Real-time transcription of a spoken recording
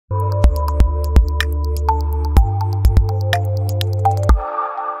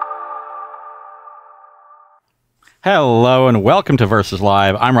Hello and welcome to Versus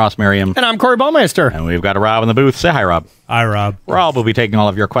Live. I'm Ross Merriam. And I'm Corey Baumeister. And we've got a Rob in the booth. Say hi, Rob. Hi, Rob. Rob will be taking all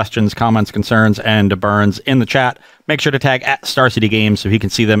of your questions, comments, concerns, and burns in the chat. Make sure to tag at Star City Games so he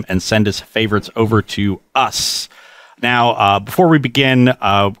can see them and send his favorites over to us. Now, before we begin,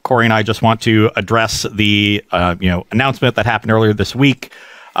 Corey and I just want to address the announcement that happened earlier this week.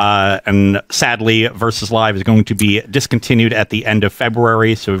 And sadly, Versus Live is going to be discontinued at the end of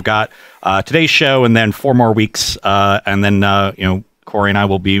February. So we've got today's show and then 4 more weeks. And then, Corey and I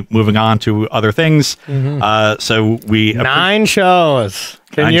will be moving on to other things. So we... 9 shows.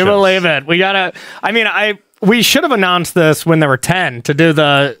 Can you believe it? We gotta... we should have announced this when there were 10 to do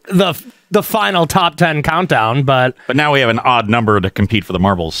the final top 10 countdown, but now we have an odd number to compete for the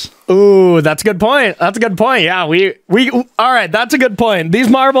marbles. Ooh, that's a good point. That's a good point. Yeah, we all right, that's a good point. These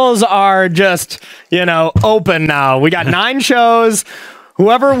marbles are just, open now. We got 9 shows.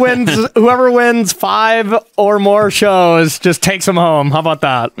 Whoever wins 5 or more shows just takes them home. How about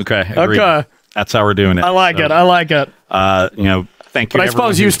that? Okay. Agreed. Okay. That's how we're doing it. I like it. Thank you. But I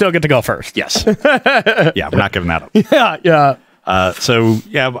suppose you still get to go first. Yes. Yeah, we're not giving that up. Yeah.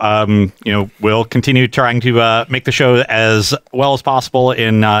 We'll continue trying to make the show as well as possible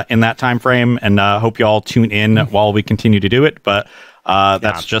in that time frame, and hope you all tune in while we continue to do it. But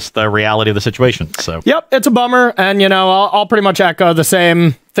that's just the reality of the situation. So yep, it's a bummer, and I'll pretty much echo the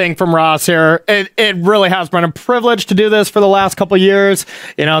same thing from Ross here. It really has been a privilege to do this for the last couple of years.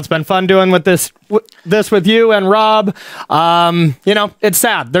 It's been fun doing with this with you and Rob. It's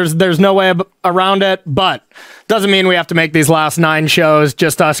sad. There's no way around it, but doesn't mean we have to make these last 9 shows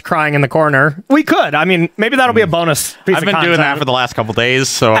just us crying in the corner. We could. I mean, maybe that'll be a bonus piece I've been doing that for the last couple days,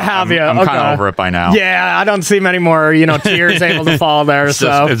 so I'm kind of over it by now. Yeah, I don't see many more, tears able to fall there.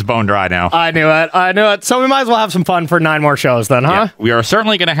 It's bone dry now. I knew it. So we might as well have some fun for 9 more shows then, huh? Yeah, we are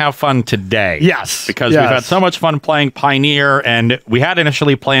certainly going to have fun today. Yes. Because we've had so much fun playing Pioneer, and we had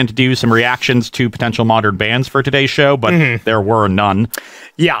initially planned to do some reactions to potential modern bans for today's show, but there were none.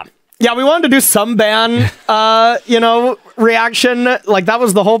 Yeah. Yeah, we wanted to do some ban, reaction. Like, that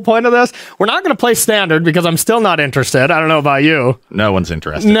was the whole point of this. We're not going to play Standard because I'm still not interested. I don't know about you. No one's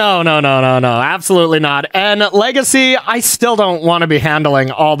interested. No. Absolutely not. And Legacy, I still don't want to be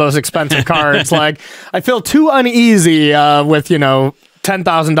handling all those expensive cards. Like, I feel too uneasy with,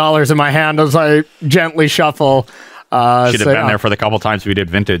 $10,000 in my hand as I gently shuffle. Should have been there for the couple times we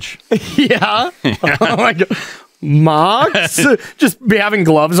did Vintage. Yeah. Oh, my God. Mox? Just be having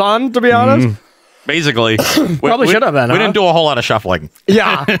gloves on, to be honest. Basically. Probably should have been. We didn't do a whole lot of shuffling.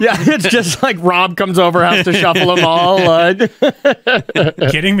 Yeah. It's just like Rob comes over, has to shuffle them all.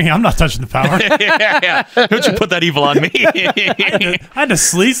 Kidding me? I'm not touching the power. Yeah. Don't you put that evil on me. I had to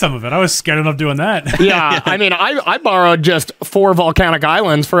sleeve some of it. I was scared enough doing that. Yeah. I mean, I borrowed just 4 volcanic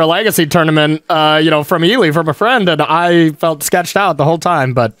islands for a Legacy tournament, from Ely from a friend, and I felt sketched out the whole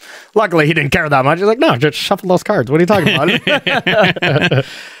time. But luckily, he didn't care that much. He's like, no, just shuffle those cards. What are you talking about?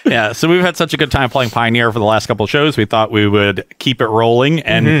 Yeah. So we've had such a good time playing Pioneer for the last couple of shows. We thought we would keep it rolling,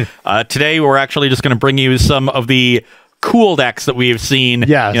 and today we're actually just going to bring you some of the cool decks that we've seen.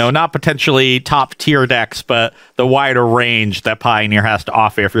 Yes. Not potentially top tier decks, but the wider range that Pioneer has to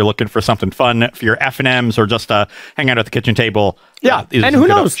offer if you're looking for something fun for your F&Ms or just hang out at the kitchen table. Yeah, and who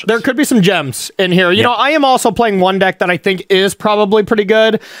knows? Options. There could be some gems in here. I am also playing one deck that I think is probably pretty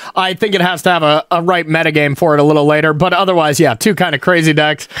good. I think it has to have a right metagame for it a little later, but otherwise, yeah, 2 kind of crazy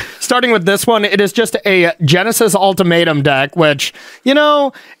decks. Starting with this one, it is just a Genesis Ultimatum deck, which, in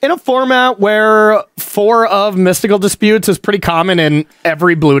a format where 4 of Mystical Disputes is pretty common in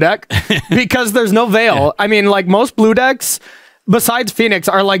every blue deck, because there's no Veil. Yeah. I mean, like, most blue decks, besides Phoenix,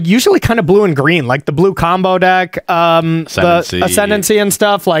 are like usually kind of blue and green, like the blue combo deck, Ascendancy. The Ascendancy and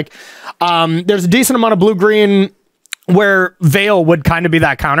stuff. Like, there's a decent amount of blue-green where Veil would kind of be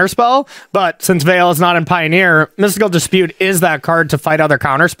that counter spell, but since Veil is not in Pioneer, Mystical Dispute is that card to fight other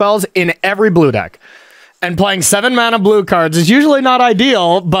counter spells in every blue deck. And playing 7 mana blue cards is usually not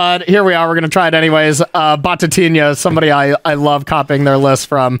ideal, but here we are. We're going to try it anyways. Batatinha, somebody I love copying their list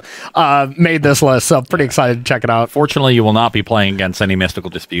from, made this list, so pretty excited to check it out. Fortunately, you will not be playing against any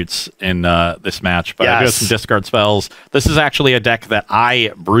Mystical Disputes in this match, but I do have some discard spells. This is actually a deck that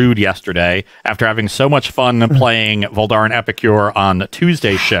I brewed yesterday after having so much fun playing Voldaren Epicure on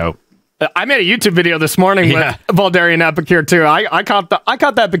Tuesday's show. I made a YouTube video this morning with Voldaren Epicure, too. I caught the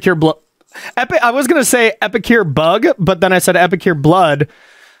Epicure I was going to say Epicure Bug, but then I said Epicure Blood.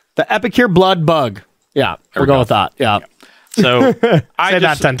 The Epicure Blood Bug. Yeah, we'll go with that. Yeah. So I say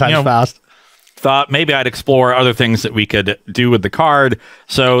that 10 times fast. thought maybe I'd explore other things that we could do with the card.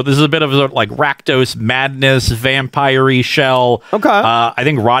 So this is a bit of a, like Rakdos Madness, Vampire-y shell. Okay. I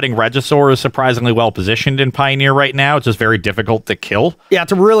think Rotting Regisaur is surprisingly well positioned in Pioneer right now. It's just very difficult to kill. Yeah,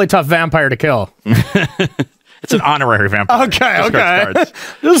 it's a really tough vampire to kill. It's an honorary vampire. Okay. I'm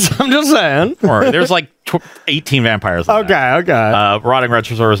I'm just saying. Or there's like 18 vampires. Okay. Rotting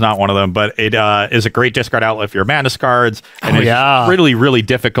Regisaur is not one of them, but it is a great discard outlet for your Madness cards. And it's yeah. really, really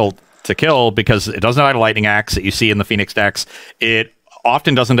difficult to kill because it doesn't die to Lightning Axe that you see in the Phoenix decks. It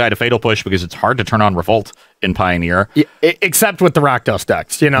often doesn't die to Fatal Push because it's hard to turn on Revolt in Pioneer. Yeah, except with the Rakdos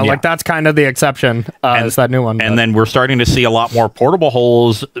decks, like that's kind of the exception. Is that new one? And then we're starting to see a lot more portable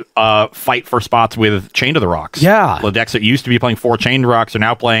holes fight for spots with Chain to the Rocks. Yeah. The decks that used to be playing 4 Chain to Rocks are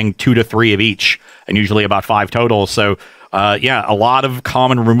now playing 2 to 3 of each, and usually about 5 total. So a lot of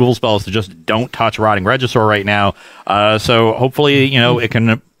common removal spells that just don't touch Rotting Regisaur right now. So hopefully, it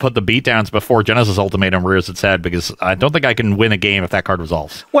can put the beatdowns before Genesis Ultimatum rears its head, because I don't think I can win a game if that card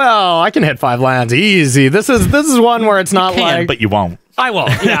resolves. Well, I can hit 5 lands easy. This is one where it's not like... but you won't. I won't.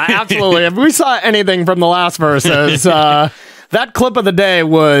 Yeah, absolutely. If we saw anything from the last verses, that clip of the day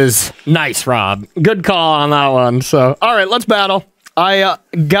was nice, Rob. Good call on that one. So, all right, let's battle. I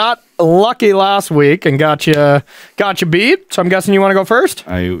got lucky last week and got you beat, so I'm guessing you want to go first?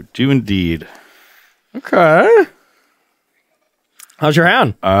 I do indeed. Okay. How's your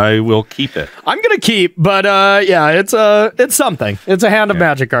hand? I will keep it. I'm gonna keep, but it's something. It's a hand of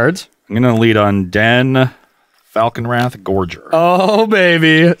magic cards. I'm gonna lead on Den, Falconwrath, Gorger. Oh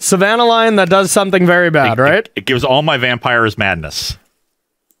baby, Savannah Lion that does something very bad, right? It gives all my vampires madness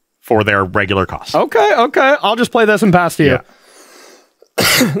for their regular cost. Okay. I'll just play this and pass to you. Yeah.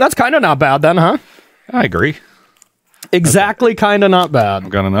 That's kind of not bad then, huh? I agree. Exactly, kind of not bad.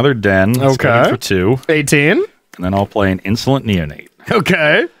 I've got another Den. Okay. For 2. 18. And then I'll play an Insolent Neonate.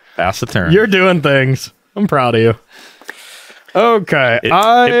 Okay. Pass the turn. You're doing things. I'm proud of you. Okay.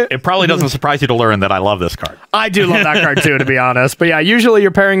 It probably doesn't surprise you to learn that I love this card. I do love that card too, to be honest. But yeah, usually you're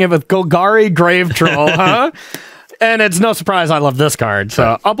pairing it with Golgari Grave Troll, huh? And it's no surprise I love this card.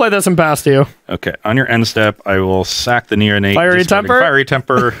 So I'll play this and pass to you. Okay. On your end step, I will sack the Neonate. Fiery Temper? Fiery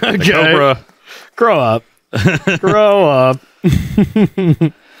Temper. Okay. The Cobra. Grow up. Grow up.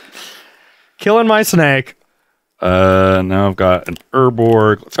 Killing my snake. Now I've got an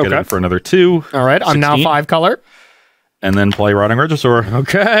Urborg. Let's get in for another 2. All right, 16. I'm now 5 color. And then play Rotting Regisaur.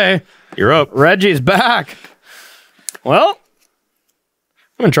 Okay. You're up. Reggie's back. Well,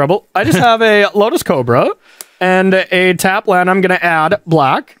 I'm in trouble. I just have a Lotus Cobra and a tap land. I'm going to add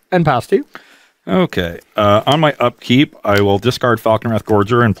black and pass to you. Okay. On my upkeep, I will discard Falconwrath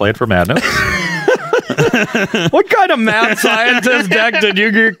Gorger and play it for madness. What kind of mad scientist deck did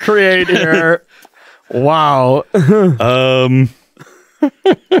you create here? Wow.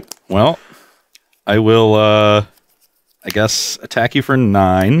 Well, I will, I guess, attack you for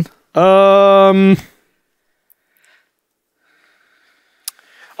 9. I'll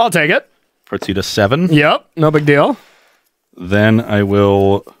take it. Puts you to 7. Yep, no big deal. Then I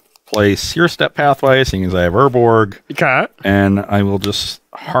will play Seer Step Pathway, seeing as I have Urborg. Okay. And I will just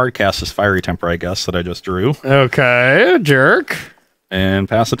hard cast this Fiery Temper, I guess, that I just drew. Okay, jerk. And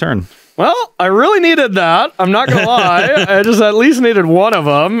pass the turn. Well, I really needed that. I'm not going to lie. I just at least needed one of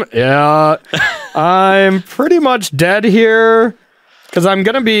them. Yeah. I'm pretty much dead here because I'm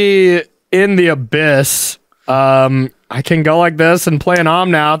going to be in the abyss. I can go like this and play an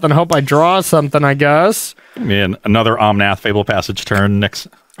Omnath and hope I draw something, I guess. Man, another Omnath Fable Passage turn next.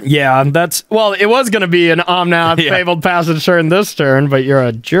 Yeah, well, it was going to be an Omnath Fabled Passage turn this turn, but you're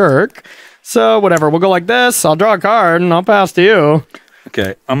a jerk. So, whatever. We'll go like this. I'll draw a card and I'll pass to you.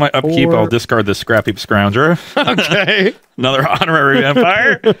 Okay, on my upkeep, I'll discard this Scrappy Scrounger. Okay. Another honorary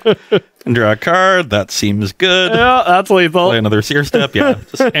vampire. And draw a card. That seems good. Yeah, that's lethal. Play another Seer Step. Yeah,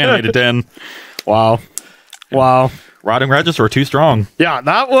 just animated Den. Wow. Wow. Rotting Regisaur, too strong. Yeah,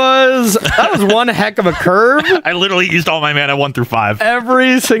 that was one heck of a curve. I literally used all my mana 1 through 5.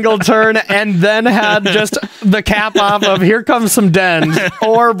 Every single turn, and then had just the cap off of here comes some dens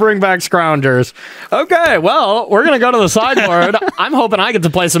or bring back Scroungers. Okay, well, we're going to go to the sideboard. I'm hoping I get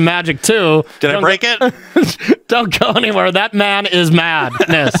to play some Magic too. Did I break it? Don't go anywhere. That man is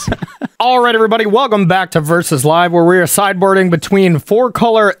madness. All right, everybody, welcome back to Versus Live, where we are sideboarding between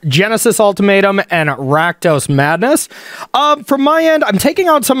 4-color Genesis Ultimatum and Rakdos Madness. From my end, I'm taking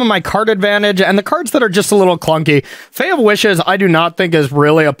out some of my card advantage, and the cards that are just a little clunky. Fae of Wishes, I do not think is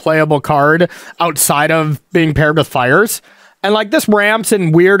really a playable card outside of being paired with Fires. And like this ramps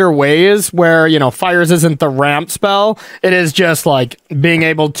in weirder ways where, Fires isn't the ramp spell. It is just like being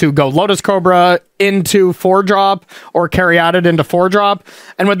able to go Lotus Cobra into 4-drop or carry out it into 4-drop.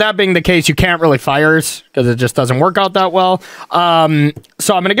 And with that being the case, you can't really fires because it just doesn't work out that well. So I'm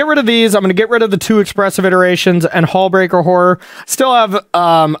going to get rid of these. I'm going to get rid of the 2 expressive iterations and Hallbreaker Horror. Still have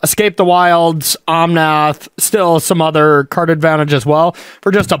Escape the Wilds, Omnath, still some other card advantage as well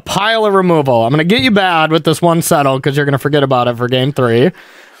for just a pile of removal. I'm going to get you bad with this one settle because you're going to forget about it for game 3.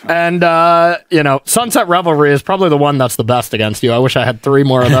 And, you know, Sunset Revelry is probably the one that's the best against you. I wish I had 3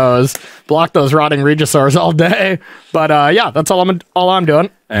 more of those. Block those Rotting Regisaurs all day. But, yeah, that's all I'm doing.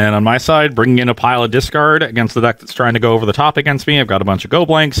 And on my side, bringing in a pile of discard against the deck that's trying to go over the top against me. I've got a bunch of Go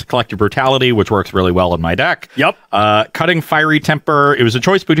Blanks, Collective Brutality, which works really well in my deck. Yep. Cutting Fiery Temper. It was a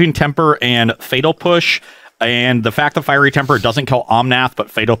choice between Temper and Fatal Push. And the fact that Fiery Temper doesn't kill Omnath,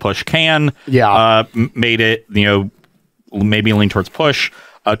 but Fatal Push can, made it, you know, maybe lean towards Push.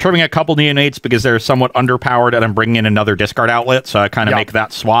 Trimming a couple neonates because they're somewhat underpowered, and I'm bringing in another discard outlet, so I kind of make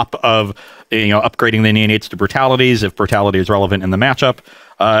that swap of, you know, upgrading the neonates to brutalities if brutality is relevant in the matchup,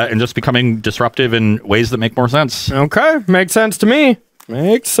 and just becoming disruptive in ways that make more sense. Okay, makes sense to me.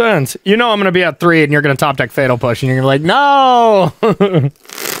 Makes sense. You know I'm going to be at 3, and you're going to top deck Fatal Push, and you're going to be like, no!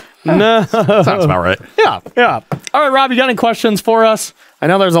 No. Sounds about right. Yeah, yeah. All right, Rob, you got any questions for us? I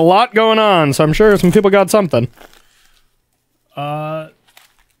know there's a lot going on, so I'm sure some people got something.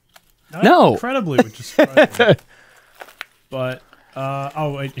 No. Incredibly, which is surprising. But,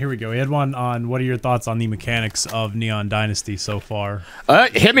 oh, wait, here we go. We had one on what are your thoughts on the mechanics of Neon Dynasty so far?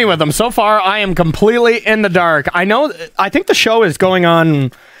 Hit me with them. So far, I am completely in the dark. I think the show is going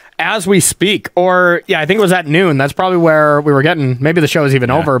on as we speak, or, yeah, I think it was at noon. That's probably where we were getting, maybe the show is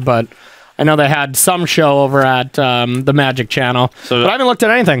even over, but I know they had some show over at the Magic Channel, but I haven't looked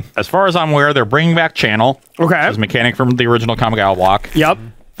at anything. As far as I'm aware, they're bringing back Channel, which is a mechanic from the original Kamigawa block. Yep.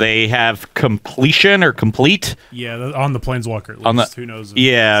 They have completion or complete. Yeah, on the Planeswalker at least. Who knows?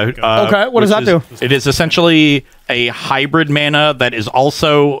 Yeah. Okay, what does that do? It is essentially a hybrid mana that is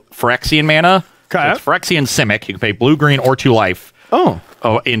also Phyrexian mana. Okay. So it's Phyrexian Simic. You can pay blue, green, or 2 life. Oh,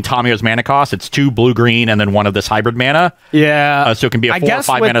 in Tamio's mana cost, it's 2 blue, green, and then 1 of this hybrid mana. Yeah. So it can be a 4 or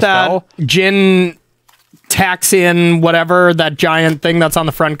 5 with mana that spell. Jin Taxian, whatever, that giant thing that's on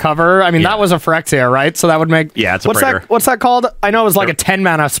the front cover. I mean, that was a Phyrexia, right? So that would make... Yeah, it's a Praetor. What's that called? I know it was like a 10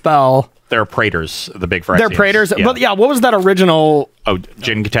 mana spell. They're Praetors, the big Phyrexians. They're Praetors. Yeah. But yeah, what was that original... Oh,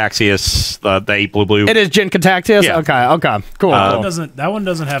 Jin Cataxius, the 8 blue. It is Jin Cataxius? Yeah. Okay, cool. That one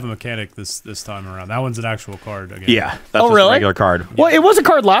doesn't have a mechanic this time around. That one's an actual card again. Yeah, that's just really? a regular card. Well, it was a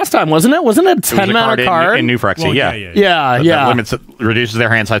card last time, wasn't it? Wasn't it a 10 mana card? In New Phyrexia, Well, Yeah. That limits, reduces their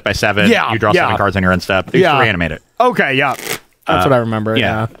hand size by 7. Yeah, You draw 7 cards on your end step. You reanimate it. Okay, yeah. That's what I remember.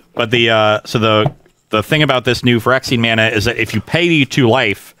 Yeah. But the thing about this new Phyrexian mana is that if you pay 2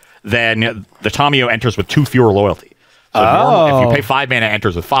 life, then the Tamio enters with 2 fewer loyalty. So if you pay 5 mana, it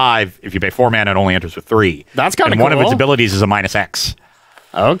enters with 5. If you pay 4 mana, it only enters with 3. That's kind of cool. And one of its abilities is a -X.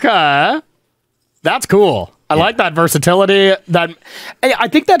 Okay. That's cool. I like that versatility. I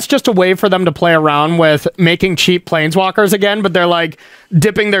think that's just a way for them to play around with making cheap planeswalkers again, but they're like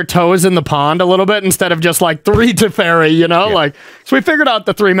dipping their toes in the pond a little bit instead of just like 3 Teferi, you know? Like, so we figured out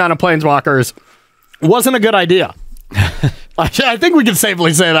the 3 mana planeswalkers wasn't a good idea. I think we can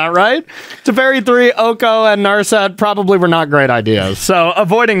safely say that, right? Teferi 3, Oko, and Narset probably were not great ideas. So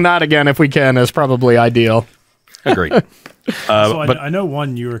avoiding that again, if we can, is probably ideal. Agreed. So I know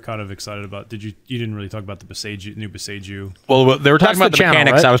one you were kind of excited about. You didn't really talk about the new Beseiju. Well, they were talking about the channel,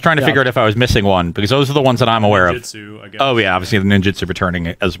 mechanics. right? I was trying to figure out if I was missing one, because those are the ones that I'm aware of. Ninjutsu, I guess. Oh, yeah, obviously the ninjutsu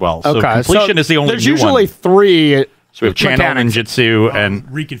returning as well. So Okay, completion is the only there's new usually one. 3 So we have channel, ninjutsu, and...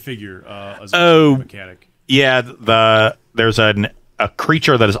 Reconfigure as a mechanic. Yeah, there's a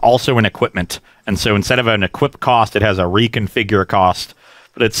creature that is also an equipment, and so instead of an equip cost, it has a reconfigure cost,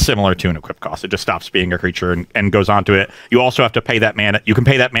 but it's similar to an equip cost. It just stops being a creature and goes on to it. You also have to pay that mana. You can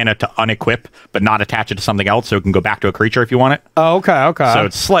pay that mana to unequip, but not attach it to something else, so it can go back to a creature if you want it. Oh, okay. So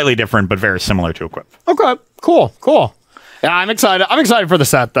it's slightly different, but very similar to equip. Okay, cool. Yeah, I'm excited. I'm excited for the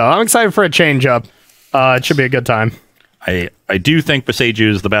set, though. I'm excited for a change up. It should be a good time. I do think Beseiju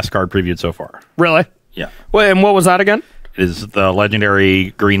is the best card previewed so far. Really? Yeah. Wait, and what was that again? It is the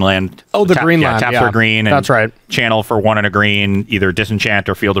legendary Greenland. Oh, the Greenland. Taps for green. And that's right. Channel for 1 and a green, either Disenchant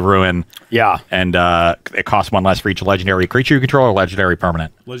or Field of Ruin. Yeah. And it costs 1 less for each legendary creature you control or legendary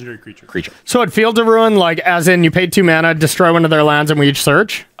permanent. Legendary creature. So at Field of Ruin, like, as in you paid 2 mana, destroy one of their lands, and we each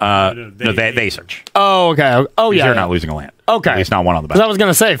search? They search. Oh, okay. Oh, yeah. You're not losing a land. Okay. At least not one on the back. Because I was going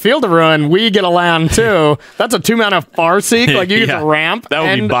to say, Field of Ruin, we get a land too. That's a 2 mana Farseek. Like, you get to ramp. That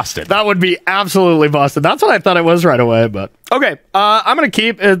would be busted. That would be absolutely busted. That's what I thought it was right away, but... Okay, I'm going to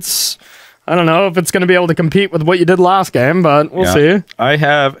keep... I don't know if it's going to be able to compete with what you did last game, but we'll see. I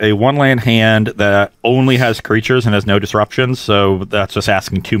have a 1-land hand that only has creatures and has no disruptions, so that's just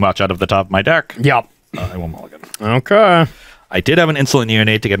asking too much out of the top of my deck. Yep. I will mulligan. Okay. I did have an Insolent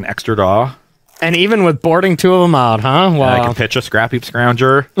Neonate to get an extra draw. And even with boarding 2 of them out, huh? Wow. I can pitch a Scrap Heap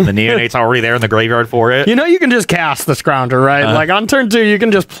Scrounger. The Neonate's already there in the graveyard for it. You know you can just cast the Scrounger, right? Like on turn 2, you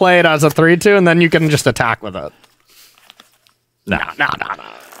can just play it as a 3/2, and then you can just attack with it. No.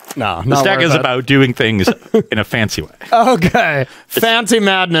 No, This deck is about doing things in a fancy way. Okay. Fancy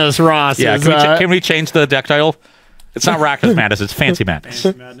Madness, Ross. Yeah, can we change the deck title? It's not Rakdos Madness, it's Fancy Madness.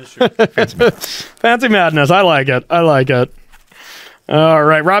 Fancy Madness, sure. Fancy Madness. Fancy Madness. I like it. I like it. All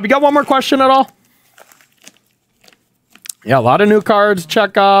right, Rob, you got one more question at all? Yeah, a lot of new cards.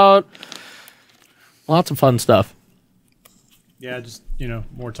 Check out. Lots of fun stuff. Yeah, just,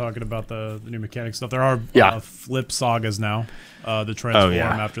 more talking about the new mechanic stuff. There are flip sagas now. The transform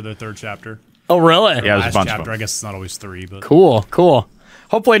after the 3rd chapter. Oh, really? Yeah, there's a bunch chapter. of them. I guess it's not always 3, but Cool.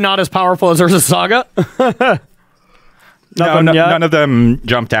 Hopefully not as powerful as Urza Saga. None of them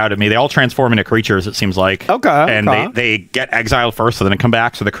jumped out at me. They all transform into creatures, it seems like. Okay. And they get exiled first, so then come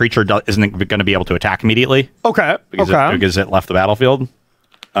back, so the creature isn't going to be able to attack immediately. Okay. Because it left the battlefield.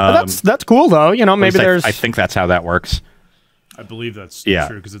 That's cool, though. Maybe there's... I think that's how that works. I believe that's true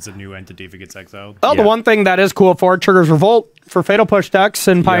because it's a new entity if it gets exiled. Oh, the one thing that is cool for it triggers Revolt for Fatal Push decks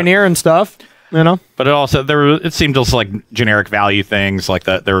and Pioneer and stuff. But it also it seemed just like generic value things, like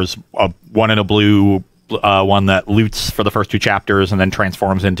that. There was a 1 in a blue one that loots for the first 2 chapters and then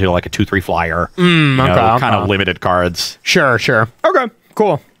transforms into like a 2/3 flyer. Kind of limited cards. Sure. Okay,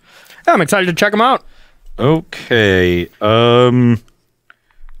 cool. Yeah, I'm excited to check them out. Okay.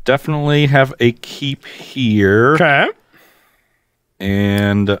 Definitely have a keep here. Okay.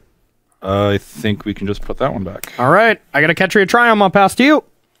 And I think we can just put that one back. All right. I got to catch you a Triumph. I'll pass to you.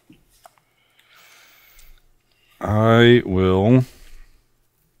 I will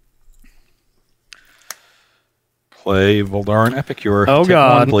play Voldarin Epicure. Oh, Take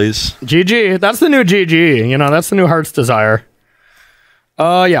God. one, please. GG. That's the new GG. That's the new Heart's Desire.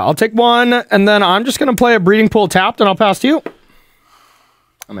 Yeah, I'll take 1, and then I'm just going to play a Breeding Pool tapped, and I'll pass to you.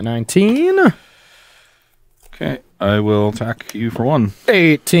 I'm at 19. Okay. I will attack you for 1.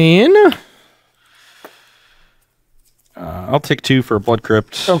 18. I'll take 2 for Blood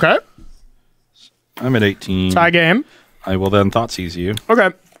Crypt. Okay. I'm at 18. Tie game. I will then Thoughtseize you.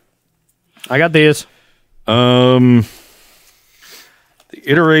 Okay. I got these. The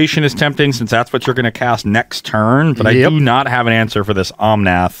Iteration is tempting since that's what you're going to cast next turn, but I do not have an answer for this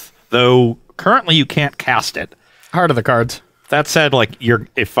Omnath, though currently you can't cast it. Heart of the cards. That said, like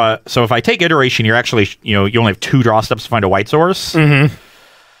if I take Iteration, you're actually you only have 2 draw steps to find a white source. Mm-hmm.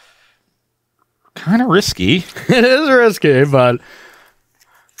 Kind of risky. It is risky, but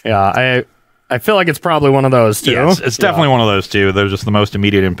yeah, I feel like it's probably one of those two. Yes, it's definitely one of those two. They're just the most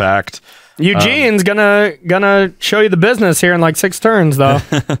immediate impact. Eugene's gonna show you the business here in like 6 turns, though.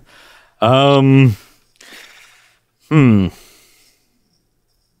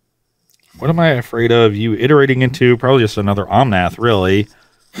 What am I afraid of you iterating into? Probably just another Omnath, really.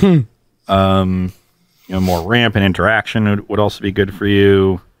 More ramp and interaction would also be good for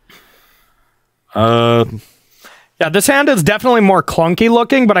you. Yeah, this hand is definitely more clunky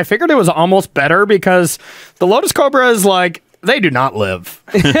looking, but I figured it was almost better because the Lotus Cobra is like, they do not live.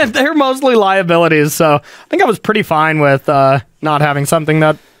 They're mostly liabilities, so I think I was pretty fine with not having something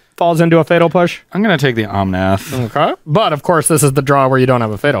that falls into a Fatal Push. I'm going to take the Omnath. Okay. But, of course, this is the draw where you don't have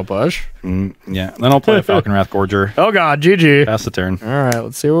a Fatal Push. Yeah, then I'll play a Falcon Wrath Gorger. Oh, God, GG. Pass the turn. All right,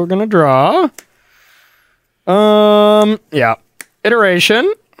 let's see what we're going to draw. Yeah.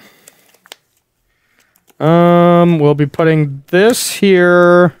 Iteration. We'll be putting this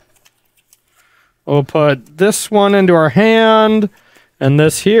here. We'll put this one into our hand, and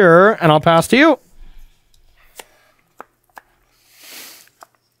this here, and I'll pass to you.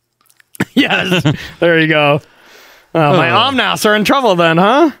 Yes, there you go. My Omnaths are in trouble then,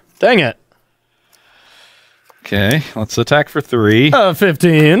 huh? Dang it. Okay, let's attack for 3.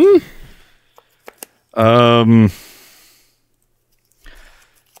 15. So we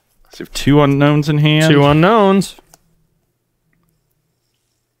have 2 unknowns in hand. 2 unknowns.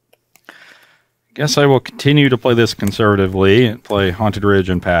 Guess I will continue to play this conservatively and play Haunted Ridge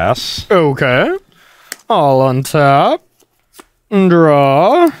and pass. Okay. I'll untap.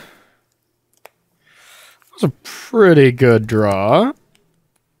 Draw. That's a pretty good draw.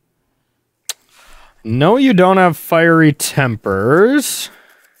 No, you don't have Fiery Tempers.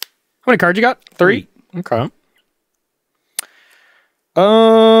 How many cards you got? 3? Okay.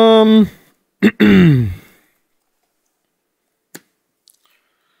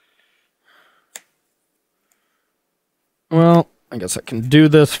 I guess I can do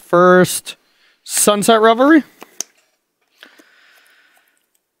this first. Sunset Revelry.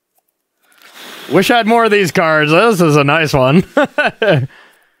 Wish I had more of these cards. This is a nice one.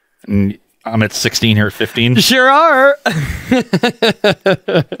 And I'm at 16 here at 15. Sure are.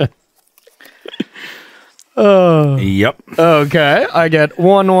 Yep. Okay, I get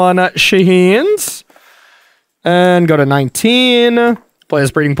 1/1 Shaheens. And go to 19. Play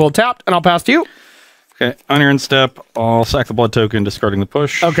this breeding pool tapped, and I'll pass to you. Okay, on your end step, I'll sack the blood token, discarding the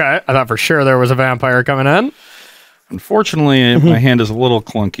push. Okay, I thought for sure there was a vampire coming in. Unfortunately, my hand is a little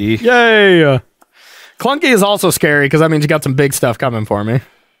clunky. Yay! Clunky is also scary because that means you got some big stuff coming for me.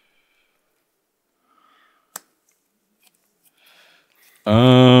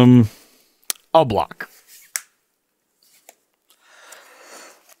 I'll block.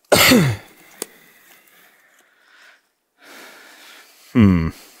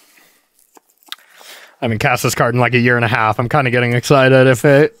 I haven't cast this card in like a year and a half. I'm kind of getting excited if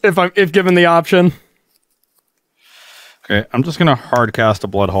given the option. Okay, I'm just gonna hard cast a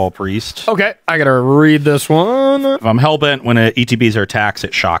Bloodhall Priest. Okay, I gotta read this one. If I'm hellbent, when ETBs are attacks,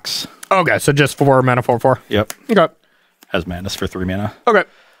 it shocks. Okay, so just 4 mana, 4/4. Yep. Okay. Has madness for 3 mana. Okay.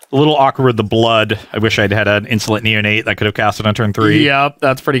 A little awkward with the blood. I wish I'd had an Insolent Neonate that could have cast it on turn 3. Yep,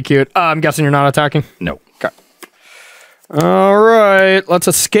 that's pretty cute. I'm guessing you're not attacking? No. Okay. All right, let's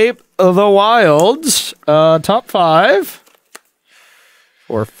escape the wilds. Top 5.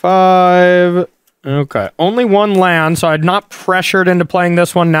 4, 5. Okay, only 1 land, so I'm not pressured into playing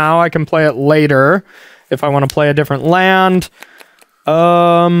this one now. I can play it later if I want to play a different land.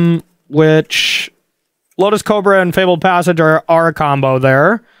 Which Lotus Cobra and Fabled Passage are a combo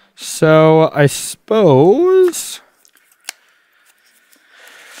there. So I suppose...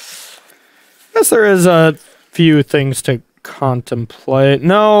 I guess there is a few things to contemplate.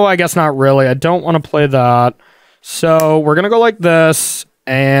 No, I guess not really. I don't want to play that. So we're going to go like this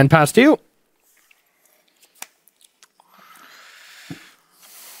and pass to you.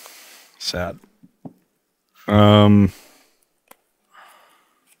 Sad.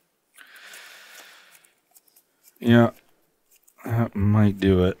 Yeah, that might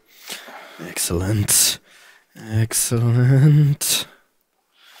do it. Excellent. Excellent.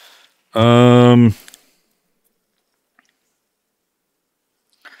 You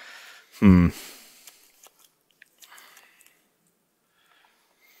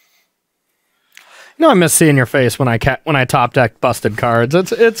know, I miss seeing your face when I top deck busted cards.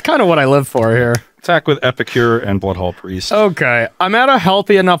 It's kind of what I live for here. Attack with Epicure and Bloodhall Priest. Okay, I'm at a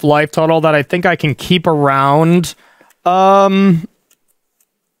healthy enough life total that I think I can keep around. That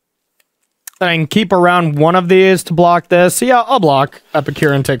I can keep around one of these to block this. So yeah, I'll block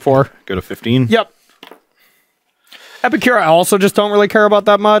Epicure and take 4. Go to 15. Yep. Epicure, I also just don't really care about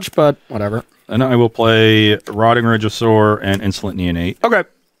that much, but whatever. And I will play Rotting Regisaur and Insolent Neonate. Okay.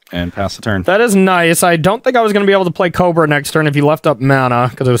 And pass the turn. That is nice. I don't think I was going to be able to play Cobra next turn if you left up mana,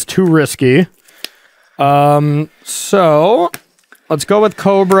 because it was too risky. So, let's go with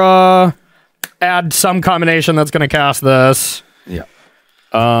Cobra. Add some combination that's going to cast this. Yeah.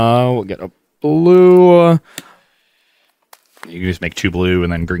 We'll get a blue. You can just make 2 blue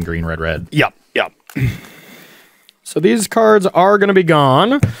and then green, green, red, red. Yep, yep. So these cards are going to be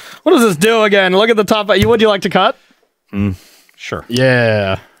gone. What does this do again? Look at the top. Would you like to cut? Sure.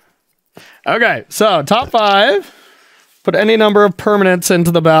 Yeah. Okay, so top 5. Put any number of permanents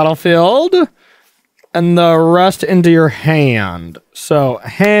into the battlefield. And the rest into your hand. So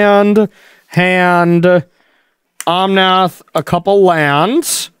hand, Omnath, a couple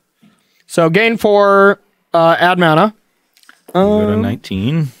lands. So gain 4, add mana. Go to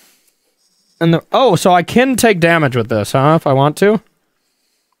 19. And so I can take damage with this, huh? If I want to.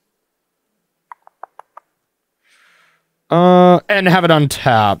 And have it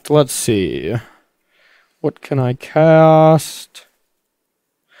untapped. Let's see. What can I cast?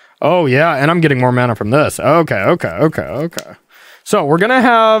 Oh, yeah, and I'm getting more mana from this. Okay. So we're going to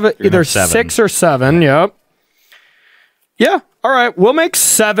have either 6 or 7. Yep. Yeah, all right. We'll make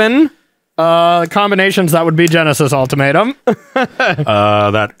 7 combinations. That would be Genesis Ultimatum.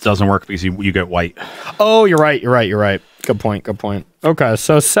 That doesn't work because you get white. Oh, you're right. Good point. Okay,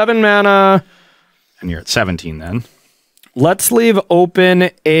 so 7 mana. And you're at 17 then. Let's leave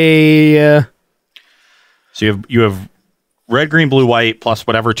open a... So you have red, green, blue, white, plus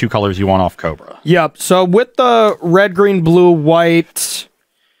whatever 2 colors you want off Cobra. Yep. So with the red, green, blue, white,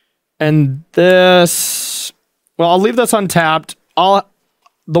 and this... Well, I'll leave this untapped. The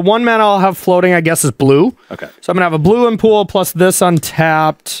 1 mana I'll have floating, I guess, is blue. Okay. So I'm going to have a blue in pool plus this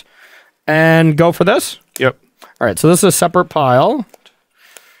untapped. And go for this? Yep. All right, so this is a separate pile.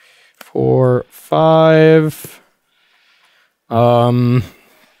 4, 5...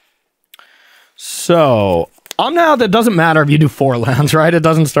 So now that doesn't matter if you do 4 lands, right? It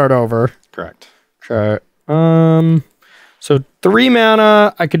doesn't start over. Correct. Okay. So 3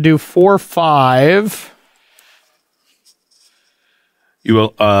 mana. I could do 4, 5. You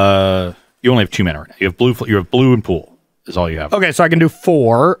will. You only have 2 mana right now. You have blue. You have blue and pool. Is all you have. Okay, so I can do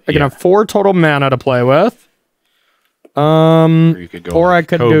 4. I can have 4 total mana to play with. Or you could go. Or I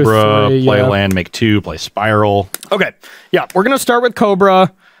could Cobra, do 3. Play land, make 2. Play Spiral. Okay. Yeah, we're gonna start with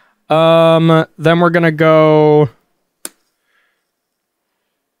Cobra. Then we're gonna go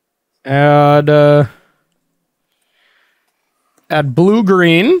add blue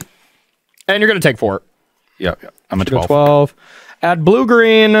green, and you're gonna take 4. Yep. I'm at 12. 12. Add blue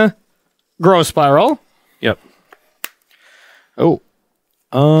green, grow spiral. Yep. Oh.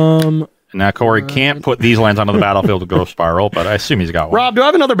 Now Corey can't put these lands onto the battlefield to go spiral, but I assume he's got one. Rob, do I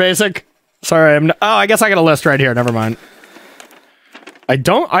have another basic? Sorry, I guess I got a list right here. Never mind. I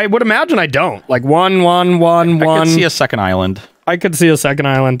don't. I would imagine I don't. Like 1, 1, 1, 1. I could see a second island. I could see a second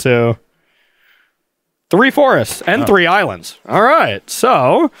island too. 3 forests and 3 islands. All right.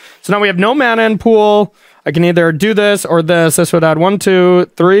 So now we have no mana in pool. I can either do this or this. This would add 1,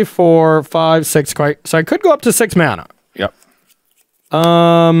 2, 3, 4, 5, 6. So I could go up to 6 mana. Yep.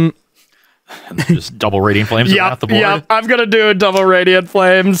 And just double Radiant Flames around the board. Yeah, I'm gonna do a double Radiant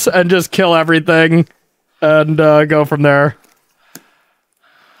Flames and just kill everything and go from there.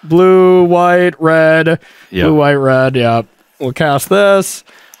 Blue, white, red. Yep. Blue, white, red. Yeah. We'll cast this.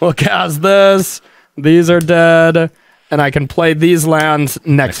 We'll cast this. These are dead. And I can play these lands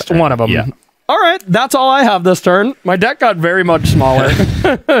next one of them. Yeah. All right. That's all I have this turn. My deck got very much smaller.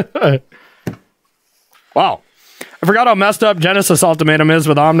 Wow. I forgot how messed up Genesis Ultimatum is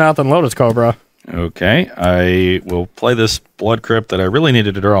with Omnath and Lotus Cobra. Okay. I will play this Blood Crypt that I really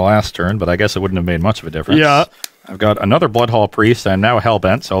needed to draw last turn, but I guess it wouldn't have made much of a difference. Yeah. I've got another Bloodhall Priest. I'm now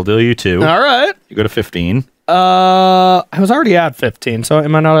Hellbent, so I'll deal you 2. All right. You go to 15. I was already at 15, so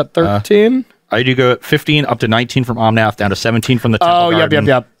am I not at 13? I do go at 15 up to 19 from Omnath, down to 17 from the Temple Garden.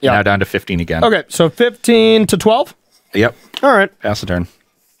 Yep. Now down to 15 again. Okay, so 15 to 12? Yep. All right. Pass the turn.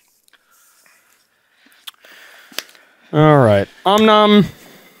 All right. Omnum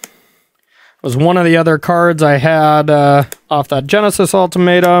was one of the other cards I had off that Genesis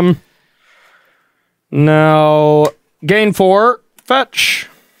Ultimatum. Now, gain 4, fetch,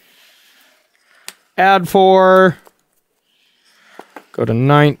 add 4, go to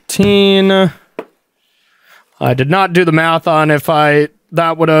 19. I did not do the math on if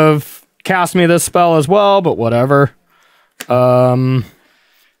that would have cast me this spell as well, but whatever. Then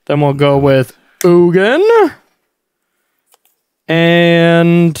we'll go with Ugin.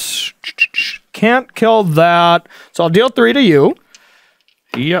 And can't kill that. So I'll deal 3 to you.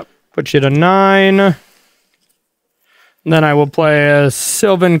 Yep. Put you to 9. And then I will play a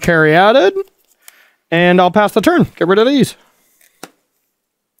Sylvan Caryatid. And I'll pass the turn. Get rid of these.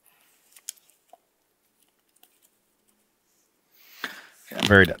 Yeah, I'm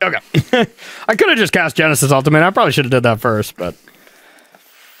very dead. Okay. I could have just cast Genesis Ultimate. I probably should have did that first, but...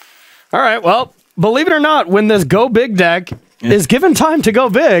 All right, well, believe it or not, when this Go Big deck is given time to go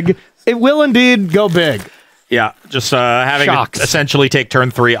big, it will indeed go big. Yeah, just having to essentially take turn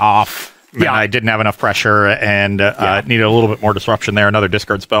 3 off. Yeah, I didn't have enough pressure and needed a little bit more disruption there. Another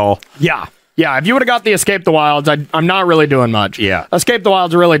discard spell. Yeah. Yeah, if you would have got the Escape the Wilds, I'm not really doing much. Yeah. Escape the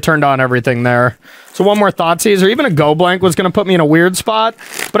Wilds really turned on everything there. So one more Thoughtseize, or even a Go Blank was going to put me in a weird spot,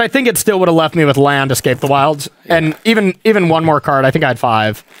 but I think it still would have left me with land, Escape the Wilds, and even one more card. I think I had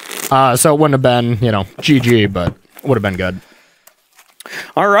 5. So it wouldn't have been, GG, but it would have been good.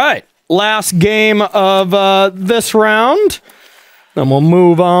 All right. Last game of this round. Then we'll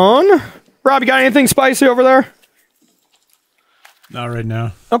move on. Rob, you got anything spicy over there? Not right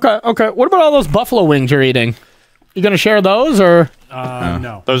now. Okay. What about all those buffalo wings you're eating? You gonna share those or?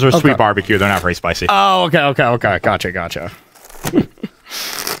 No. Those are sweet barbecue. They're not very spicy. Oh, okay. Gotcha.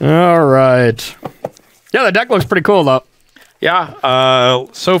 All right. Yeah, the deck looks pretty cool though. Yeah.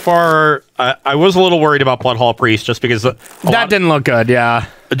 So far, I was a little worried about Bloodhall Priest just because that didn't look good. Yeah.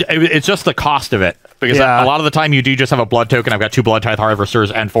 It's just the cost of it. Because a lot of the time you do just have a blood token. I've got 2 Blood Tithe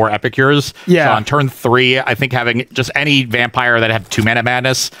Harvesters and 4 Epicures. Yeah. So on turn 3, I think having just any vampire that have 2 mana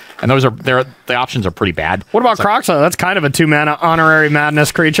madness, and the options are pretty bad. What about Croxa? That's kind of a 2 mana honorary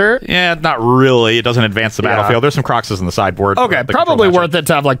madness creature. Yeah, not really. It doesn't advance the battlefield. There's some Croxas in the sideboard. Okay, probably worth it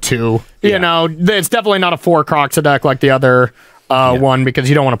to have like 2. You know, it's definitely not a 4 Croxa deck like the other one because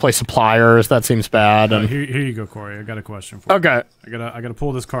you don't want to play suppliers. That seems bad. And here you go, Corey. I got a question for you. Okay. I gotta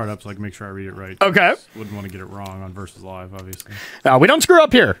pull this card up so I can make sure I read it right. Okay. Wouldn't want to get it wrong on Versus Live, obviously. We don't screw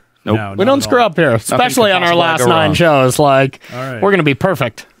up here. Nope. No, We don't screw up here, especially on our last 9 shows. Like, we're going to be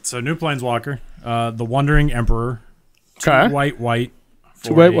perfect. So, new Planeswalker, the Wandering Emperor. 2 white, for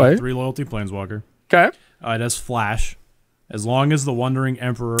 2 white. 3 loyalty Planeswalker. Okay. It has Flash. As long as the Wandering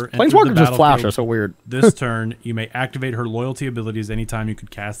Emperor Planeswalker just Flash are so weird. This turn, you may activate her loyalty abilities anytime you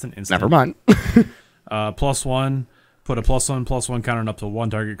could cast an instant. Never mind. +1. Put a +1/+1 counter on up to 1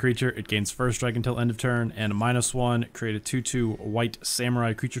 target creature. It gains first strike until end of turn. And a -1. Create a 2/2 white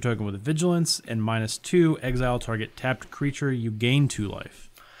samurai creature token with a vigilance. And -2. Exile target tapped creature. You gain 2 life.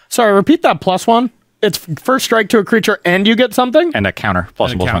 Sorry, repeat that +1. It's first strike to a creature and you get something? And a counter.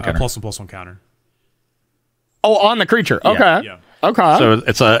 +1/+1 counter. +1/+1 counter. Oh, on the creature. Okay. Yeah. Okay. So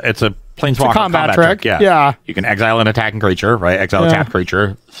it's a Planeswalker combat trick. Yeah. You can exile an attacking creature, right? Exile a tapped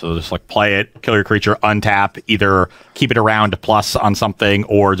creature. So just like play it, kill your creature, untap, either keep it around plus on something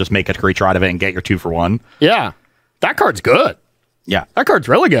or just make a creature out of it and get your 2 for 1. Yeah. That card's good. Yeah. That card's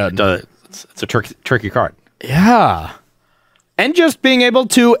really good. It's a tricky card. Yeah. And just being able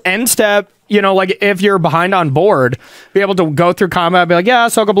to end step, you know, like if you're behind on board, be able to go through combat, be like, yeah,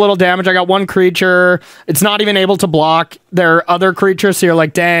 soak up a little damage. I got 1 creature. It's not even able to block their other creatures. So you're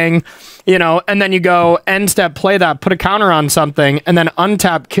like, dang, you know, and then you go end step, play that, put a counter on something, and then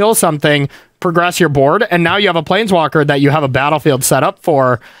untap, kill something, progress your board. And now you have a Planeswalker that you have a battlefield set up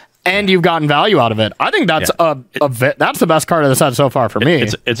for, and you've gotten value out of it. I think that's that's the best card of the set so far for me.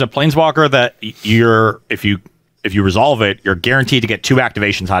 It's a Planeswalker that if you resolve it, you're guaranteed to get 2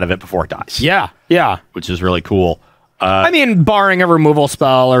 activations out of it before it dies. Yeah, yeah. Which is really cool. I mean, barring a removal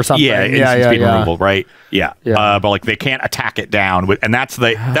spell or something. Yeah, instant speed removal, right? Yeah. But like they can't attack it down, and that's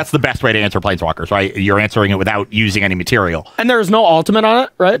the best way to answer Planeswalkers, right? You're answering it without using any material. And there's no ultimate on it,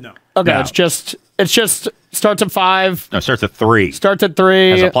 right? No. Okay, No. it's just starts at 5. No, it starts at 3. Starts at 3.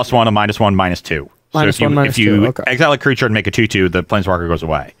 Has a +1, a -1, -2. -1, if you -2. Okay. exile a creature and make a 2/2, the Planeswalker goes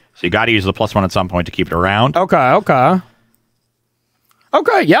away. So you got to use the +1 at some point to keep it around. Okay,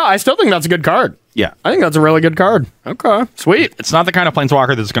 yeah, I still think that's a good card. Yeah. I think that's a really good card. Okay, sweet. It's not the kind of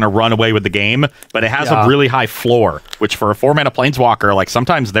Planeswalker that's going to run away with the game, but it has a really high floor, which for a 4-mana Planeswalker, like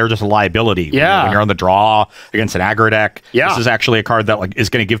sometimes they're just a liability. Yeah. When you're on the draw against an aggro deck, this is actually a card that like is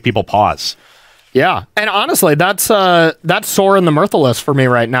going to give people pause. Yeah, and honestly, that's Sorin the Mirthless for me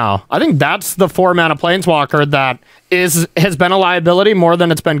right now. I think that's the 4-mana Planeswalker that has been a liability more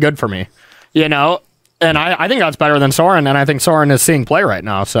than it's been good for me. You know? And I think that's better than Sorin, and I think Sorin is seeing play right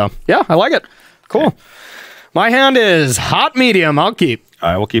now. So, yeah, I like it. Cool. Okay. My hand is hot medium. I'll keep.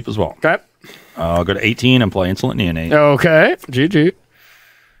 I will keep as well. Okay. I'll go to 18 and play Insolent Neonate. Okay. GG.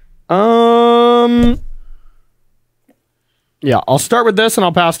 Yeah, I'll start with this, and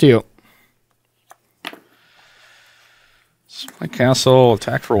I'll pass to you. My castle,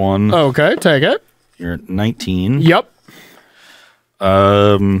 attack for 1. Okay, take it. You're at 19. Yep.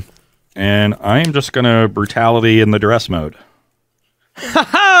 And I am just going to brutality in the duress mode. Ha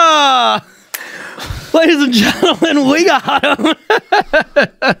ha! Ladies and gentlemen, we got him.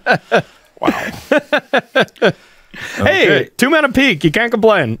 Wow. Hey, 2-mana peak. You can't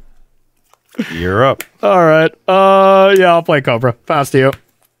complain. You're up. All right. Yeah, I'll play Cobra. Pass to you.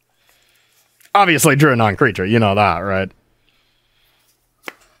 Obviously, drew a non-creature. You know that, right?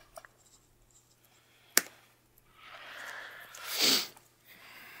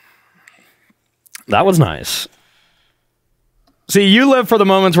 That was nice. See, you live for the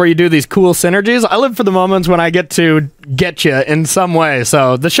moments where you do these cool synergies. I live for the moments when I get to get you in some way.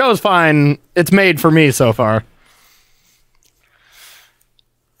 So the show's fine. It's made for me so far.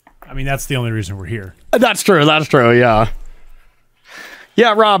 I mean, that's the only reason we're here. That's true. That's true. Yeah.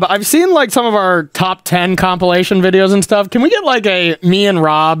 Yeah, Rob, I've seen like some of our top 10 compilation videos and stuff. Can we get like a me and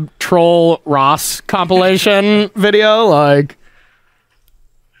Rob troll Ross compilation video? Like,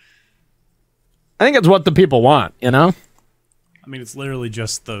 I think it's what the people want, you know? I mean, it's literally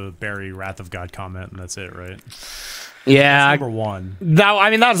just the Barry Wrath of God comment, and that's it, right? Yeah. That's number 1.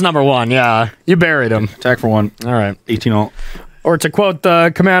 That's number 1, yeah. You buried him. Attack for 1. All right. 18 ult. Or to quote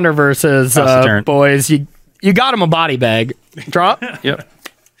the Commander versus boys, you got him a body bag. Drop? Yep.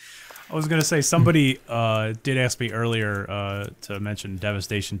 I was going to say, somebody did ask me earlier to mention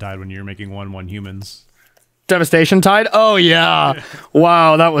Devastation Tide when you're making 1/1 humans. Devastation Tide? Oh, yeah.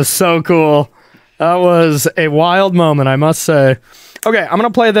 Wow, that was so cool. That was a wild moment, I must say. Okay, I'm going to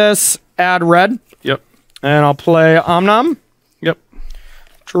play this, add red. Yep. And I'll play Omnom. Yep.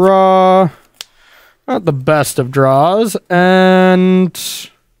 Draw. Not the best of draws. And so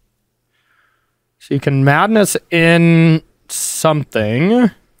you can Madness in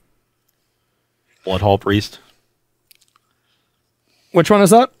something. Bloodhall Priest. Which one is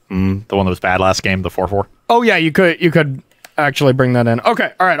that? The one that was bad last game, the 4/4. Oh, yeah, you could actually bring that in.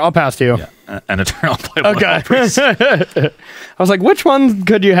 Okay, all right, I'll pass to you. Yeah. An Eternal Playable Okay. Priest. I was like, which one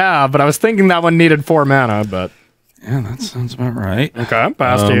could you have? But I was thinking that one needed 4 mana, but... Yeah, that sounds about right. Okay,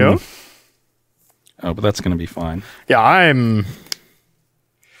 pass to you. Oh, but that's going to be fine. Yeah, I'm...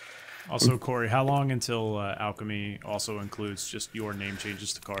 Also, Corey, how long until Alchemy also includes just your name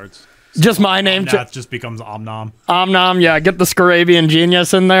changes to cards? Just my name. That just becomes Omnom. Omnom, yeah, get the Scarabian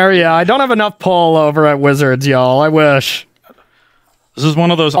Genius in there. Yeah, I don't have enough pull over at Wizards, y'all. I wish. This is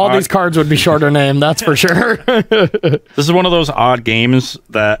one of those All these cards would be shorter name, that's for sure. This is one of those odd games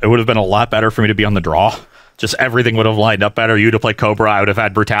that it would have been a lot better for me to be on the draw. Just everything would have lined up better. You'd have played Cobra, I would have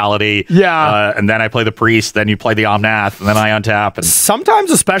had Brutality. Yeah. And then I play the Priest, then you play the Omnath, and then I untap. And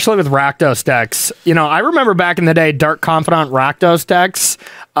sometimes, especially with Rakdos decks, you know, I remember back in the day, Dark Confidant Rakdos decks,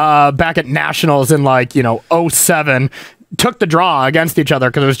 back at Nationals in like, you know, 07, took the draw against each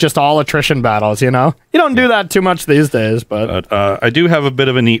other because it was just all attrition battles, you know? You don't do that too much these days, but... I do have a bit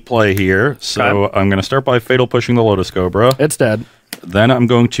of a neat play here, so I'm going to start by Fatal Pushing the Lotus Cobra. It's dead. Then I'm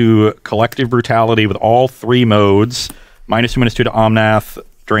going to Collective Brutality with all 3 modes. -2/-2 to Omnath,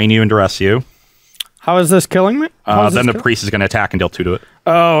 drain you and duress you. How is this killing me? Then the Priest is going to attack and deal 2 to it.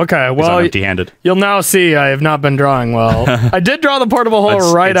 Oh, okay. Well, I'm empty-handed. You'll now see I have not been drawing well. I did draw the Portable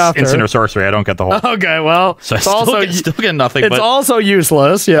Hole right after. Instant or sorcery. I don't get the hole. Okay, well, So I still get nothing. It's also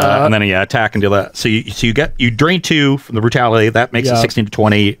useless, yeah. And then attack and deal that. So you drain 2 from the Brutality. That makes it 16 to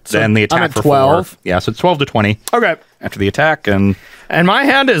 20. So then the attack I'm at for 12. 4. Yeah, so it's 12 to 20. Okay. After the attack, and my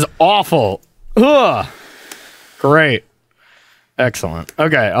hand is awful. Ugh. Great. Excellent.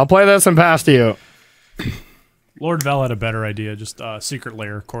 Okay, I'll play this and pass to you. Lord Vel had a better idea, just Secret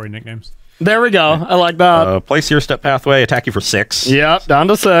Lair, Corey nicknames. There we go. I like that. Place your step pathway, attack you for 6. Yep, down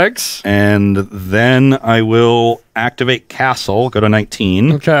to 6. And then I will activate Castle, go to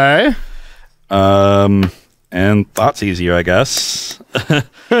 19. Okay. And Thoughtseize you, I guess.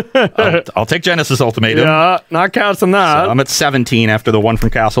 I'll take Genesis Ultimatum. Yeah, not casting that. So I'm at 17 after the 1 from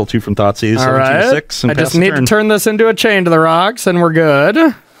Castle, 2 from Thoughtseize. All right. 6, and I just need to turn this into a Chain to the Rocks, and we're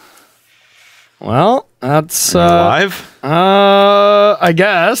good. Well, that's... live? I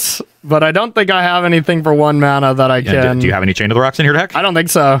guess. But I don't think I have anything for 1 mana that I can... Do you have any Chain to the Rocks in your deck? I don't think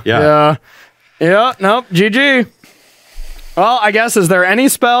so. Yeah. Yeah, nope, GG. Well, I guess, is there any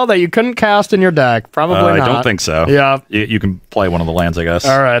spell that you couldn't cast in your deck? Probably not. I don't think so. Yeah. You can play one of the lands, I guess.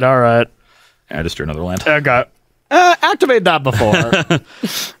 All right. Yeah, I just drew another land. Okay. Activate that before.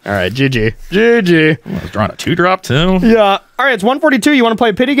 All right, GG. GG. I was drawing a 2-drop, too. Yeah. All right, it's 142. You want to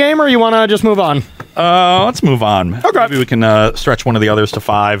play a pity game, or you want to just move on? Let's move on. Okay. Maybe we can stretch one of the others to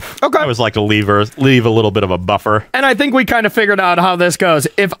 5. Okay. I always like to leave a little bit of a buffer. And I think we kind of figured out how this goes.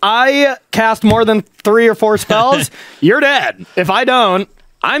 If I cast more than 3 or 4 spells, you're dead. If I don't,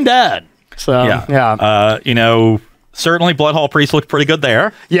 I'm dead. So, yeah. You know, certainly Bloodhall Priest looked pretty good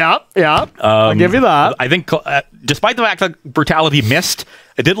there. Yeah. I'll give you that. I think, despite the fact that Brutality missed,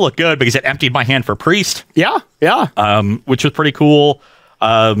 it did look good because it emptied my hand for Priest. Yeah. Which was pretty cool.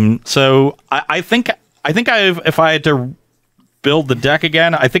 So I think if I had to build the deck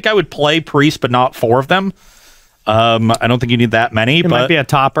again, I think I would play Priest, but not 4 of them. I don't think you need that many. It but might be a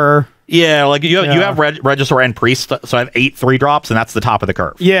topper. Yeah, like you have Register and Priest, so I have 8 3-drops, and that's the top of the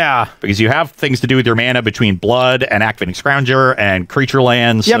curve. Yeah. Because you have things to do with your mana between Blood and activating Scrounger and creature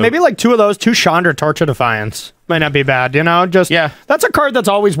lands. Yeah, maybe like 2 of those, 2 Chandra, Torch of Defiance. Might not be bad, you know? That's a card that's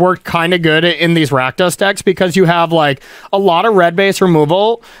always worked kind of good in these Rakdos decks because you have like a lot of red base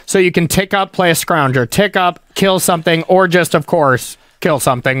removal, so you can tick up, play a Scrounger, tick up, kill something, or just, of course, kill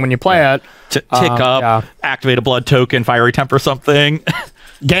something when you play it. Tick up, activate a Blood token, Fiery Temper something.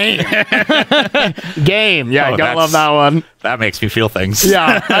 Game. Yeah, you gotta love that one. That makes me feel things.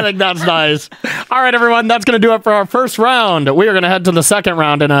 Yeah, I think that's nice. All right, everyone, that's going to do it for our first round. We are going to head to the second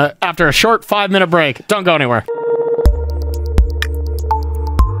round after a short 5-minute break. Don't go anywhere.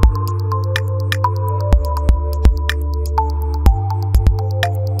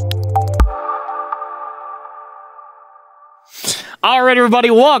 All right,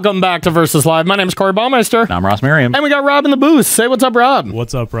 everybody, welcome back to Versus Live. My name is Corey Baumeister. I'm Ross Merriam. And we got Rob in the booth. Say what's up, Rob.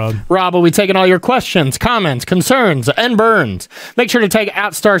 What's up, Rob? Rob, will be taking all your questions, comments, concerns, and burns. Make sure to tag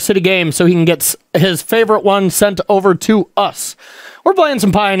at Star City Games so he can get his favorite one sent over to us. We're playing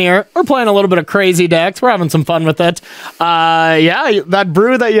some Pioneer. We're playing a little bit of crazy decks. We're having some fun with it. Yeah, that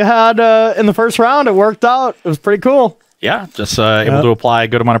brew that you had in the first round, it worked out. It was pretty cool. Yeah, just able to apply a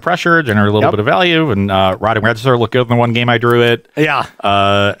good amount of pressure, generate a little bit of value, and Riding Register looked good in the one game I drew it. Yeah.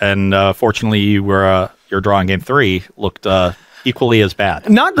 And fortunately, your draw in game 3 looked equally as bad.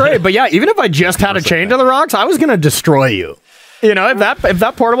 Not great, but yeah, even if I just had a Chain to the Rocks, I was going to destroy you. You know, if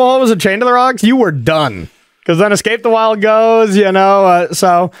that Portable Hole was a Chain to the Rocks, you were done. Because then Escape the Wild goes,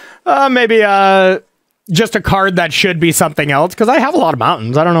 so maybe just a card that should be something else, because I have a lot of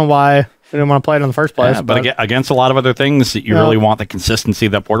mountains. I don't know why I didn't want to play it in the first place. Yeah, but against a lot of other things, you really want the consistency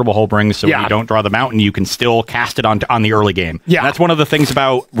that Portable Hole brings, so when you don't draw the mountain, you can still cast it on the early game. Yeah. And that's one of the things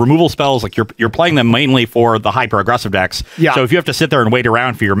about removal spells. Like, you're playing them mainly for the hyper-aggressive decks. Yeah. So if you have to sit there and wait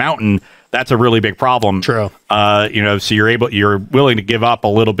around for your mountain, that's a really big problem. True. So you're willing to give up a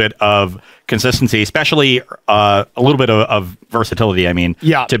little bit of consistency, especially a little bit of versatility,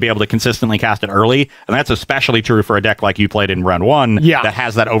 to be able to consistently cast it early. And that's especially true for a deck like you played in round one that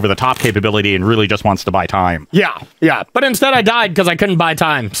has that over-the-top capability and really just wants to buy time. Yeah. But instead I died because I couldn't buy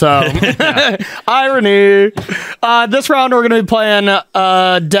time. So, irony. This round we're going to be playing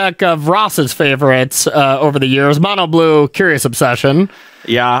a deck of Ross's favorites over the years. Mono Blue Curious Obsession.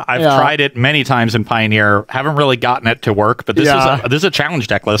 Yeah, I've tried it many times in Pioneer. Haven't really gotten it to work, but this is a challenge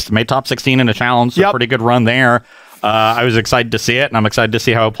deck list. Made top 16 in a challenge. A pretty good run there. I was excited to see it, and I'm excited to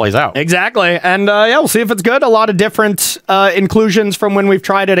see how it plays out. Exactly, and we'll see if it's good. A lot of different inclusions from when we've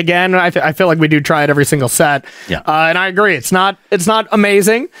tried it again. I feel like we do try it every single set. Yeah, and I agree. It's not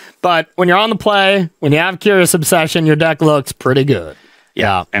amazing, but when you're on the play, when you have Curious Obsession, your deck looks pretty good.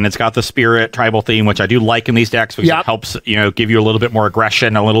 Yeah, and it's got the Spirit tribal theme, which I do like in these decks because it helps, give you a little bit more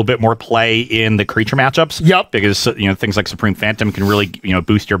aggression, a little bit more play in the creature matchups. Yep. Because, things like Supreme Phantom can really,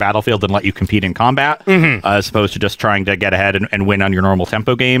 boost your battlefield and let you compete in combat, as opposed to just trying to get ahead and win on your normal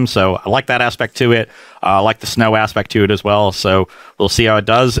tempo game. So I like that aspect to it. I like the snow aspect to it as well. So we'll see how it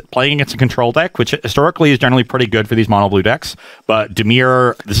does. Playing against a control deck, which historically is generally pretty good for these mono blue decks. But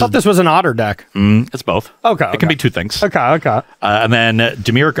Dimir... I thought this was an otter deck. It's both. Okay. It can be two things. Okay. And then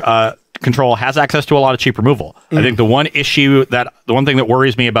Dimir control has access to a lot of cheap removal. I think the one thing that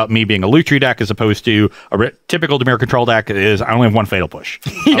worries me about me being a Lutri deck as opposed to a typical Dimir control deck is I only have one Fatal Push.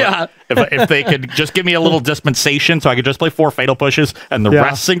 If they could just give me a little dispensation so I could just play 4 Fatal Pushes and the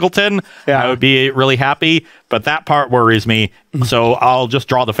rest singleton, I would be really happy. But that part worries me. So I'll just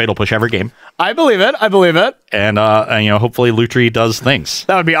draw the Fatal Push every game. I believe it. And hopefully Lutri does things.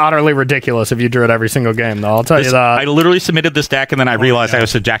 That would be utterly ridiculous if you drew it every single game, though. I'll tell you that. I literally submitted this deck and then I realized I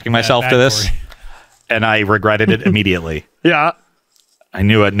was subjecting myself to this, and I regretted it immediately. I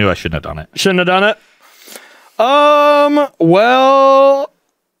knew I shouldn't have done it. Well,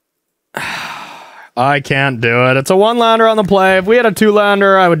 I can't do it. It's a 1-lander on the play. If we had a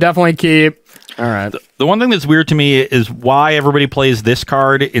 2-lander, I would definitely keep. All right. The one thing that's weird to me is why everybody plays this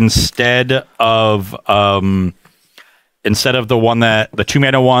card instead of the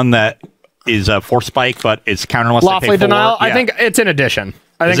 2-mana one that is a Force Spike, but it's counterless. Lawfully Denial. I think it's in addition.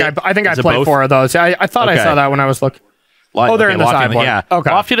 I think I played 4 of those. I thought I saw that when I was looking. They're in the sideboard. Yeah. Okay.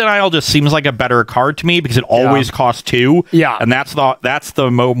 Lofty Denial just seems like a better card to me because it always costs 2. Yeah. And that's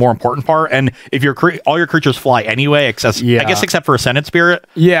the more important part. And if all your creatures fly anyway, I guess except for Ascendant Spirit.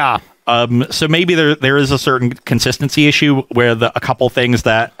 Yeah. So maybe there is a certain consistency issue where a couple things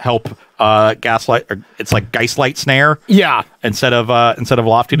that help Gaslight, it's like Geistlight Snare. Yeah. Instead of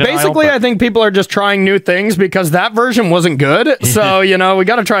Lofty Denial. Basically, I think people are just trying new things because that version wasn't good. So, we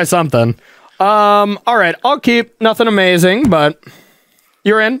got to try something. All right, I'll keep. Nothing amazing, but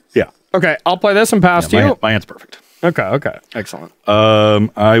you're in? Yeah. Okay, I'll play this and pass to you. My hand's perfect. Okay. Excellent.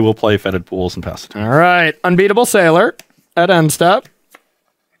 I will play Fetid Pools and pass it. All right, Unbeatable Sailor at end step.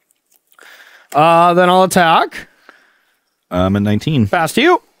 Then I'll attack. I'm at 19. Pass to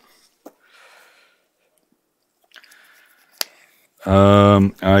you.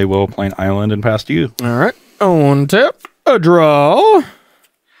 I will play an island and pass to you. All right. Own tip. A draw.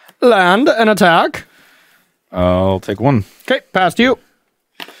 Land and attack. I'll take 1. Okay, pass to you.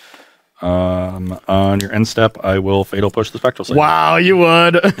 On your end step, I will Fatal Push the Spectral Sight. Wow, you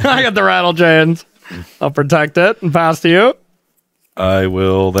would. I got the Rattle Chains. I'll protect it and pass to you. I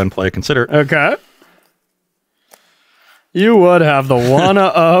will then play Consider. Okay. You would have the one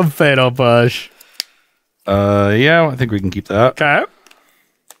of Fatal Push. Yeah, I think we can keep that. Okay.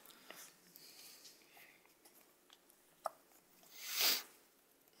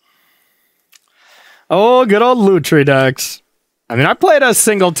 Oh, good old Lutri decks. I mean, I played a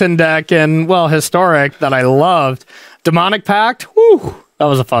singleton deck in, Historic that I loved. Demonic Pact. Whew. That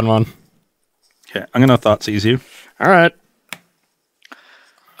was a fun one. Okay, I'm going to Thoughtseize you. All right.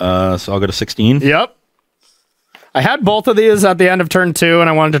 So I'll go to 16. Yep. I had both of these at the end of turn 2, and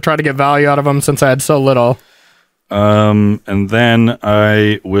I wanted to try to get value out of them since I had so little. And then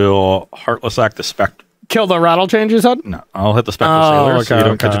I will Heartless Act the Spectre. Kill the Rattle Change, you said? No, I'll hit the Spectral Sailor, so you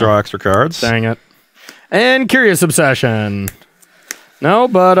don't get to draw extra cards. Dang it. And Curious Obsession. No,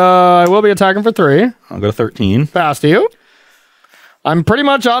 but I will be attacking for 3. I'll go to 13. Pass to you. I'm pretty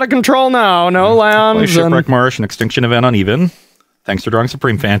much out of control now. No Play lands. Shipwreck Marsh and Extinction Event Uneven. Thanks for drawing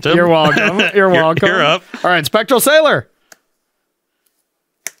Supreme Phantom. You're welcome. You're welcome. You're up. All right, Spectral Sailor.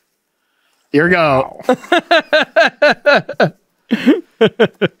 Here we go. Wow.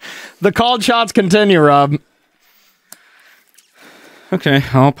 The called shots continue, Rob. Okay,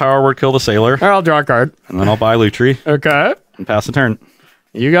 I'll Power Word Kill the Sailor. Or I'll draw a card. And then I'll buy Lutri. Okay. And pass the turn.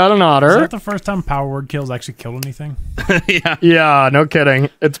 You got an otter. Is that the first time Power Word Kills actually killed anything? Yeah. Yeah, no kidding.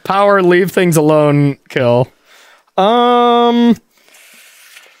 It's power, leave things alone, kill.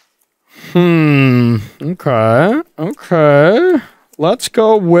 Okay. Okay. Let's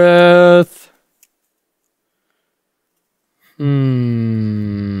go with...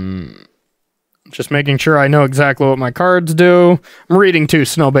 Just making sure I know exactly what my cards do. I'm reading two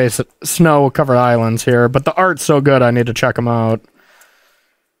snow-covered islands here, but the art's so good I need to check them out.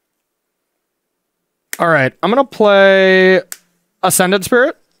 All right, I'm going to play Ascended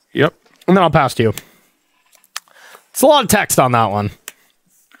Spirit. Yep. And then I'll pass to you. It's a lot of text on that one.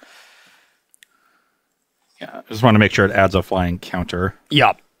 Yeah, I just want to make sure it adds a flying counter.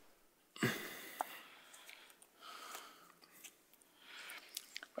 Yep.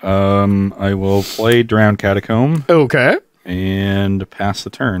 I will play Drowned Catacomb. Okay. And pass the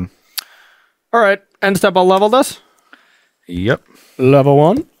turn. All right, end step, I'll level this. Yep. Level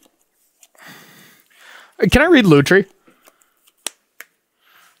 1. Can I read Lutri?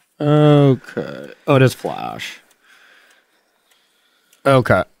 Okay. Oh, it is flash.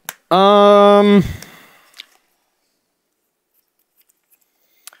 Okay. I'll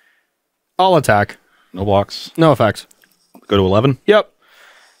attack. No blocks. No effects. Go to 11. Yep.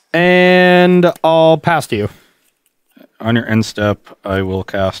 And I'll pass to you. On your end step, I will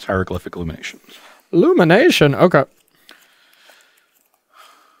cast Hieroglyphic Illumination. Illumination. Okay.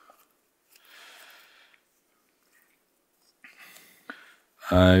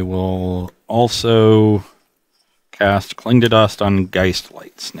 I will also cast Cling to Dust on Geist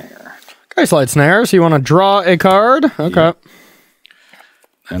Light Snare. Geist Light Snare. So you want to draw a card? Okay. Yep.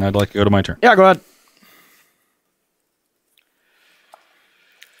 And I'd like to go to my turn. Yeah, go ahead.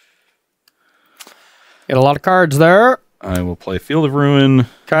 Get a lot of cards there. I will play Field of Ruin.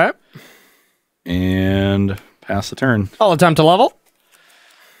 Okay. And pass the turn. I'll attempt to level.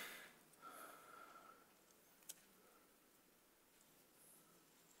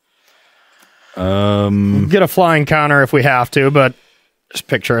 Get a flying counter if we have to, but just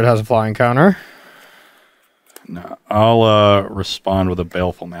picture it has a flying counter. No, I'll respond with a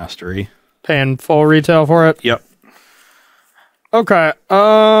Baleful Mastery. Paying full retail for it? Yep. Okay.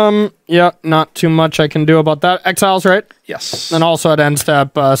 Yeah, not too much I can do about that. Exiles, right? Yes. And also at end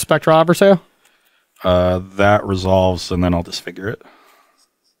step, Spectral Adversary? That resolves, and then I'll disfigure it.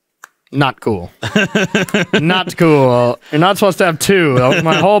 Not cool. Not cool. You're not supposed to have two. That was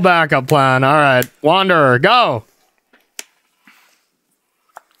my whole backup plan. All right. Wanderer, go.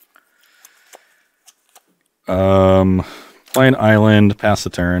 Play an island, pass the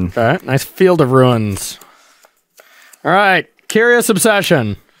turn. Okay. Nice Field of Ruins. All right. Curious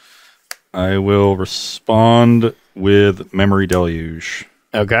Obsession. I will respond with Memory Deluge.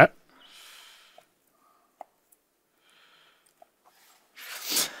 Okay.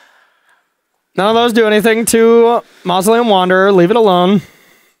 None of those do anything to Mausoleum Wanderer. Leave it alone.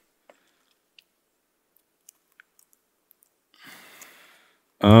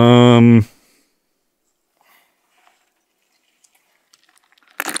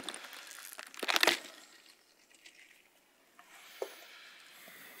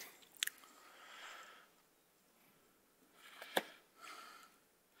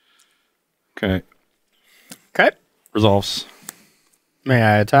 Okay. Okay. Resolves. May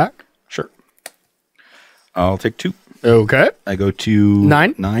I attack? Sure. I'll take 2. Okay. I go to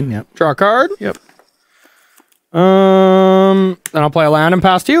 9. 9, yep. Draw a card. Yep. Then I'll play a land and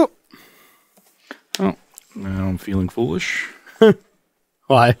pass to you. Oh, now I'm feeling foolish.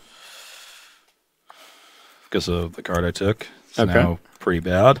 Why? Because of the card I took. It's Okay. now pretty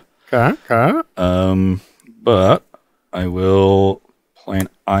bad. Okay. Okay. But I will play an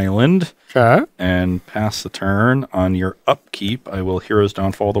island Okay. and pass the turn. On your upkeep, I will Hero's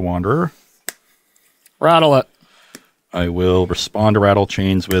Downfall the Wanderer. Rattle it. I will respond to Rattle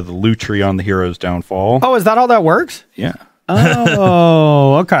Chains with Lutri on the Hero's Downfall. Oh, is that how that works? Yeah.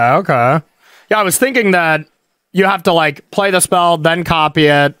 Oh, okay, okay. Yeah, I was thinking that you have to like play the spell, then copy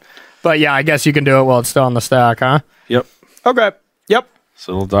it. But yeah, I guess you can do it while it's still on the stack, huh? Yep. Okay. Yep.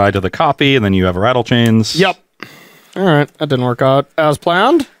 So it'll die to the copy, and then you have a Rattle Chains. Yep. All right, that didn't work out as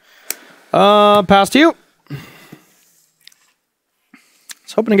planned. Pass to you. I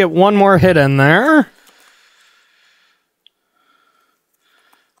was hoping to get one more hit in there.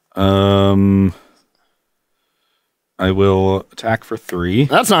 I will attack for 3.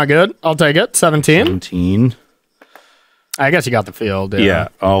 That's not good. I'll take it. 17. 17. I guess you got the field. Yeah,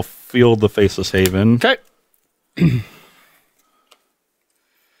 I'll field the Faceless Haven. Okay.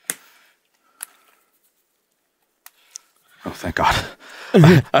 Oh, thank God.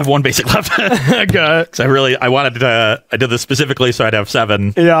 I have 1 basic left. Okay. Because I wanted to, I did this specifically so I'd have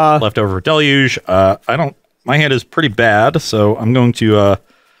 7 Yeah. left over for Deluge. My hand is pretty bad, so I'm going to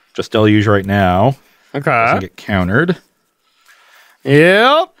just Deluge right now. Okay. Doesn't get countered.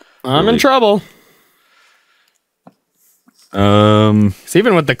 Yep. I'm in trouble. So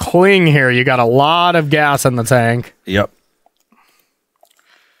even with the cling here, you got a lot of gas in the tank. Yep.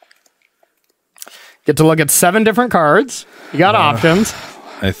 Get to look at 7 different cards. You got options.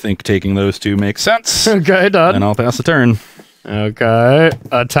 I think taking those 2 makes sense. Okay, done. And I'll pass the turn. Okay.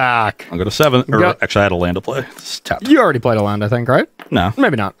 Attack. I'll go to 7. Actually, I had a land to play. It's tapped. You already played a land, I think, right? No.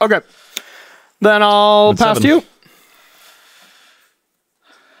 Maybe not. Okay. Then I'll pass 7. to you.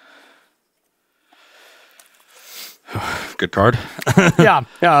 Good card. Yeah,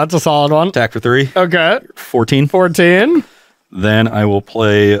 that's a solid one. Attack for 3. Okay. 14. 14. Then I will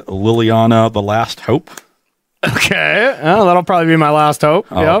play Liliana, the Last Hope. Okay. Well, that'll probably be my last hope.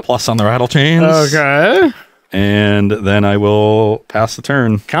 Yep. Plus on the Rattle Chains. Okay. And then I will pass the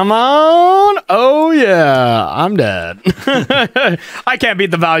turn. Come on. Oh, yeah. I'm dead. I can't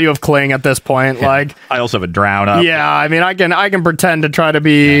beat the value of Cling at this point. Yeah. Like, I also have a Drown up. Yeah, I mean, I can pretend to try to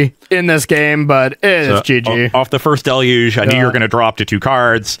be in this game, but it is GG. Off the first Deluge, I knew you were going to draw up to 2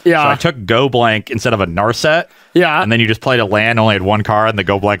 cards. Yeah. So I took Go Blank instead of a Narset. Yeah. And then you just played a land, only had 1 card, and the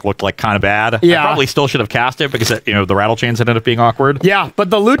Go Blank looked like kind of bad. Yeah. I probably still should have cast it because, the Rattle Chains ended up being awkward. Yeah, but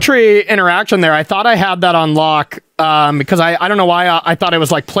the Lutri interaction there, I thought I had that on lock because I don't know why I thought it was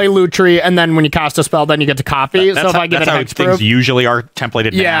like play Lutri, and then when you cast a spell, then you get to copy. So if I give it a hexproof, things usually are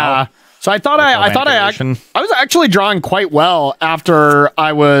templated now. Yeah. So I thought I was actually drawing quite well after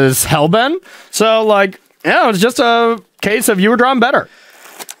I was Hellbent. So it was just a case of you were drawing better.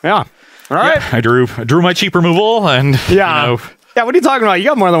 Yeah. All right. Yeah, I drew my cheap removal, and yeah. Yeah, what are you talking about? You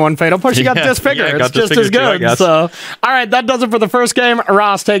got more than 1 Fatal Push. You got Disfigure. It's just as good. Too, so, all right, that does it for the first game.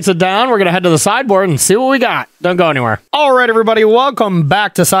 Ross takes it down. We're going to head to the sideboard and see what we got. Don't go anywhere. All right, everybody, welcome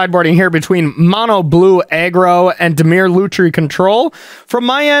back to sideboarding here between Mono Blue Aggro and Dimir Lutri Control. From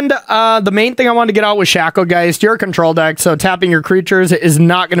my end, the main thing I wanted to get out was Shacklegeist, your control deck, so tapping your creatures is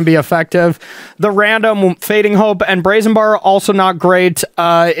not going to be effective. The random Fading Hope and Brazen Bar also not great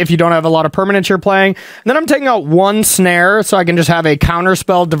if you don't have a lot of permanents you're playing. And then I'm taking out 1 Snare so I can just have a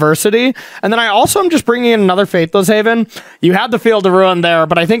counterspell diversity, and then I also am just bringing in another Faithless Haven. You had the Field of Ruin there,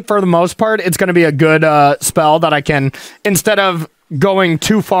 but I think for the most part it's going to be a good spell that I can, instead of going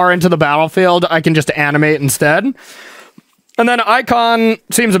too far into the battlefield, I can just animate instead. And then Icon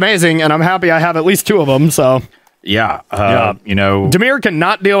seems amazing, and I'm happy I have at least 2 of them. So yeah, Dimir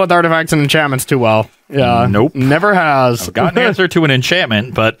cannot deal with artifacts and enchantments too well. Yeah, nope, never has. I've got an answer to an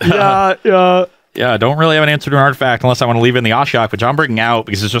enchantment, but yeah, I don't really have an answer to an artifact unless I want to leave in the Ashiok, which I'm bringing out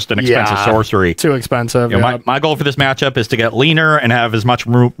because it's just an expensive sorcery. Too expensive. My goal for this matchup is to get leaner and have as much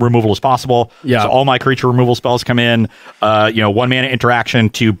removal as possible. Yeah. So all my creature removal spells come in. 1 mana interaction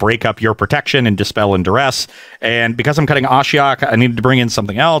to break up your protection and dispel and duress. And because I'm cutting Ashiok, I needed to bring in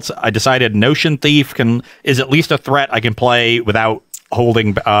something else. I decided Notion Thief is at least a threat I can play without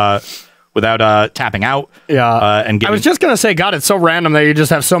holding. Without tapping out. Yeah. And I was just going to say, God, it's so random that you just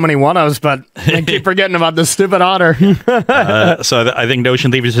have so many one-ofs, but I keep forgetting about this stupid otter. So I think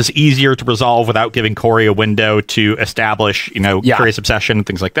Notion Thief is just easier to resolve without giving Corey a window to establish, Curious Obsession and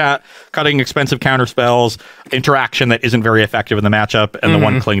things like that. Cutting expensive counter spells, interaction that isn't very effective in the matchup, and the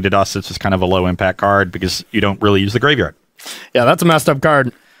 1 Cling to Dust is just kind of a low-impact card because you don't really use the graveyard. Yeah, that's a messed up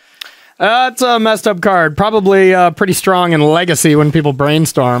card. That's a messed up card. Probably pretty strong in Legacy when people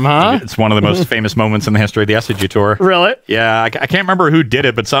brainstorm, huh? It's one of the most famous moments in the history of the SCG Tour. Really? Yeah, I can't remember who did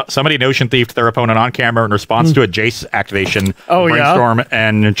it, but somebody Notion Thiefed their opponent on camera in response to a Jace activation. Brainstorm,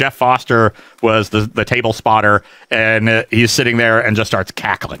 and Jeff Foster was the table spotter, and he's sitting there and just starts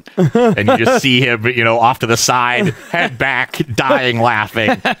cackling. And you just see him, off to the side, head back, dying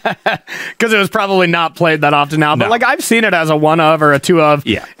laughing. Because it was probably not played that often now. But I've seen it as a 1-of or a 2-of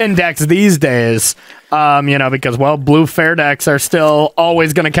in decks these days. Because blue fair decks are still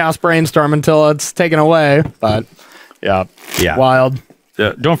always going to cast Brainstorm until it's taken away. But yeah, wild.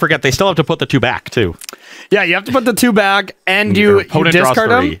 Don't forget, they still have to put the 2 back too. Yeah, you have to put the 2 back, and you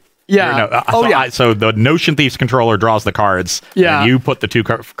discard them. Yeah. So the Notion Thief's controller draws the cards. Yeah. And you put the 2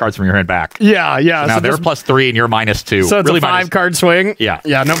 cards from your hand back. Yeah. So now they're +3 and you're -2. So it's really a 5-card swing. Yeah.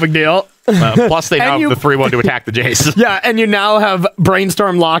 Yeah, no big deal. Plus, they now have the 3/1 to attack the Jace. Yeah, and you now have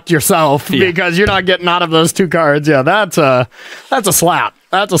Brainstorm locked yourself because you're not getting out of those 2 cards. Yeah, that's a slap.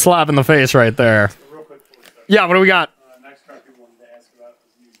 That's a slap in the face right there. Yeah, what do we got? Next card people wanted to ask about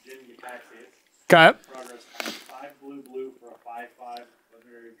is Jin Gitaxias. Okay. Progress on 5 blue for a 5/5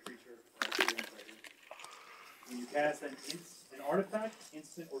 legendary creature. When you cast an artifact,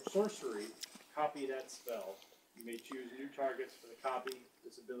 instant, or sorcery, copy that spell. You may choose new targets for the copy.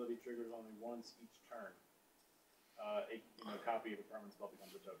 This ability triggers only once each turn. A copy of a permanent spell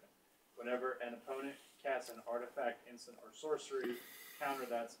becomes a token. Whenever an opponent casts an artifact, instant, or sorcery, counter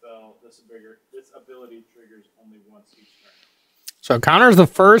that spell. This ability triggers only once each turn. So counters the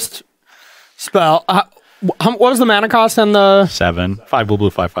first spell. What was the mana cost and the 7, 5 blue,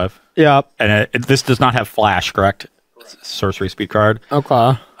 5/5. Yeah, and this does not have flash, correct? Sorcery speed card.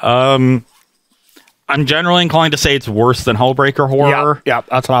 Okay. I'm generally inclined to say it's worse than Hullbreaker Horror. Yeah,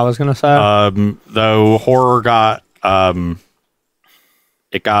 that's what I was gonna say. Though Horror got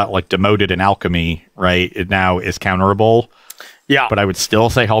it got like demoted in Alchemy, right? It now is counterable. Yeah, but I would still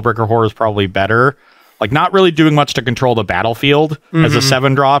say Hullbreaker Horror is probably better. Like, not really doing much to control the battlefield as a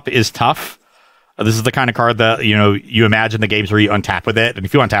 7-drop is tough. This is the kind of card that, you imagine the games where you untap with it, and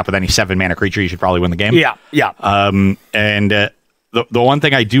if you untap with any 7-mana creature, you should probably win the game. Yeah. And the one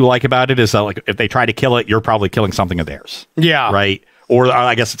thing I do like about it is that, like, if they try to kill it, you're probably killing something of theirs. Yeah. Right? Or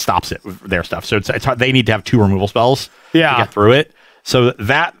I guess it stops it with their stuff. So it's they need to have 2 removal spells to get through it. So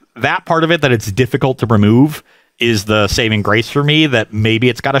that part of it, that it's difficult to remove, is the saving grace for me, that maybe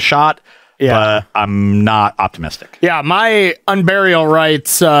it's got a shot, but I'm not optimistic. Yeah, my Unburial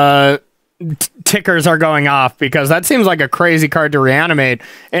Rights tickers are going off because that seems like a crazy card to reanimate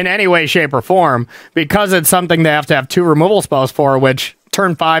in any way, shape, or form, because it's something they have to have 2 removal spells for, which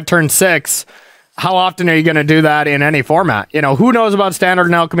turn 5, turn 6, how often are you going to do that in any format? Who knows about Standard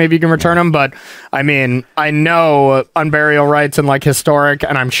and Alchemy if you can return them, but I mean, I know Unburial Rights and like Historic,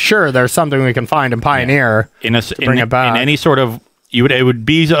 and I'm sure there's something we can find in Pioneer to bring it back. In any sort of, it would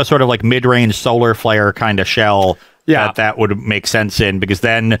be a sort of like mid-range Solar Flare kind of shell. That would make sense in, because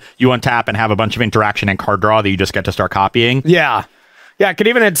then you untap and have a bunch of interaction and card draw that you just get to start copying. Yeah. I could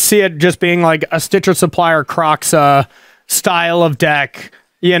even see it just being like a Stitcher Supplier Croxa style of deck,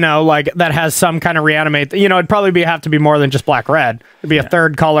 like that has some kind of reanimate. It'd probably have to be more than just black-red. It'd be a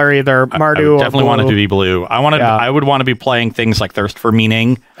third color, either Mardu or definitely want it to be blue. I would want to be playing things like Thirst for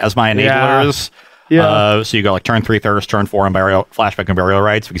Meaning as my enablers. Yeah. So you go like turn 3 Thirst, turn 4 Flashback and Burial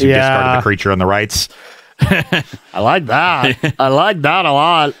Rights, because you discarded the creature and the rights. I like that. I like that a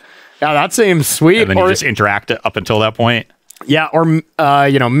lot. Yeah, that seems sweet. And then you just interact up until that point. Yeah, or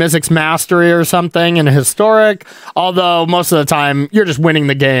Mizzix's Mastery or something in Historic. Although most of the time you're just winning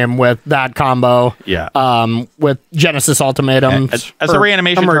the game with that combo. Yeah. With Genesis Ultimatum. As a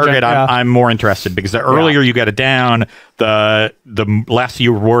reanimation target, I'm more interested, because the earlier you get it down, the less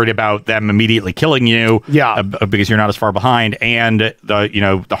you're worried about them immediately killing you. Yeah. Because you're not as far behind, and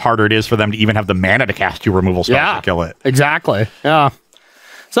the harder it is for them to even have the mana to cast 2 removal spells to kill it. Exactly. Yeah.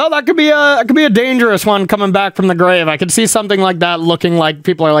 So that could be a dangerous one coming back from the grave. I could see something like that looking like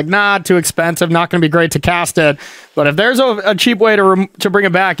people are like, nah, too expensive, not going to be great to cast it. But if there's a cheap way to bring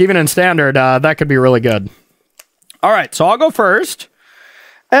it back, even in Standard, that could be really good. All right, so I'll go first,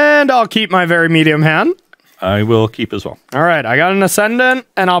 and I'll keep my very medium hand. I will keep as well. All right, I got an Ascendant,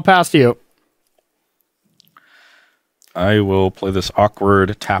 and I'll pass to you. I will play this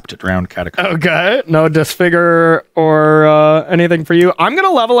awkward tapped drowned catacomb. Okay, no Disfigure or anything for you. I'm going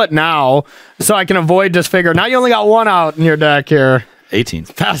to level it now so I can avoid Disfigure. Now you only got 1 out in your deck here. 18.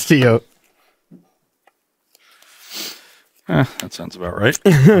 Pass to you. That sounds about right.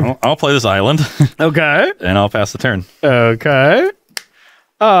 I'll play this island. Okay. And I'll pass the turn. Okay.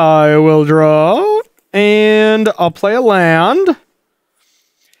 I will draw, and I'll play a land.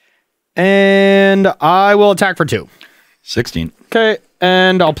 And I will attack for 2. 16. Okay,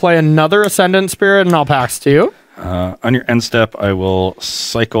 and I'll play another Ascendant Spirit, and I'll pass to you. On your end step, I will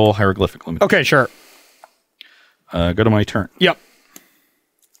cycle Hieroglyphic Limitation. Okay, sure. Go to my turn. Yep.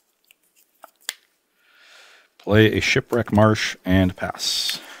 Play a Shipwreck Marsh and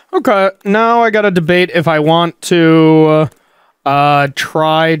pass. Okay, now I got to debate if I want to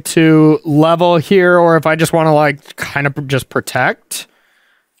try to level here, or if I just want to, like, kind of just protect.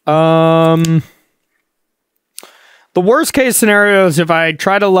 The worst case scenario is if I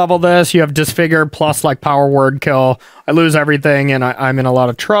try to level this, you have Disfigure plus like Power Word Kill. I lose everything, and I'm in a lot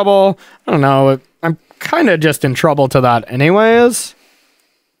of trouble. I don't know. I'm kind of just in trouble to that anyways.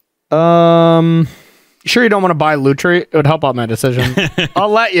 Sure you don't want to buy Lutri? It would help out my decision. I'll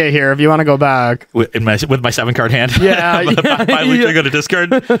let you here if you want to go back. With my 7-card hand? Yeah. Buy Lutri, go to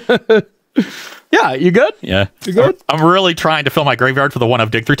discard? Yeah, you good? Yeah. You good? I'm really trying to fill my graveyard for the 1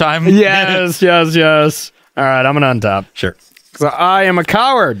 of dig through time. Yes, yes, yes. All right, I'm going to untap. Sure. Because I am a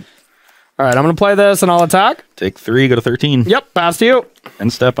coward. All right, I'm going to play this and I'll attack. Take 3, go to 13. Yep, pass to you.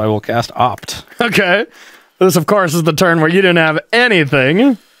 End step, I will cast Opt. Okay. This, of course, is the turn where you didn't have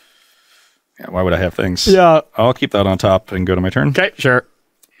anything. Yeah, why would I have things? Yeah. I'll keep that on top and go to my turn. Okay, sure.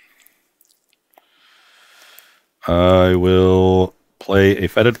 I will play a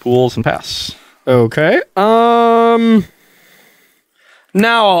Fetid Pools and pass. Okay. Now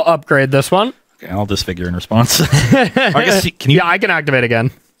I'll upgrade this one. Okay, I'll disfigure in response. I guess, can you? Yeah, I can activate again.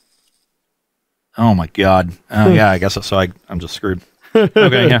 Oh my god. Oh yeah, I guess so. I'm just screwed.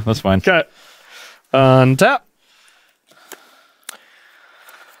 Okay, yeah, that's fine. Okay. Untap.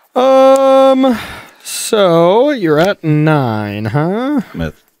 So you're at 9, huh?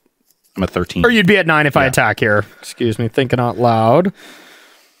 I'm at 13. Or you'd be at 9 if I attack here. Excuse me, thinking out loud.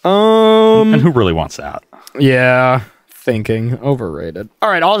 And who really wants that? Yeah, thinking. Overrated. All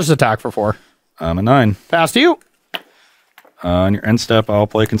right, I'll just attack for 4. I'm a 9. Pass to you. On your end step, I'll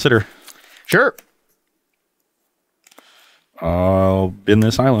play Consider. Sure. I'll bin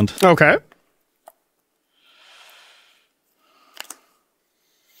this island. Okay.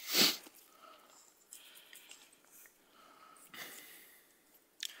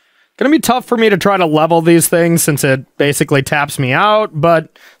 Gonna be tough for me to try to level these things since it basically taps me out,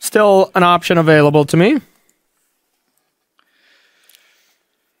 but still an option available to me.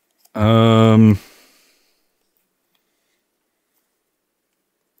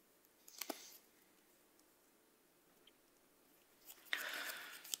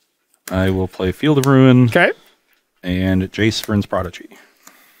 I will play Field of Ruin. Okay. And Jace Vryn's Prodigy.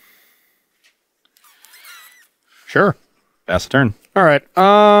 Sure. Pass the turn. All right.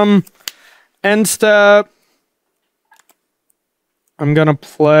 End step. I'm gonna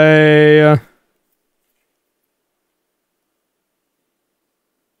play.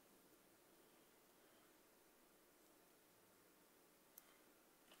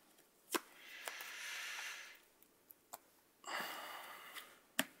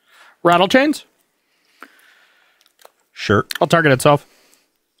 Rattle Chains? Sure. I'll target itself.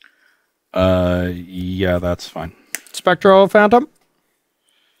 Yeah, that's fine. Spectral Phantom?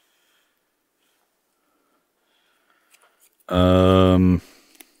 I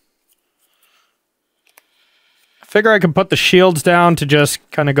figure I can put the shields down to just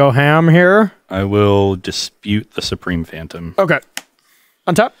kind of go ham here. I will dispute the Supreme Phantom. Okay.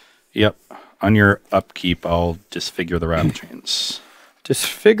 Untap? Yep. On your upkeep, I'll disfigure the Rattle Chains.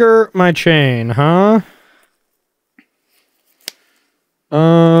 Disfigure my chain, huh?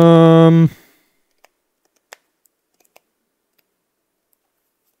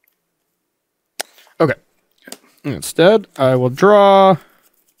 Okay. Instead, I will draw.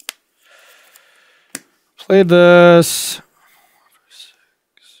 Play this.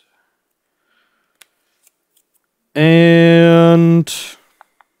 And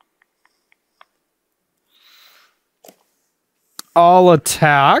I'll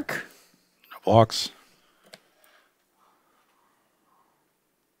attack. No blocks.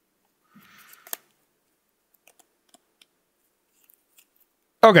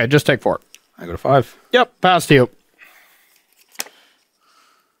 Okay, just take 4. I go to 5. Yep, pass to you.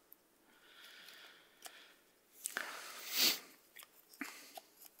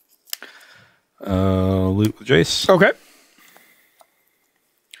 Loot with Jace. Okay.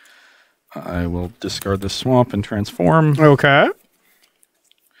 I will discard the swamp and transform. Okay.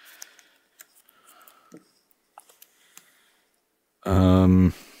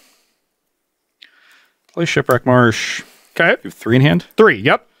 Play Shipwreck Marsh. Okay. You have 3 in hand. 3,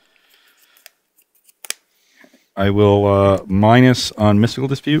 yep. I will minus on Mystical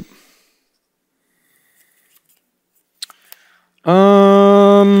Dispute.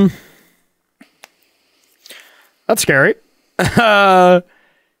 That's scary.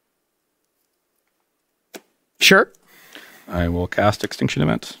 Sure. I will cast Extinction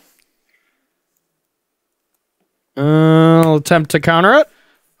Event. I'll attempt to counter it.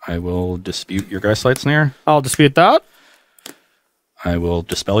 I will dispute your Geistlight Snare. I'll dispute that. I will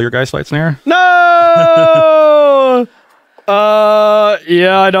dispel your Geistlight Snare. No!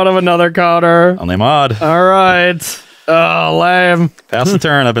 Yeah, I don't have another counter. Only mod. All right. Oh, lame. Pass the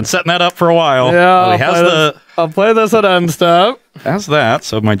turn. I've been setting that up for a while. Yeah, Well, I'll play this at end step. has that,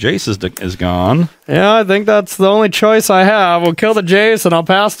 so my Jace is gone. Yeah, I think that's the only choice I have. We'll kill the Jace and I'll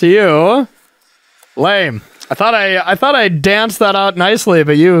pass to you. Lame. I thought I danced that out nicely,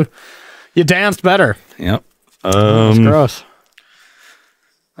 but you danced better. Yep. That's gross.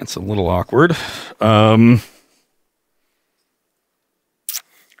 That's a little awkward.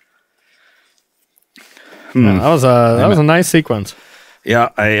 Yeah, that was a nice sequence. Yeah,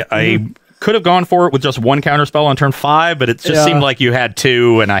 I could have gone for it with just one counterspell on turn 5, but it just seemed like you had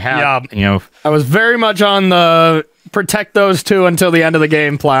 2, and I had, you know... I was very much on the protect those 2 until the end of the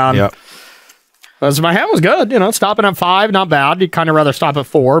game plan. Yep. Because my hand was good, you know, stopping at 5, not bad. You'd kind of rather stop at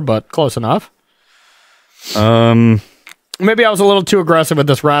 4, but close enough. Maybe I was a little too aggressive with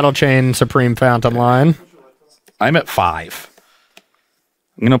this Rattle Chain Supreme Phantom line. I'm at 5.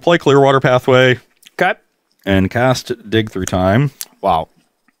 I'm going to play Clearwater Pathway. Okay. And cast Dig Through Time. Wow.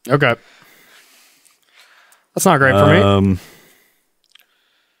 Okay. That's not great for me.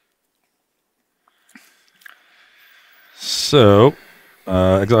 So,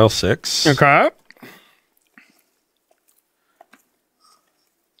 exile 6. Okay.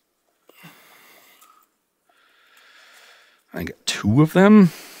 I get 2 of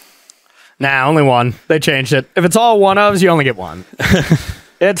them. Nah, only 1. They changed it. If it's all one-ofs, you only get 1.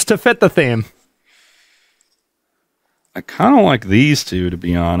 It's to fit the theme. I kind of like these 2, to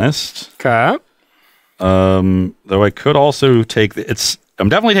be honest. Okay. Though I could also take I'm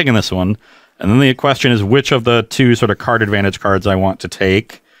definitely taking this one. And then the question is which of the 2 sort of card advantage cards I want to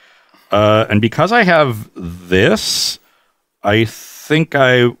take. And because I have this, I think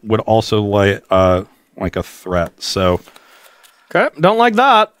I would also like a threat. So, okay, don't like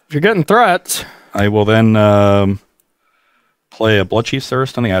that. If you're getting threats, I will then play a Bloodchief's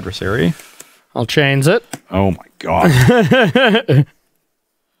Thirst on the adversary. I'll change it. Oh my god!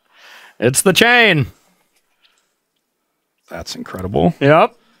 It's the chain. That's incredible.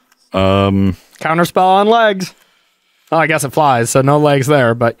 Yep. Counterspell on legs. Oh, I guess it flies, so no legs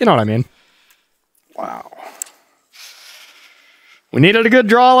there, but you know what I mean. Wow. We needed a good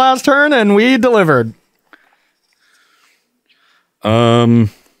draw last turn, and we delivered. I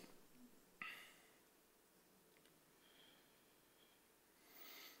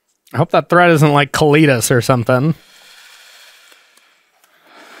hope that threat isn't like Kalitas or something.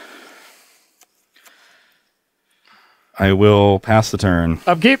 I will pass the turn.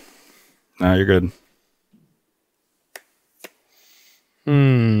 Upkeep. No, you're good.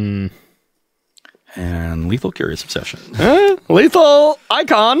 And Lethal Curious Obsession. Lethal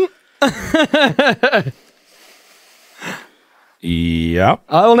Icon. Yep.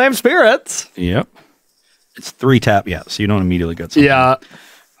 I will name spirits. Yep. It's 3 tap, yeah, so you don't immediately get something. Yeah.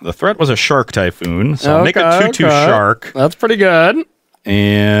 The threat was a Shark Typhoon, so I'll make a 2/2 Shark. That's pretty good.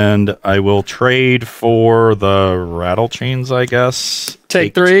 And I will trade for the Rattle Chains, I guess.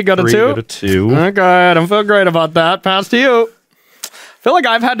 Take 3, go to 2. Go to 2. Okay, I don't feel great about that. Pass to you. I feel like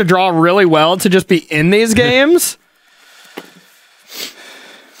I've had to draw really well to just be in these games.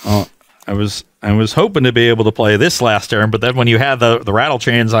 Oh, I was hoping to be able to play this last turn, but then when you had the Rattle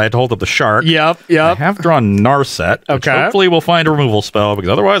Chains, I had hold of the Shark. Yep. I have drawn Narset, which hopefully will find a removal spell, because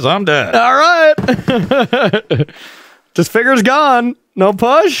otherwise I'm dead. All right. This figure's gone. No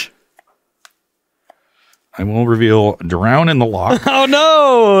push. I will reveal Drown in the Lock. Oh,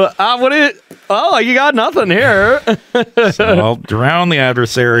 no. Oh, you got nothing here. So I'll drown the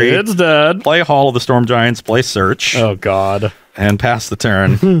adversary. It's dead. Play Hall of the Storm Giants, play Search. Oh, God. And pass the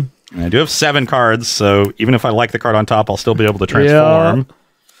turn. And I do have 7 cards, so even if I like the card on top, I'll still be able to transform. Yeah.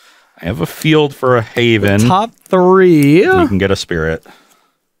 I have a field for a Haven. The top 3. You can get a Spirit.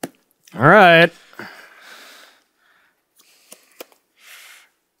 All right.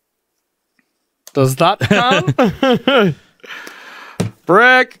 Does that count?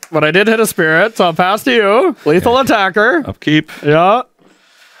 Brick. But I did hit a Spirit, so I'll pass to you. Lethal attacker. Upkeep. Yeah.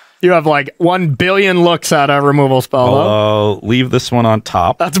 You have like 1 billion looks at a removal spell. I'll leave this one on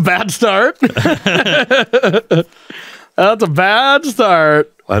top. That's a bad start. That's a bad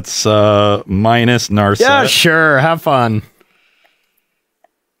start. Let's minus Narset. Yeah, sure. Have fun.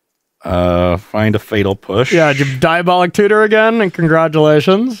 Find a Fatal Push. Yeah, you Diabolic Tutor again, and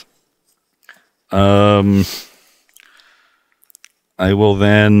congratulations. I will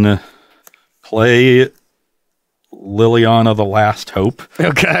then play Liliana the Last Hope.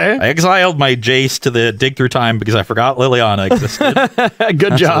 Okay. I exiled my Jace to the Dig Through Time because I forgot Liliana existed.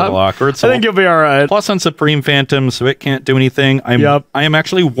 Good job. A little awkward. So I think you'll be all right. Plus on Supreme Phantom, so it can't do anything. I am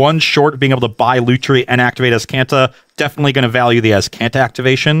actually 1 short of being able to buy Lutri and activate Azcanta. Definitely going to value the Azcanta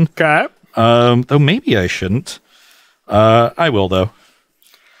activation. Okay. Though maybe I shouldn't. I will, though.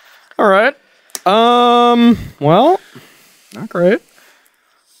 All right. Well, not great.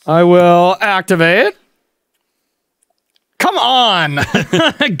 I will activate. Come on.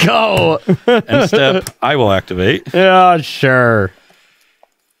 Go. End step, I will activate. Yeah, sure.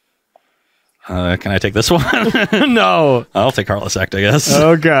 Can I take this one? No. I'll take Heartless Act, I guess.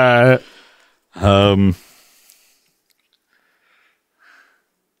 Okay.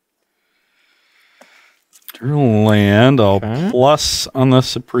 Through land, I'll plus on the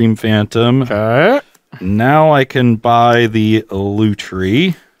Supreme Phantom. Okay. Now I can buy the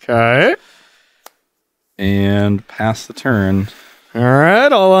Lutri. Okay. And pass the turn. All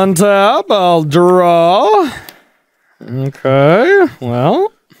right, I'll untap. I'll draw. Okay,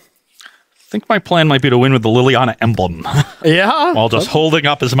 well. I think my plan might be to win with the Liliana emblem. Yeah. While just holding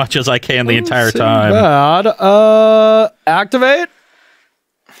up as much as I can the entire time. Bad. Activate.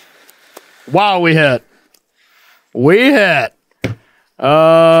 Wow, we hit. We hit.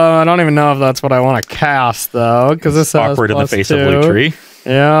 I don't even know if that's what I want to cast, though, because this has awkward in the face +2. of Lutri.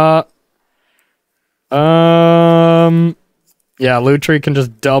 Yeah. Yeah, Lutri can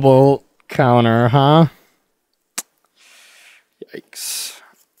just double counter, huh? Yikes.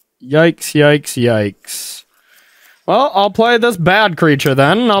 Yikes, yikes, yikes. Well, I'll play this bad creature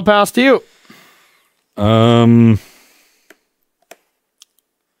then, and I'll pass to you. On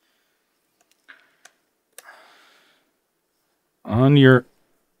your...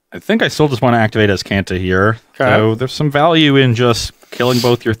 I think I still just want to activate as Kanta here. Okay. So there's some value in just killing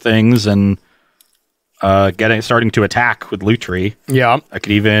both your things and starting to attack with Lutri. Yeah. I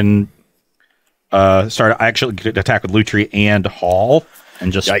could even I actually could attack with Lutri and Hall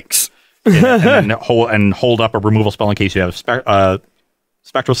and just Yikes. and then hold up a removal spell in case you have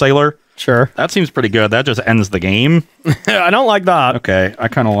Spectral Sailor. Sure. That seems pretty good. That just ends the game. I don't like that. Okay, I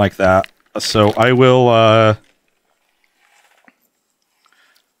kind of like that. So I will.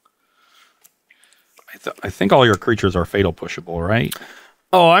 I think all your creatures are fatal pushable, right?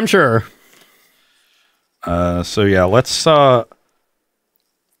 Oh, I'm sure. So yeah, let's. Oh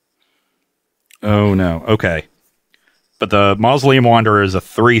no. Okay. But the Mausoleum Wanderer is a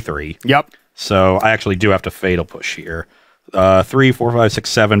 3/3. Yep. So I actually do have to fatal push here. 3, 4, 5, 6,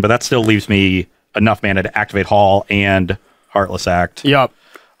 7. But that still leaves me enough mana to activate Hall and Heartless Act. Yep.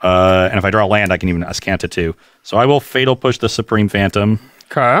 And if I draw land, I can even Ascanta too. So I will fatal push the Supreme Phantom.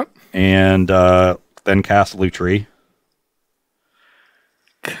 Okay. And then cast Lutri.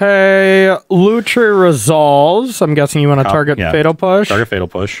 Okay. Lutri resolves. I'm guessing you want to target Fatal Push. Target Fatal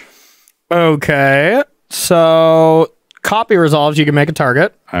Push. Okay. So copy resolves. You can make a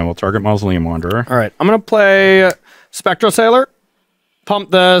target. I will target Mausoleum Wanderer. All right. I'm going to play Spectral Sailor. Pump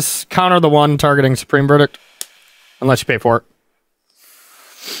this. Counter the one targeting Supreme Verdict. Unless you pay for it.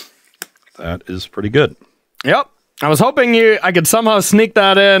 That is pretty good. Yep. I was hoping I could somehow sneak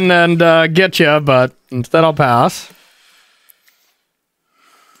that in and get you, but instead I'll pass.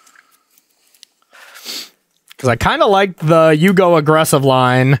 Because I kind of like the you go aggressive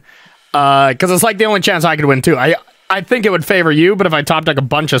line. Because it's like the only chance I could win too. I think it would favor you, but if I top deck a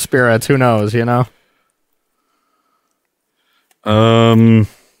bunch of spirits, who knows, you know?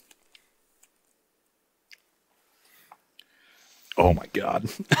 Oh my god.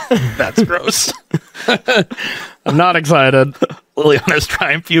 That's gross. I'm not excited. Liliana's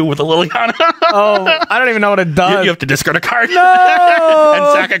Triumph you with a Liliana. Oh, I don't even know what it does. You have to discard a card. No! And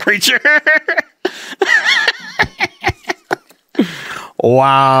sack a creature.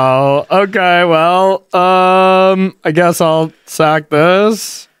 Wow. Okay, well, I guess I'll sack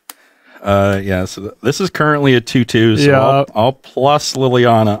this. Yeah, so this is currently a 2/2, so Yeah. I'll plus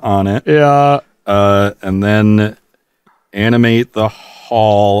Liliana on it. Yeah. And then animate the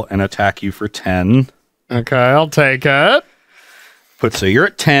Hall and attack you for 10. Okay, I'll take it. So you're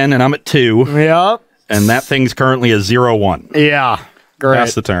at 10 and I'm at 2. Yep. And that thing's currently a 0/1. Yeah. Great.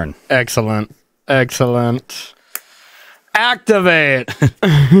 Pass the turn. Excellent. Excellent. Activate.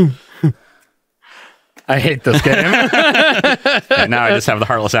 I hate this game. And now I just have the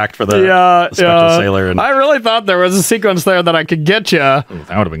Heartless Act for the Spectral Sailor. And I really thought there was a sequence there that I could get you. that would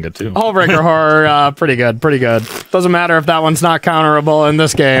have been good too. Hullbreaker Horror, pretty good, pretty good. Doesn't matter if that one's not counterable in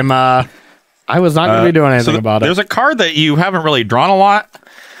this game. I was not going to be doing anything about it. There's a card that you haven't really drawn a lot.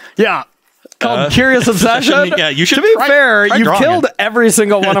 Yeah. Called Curious Obsession. Yeah, you should. To be fair, try you've killed every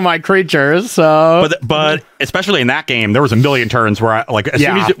single one of my creatures. So, but especially in that game, there was a million turns where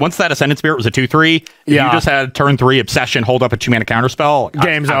soon as once that Ascendant Spirit was a 2/3, you just had turn 3 Obsession, hold up a 2-mana counterspell.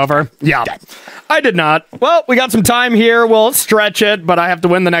 Game's over. Yeah, I did not. Well, we got some time here. We'll stretch it, but I have to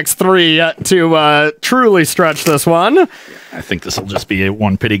win the next 3 to truly stretch this one. I think this will just be a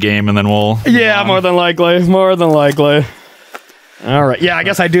one pity game, and then we'll. Yeah, more than likely. More than likely. All right. Yeah, I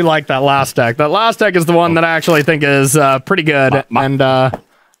guess I do like that last deck. That last deck is the one that I actually think is pretty good and a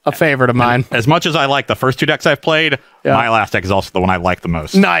favorite of mine. As much as I like the first 2 decks I've played, my last deck is also the one I like the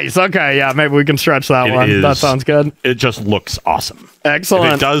most. Nice. Okay. Yeah, maybe we can stretch that one. That sounds good. It just looks awesome. Excellent.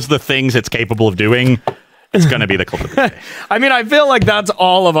 If it does the things it's capable of doing, it's going to be the clip of the day. I mean, I feel like that's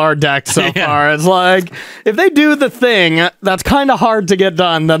all of our decks so far. It's like, if they do the thing that's kind of hard to get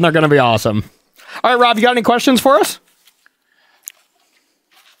done, then they're going to be awesome. All right, Rob, you got any questions for us?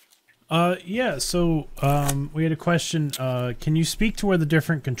 Yeah, so we had a question. Can you speak to where the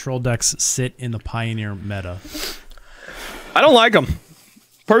different control decks sit in the Pioneer meta? I don't like them,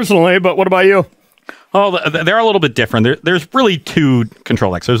 personally, but what about you? Oh, they're a little bit different. There's really two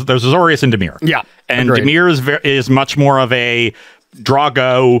control decks. There's Azorius and Dimir. Yeah, and agreed. Dimir is much more of a draw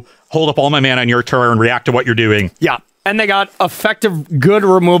go, hold up all my mana on your turn, react to what you're doing. Yeah, and they got effective, good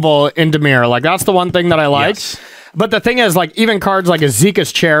removal in Dimir. Like, that's the one thing that I like. Yes. But the thing is, like, even cards like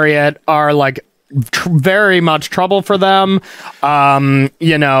Azika's Chariot are, like, very much trouble for them.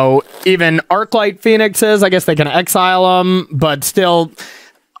 You know, even Arclight Phoenixes, I guess they can exile them, but still,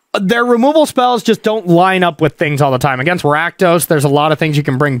 their removal spells just don't line up with things all the time. Against Rakdos, there's a lot of things you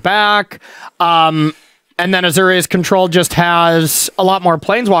can bring back. And then Azorius Control just has a lot more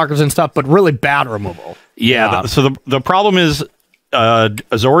Planeswalkers and stuff, but really bad removal. Yeah, so the problem is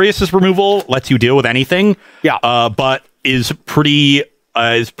Azorius's removal lets you deal with anything. Yeah. But is pretty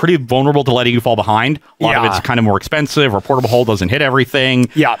vulnerable to letting you fall behind. A lot of it's kind of more expensive, or Portable Hold doesn't hit everything.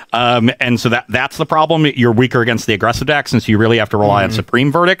 Yeah. And so that's the problem. You're weaker against the aggressive decks, and so you really have to rely on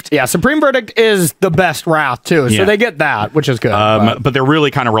Supreme Verdict. Yeah, Supreme Verdict is the best Wrath, too, so they get that, which is good. But they're really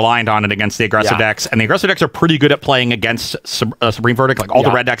kind of reliant on it against the aggressive decks, and the aggressive decks are pretty good at playing against Supreme Verdict. Like, all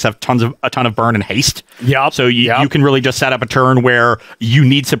the red decks have a ton of burn and haste. Yep. So you can really just set up a turn where you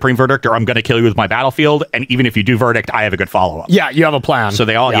need Supreme Verdict, or I'm going to kill you with my battlefield, and even if you do Verdict, I have a good follow-up. Yeah, you have a plan. So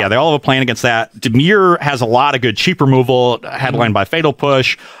they all have a plan against that. Dimir has a lot of good cheap removal, headlined by Fatal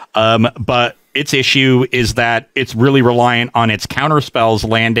Push, but its issue is that it's really reliant on its counter spells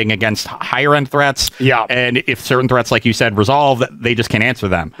landing against higher end threats. Yeah. And if certain threats, like you said, resolve, they just can't answer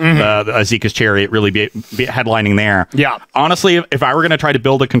them. The Azika's Chariot really be headlining there. Yeah. Honestly, if I were going to try to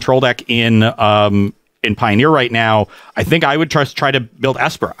build a control deck in Pioneer right now, I think I would try to build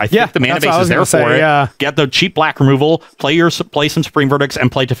Esper. I think the mana base is there for it. Yeah. Get the cheap black removal, play some Supreme Verdicts,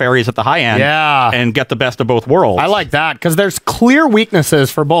 and play Teferi's at the high end. Yeah. And get the best of both worlds. I like that, because there's clear weaknesses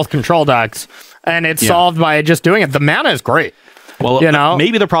for both control decks, and it's solved by just doing it. The mana is great. Well, you know,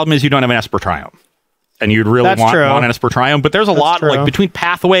 maybe the problem is you don't have an Esper Triumph, and you'd really want an Esper Triumph. But there's a lot, like, between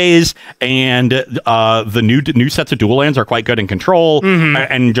Pathways and the new sets of dual lands are quite good in control,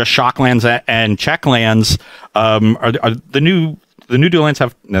 and just shock lands and check lands. Are the new dual lands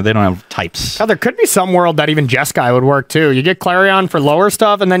they don't have types. God, there could be some world that even Jeskai would work too. You get Clarion for lower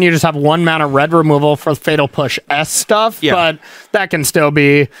stuff, and then you just have 1 mana red removal for Fatal Push S stuff. Yeah. But that can still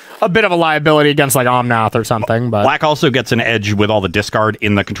be a bit of a liability against, like, Omnath or something. But Black also gets an edge with all the discard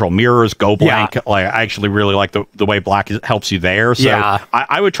in the control mirrors. Go blank. Like, I actually really like the way Black helps you there. So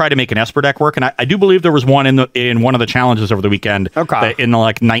I would try to make an Esper deck work, and I do believe there was one in one of the challenges over the weekend. In the,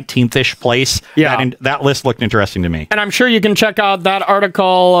 like, 19th-ish place. Yeah. That list looked interesting to me. And I'm sure you can check out that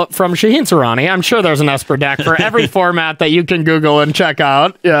article from Shaheen Sarani. I'm sure there's an Esper deck for every format that you can Google and check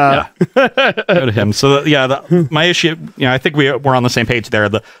out. Yeah. Go to him. So, my issue, I think we're on the same page there.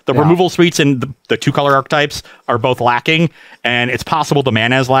 The removal suites and the 2-color archetypes are both lacking, and it's possible the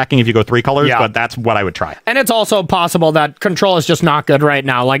mana is lacking if you go 3 colors, but that's what I would try. And it's also possible that control is just not good right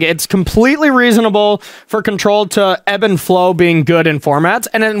now. Like, it's completely reasonable for control to ebb and flow being good in formats,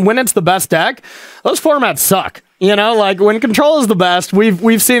 and then when it's the best deck, those formats suck. You know, like, when control is the best,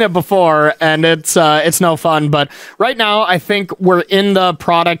 we've seen it before, and it's no fun. But right now, I think we're in the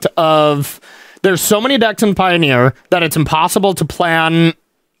product of, there's so many decks in Pioneer that it's impossible to plan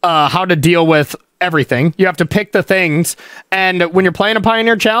how to deal with everything. You have to pick the things, and when you're playing a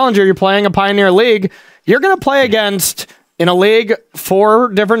Pioneer Challenge or you're playing a Pioneer League, you're going to play against, in a league, 4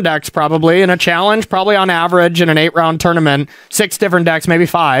 different decks probably, in a challenge, probably on average in an 8-round tournament, 6 different decks, maybe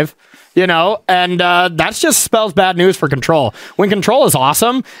 5. You know, and that's just spells bad news for control. When control is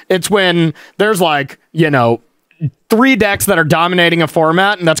awesome, it's when there's, like, 3 decks that are dominating a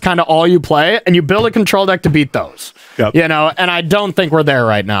format, and that's kind of all you play, and you build a control deck to beat those. Yep. You know, and I don't think we're there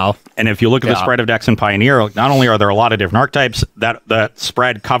right now. And if you look at the spread of decks in Pioneer, not only are there a lot of different archetypes, that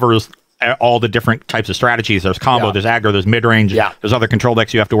spread covers all the different types of strategies. There's combo, there's aggro, there's mid-range, there's other control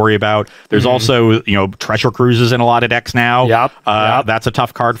decks you have to worry about. There's also, Treasure Cruises in a lot of decks now. That's a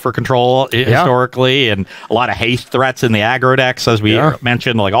tough card for control historically, and a lot of haste threats in the aggro decks, as we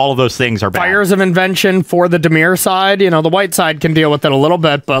mentioned. Like, all of those things are bad. Fires of Invention for the Dimir side. The white side can deal with it a little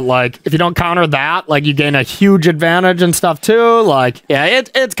bit, but, like, if you don't counter that, like, you gain a huge advantage and stuff too. Like,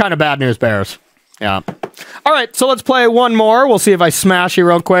 it's kind of bad news bears. Yeah. All right, so let's play one more. We'll see if I smash you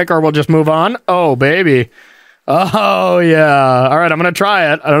real quick, or we'll just move on. Oh, baby. Oh, yeah. All right, I'm going to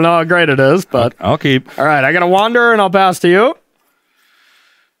try it. I don't know how great it is, but... I'll keep. All right, I got to wander, and I'll pass to you.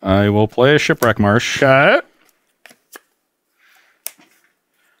 I will play a Shipwreck Marsh. Okay.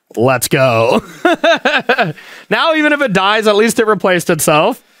 Let's go. Now, even if it dies, at least it replaced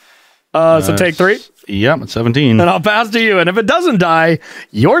itself. So take 3. Yep, it's 17. And I'll pass to you. And if it doesn't die,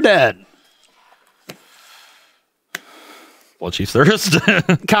 you're dead. Blood Chief's Thirst.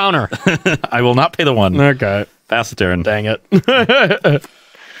 Counter. I will not pay the 1. Okay. Pass the turn. Dang it.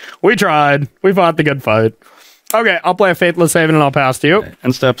 We tried. We fought the good fight. Okay, I'll play a Faithless Haven and I'll pass to you. Okay.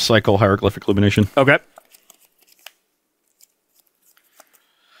 End step, cycle, Hieroglyphic Illumination. Okay.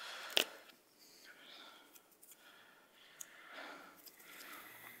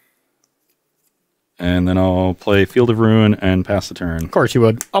 And then I'll play Field of Ruin and pass the turn. Of course you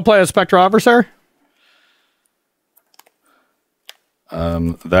would. I'll play a Spectral Adversary.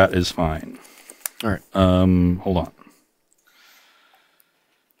 That is fine. All right. Hold on.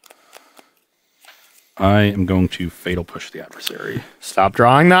 I am going to Fatal Push the Adversary. Stop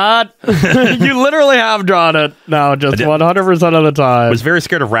drawing that. You literally have drawn it now, just 100% of the time. I was very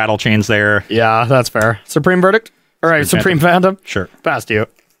scared of Rattle Chains there. Yeah, that's fair. Supreme Verdict? All right, Supreme Phantom? Sure. Pass to you.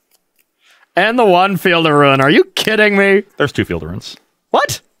 And the 1 Field of Ruin. Are you kidding me? There's 2 Field of Ruins.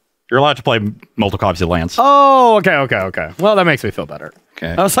 What? You're allowed to play multiple copies of lands. Oh, okay. Well, that makes me feel better.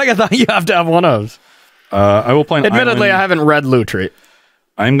 Okay. I was like, I thought you have to have one of those. I will play an Admittedly, island. I haven't read Lutri.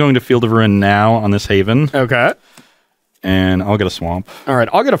 I'm going to Field of Ruin now on this Haven. Okay. And I'll get a Swamp. All right,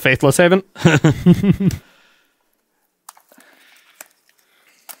 I'll get a Faithless Haven.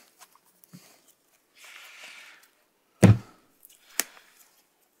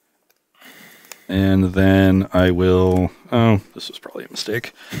 And then I will... Oh, this was probably a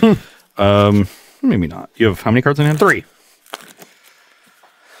mistake. Maybe not. You have how many cards in hand? 3.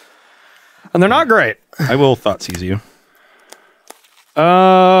 And they're not great. I will Thoughtseize you.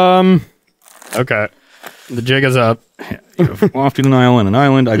 Okay. The jig is up. You have Lofty Denial and an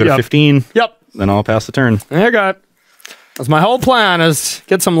island. I go to 15. Yep. Then I'll pass the turn. There you go. That's my whole plan, is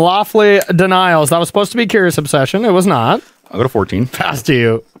get some Lofty Denials. That was supposed to be Curious Obsession. It was not. I'll go to 14. Pass to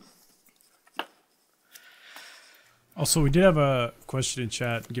you. Also, we did have a question in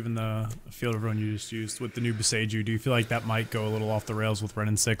chat, given the Field of Ruin you just used with the new Beseiju. Do you feel like that might go a little off the rails with Ren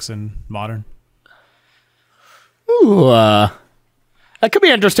and 6 and Modern? Ooh, that could be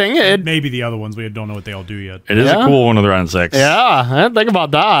interesting. Maybe the other ones, we don't know what they all do yet. It is a cool one with the round 6. Yeah, I didn't think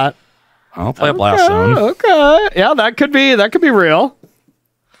about that. I'll play a Blast Zone. Okay. Yeah, that could be real. All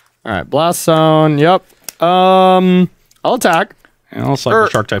right, Blast Zone. Yep. I'll attack. And I'll cycle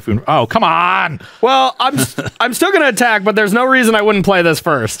Shark Typhoon. Oh, come on! Well, I'm still gonna attack, but there's no reason I wouldn't play this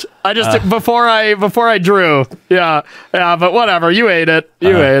first. I just before I drew. Yeah, but whatever. You ate it.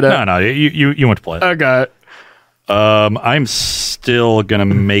 You ate it. No, you went to play it. Okay. I'm still gonna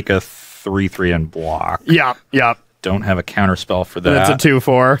make a 3/3 and block. Yep. Don't have a counter spell for that. That's a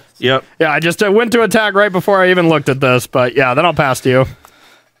 2/4. Yep. Yeah, I just went to attack right before I even looked at this, but yeah, then I'll pass to you.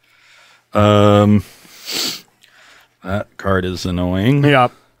 That card is annoying.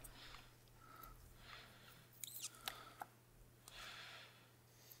 Yep.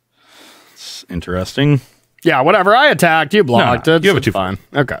 It's interesting. Yeah, whatever. I attacked. You blocked it. You have a It's 2/4. fine.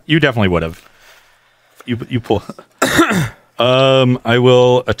 Okay. You definitely would have. You pull. I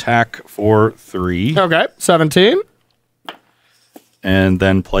will attack for 3. Okay. 17. And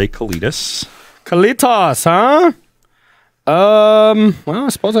then play Kalitas. Kalitas, huh? Well, I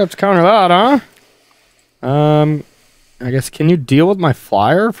suppose I have to counter that, huh? I guess, can you deal with my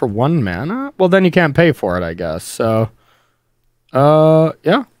flyer for 1 mana? Well, then you can't pay for it, I guess. So,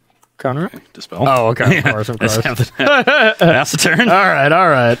 yeah. Counter it. Okay, dispel. Oh, okay. Of course. That's the turn. All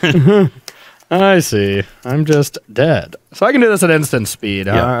right. I see. I'm just dead. So I can do this at instant speed,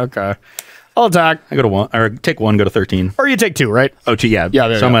 huh? Yeah. Okay. I'll attack. I go to 1, or take 1, go to 13. Or you take 2, right? Oh, 2, yeah. Yeah,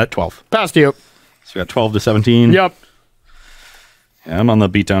 there so you I'm go. at 12. Pass to you. So we got 12 to 17. Yep. Yeah, I'm on the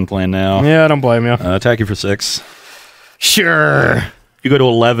beatdown plan now. Yeah, I don't blame you. Attack you for 6. Sure. You go to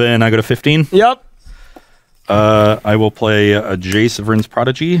 11, I go to 15. Yep. I will play a Jace of Rin's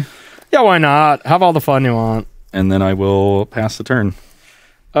Prodigy. Yeah, why not? Have all the fun you want. And then I will pass the turn.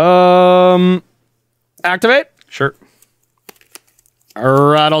 Activate. Sure.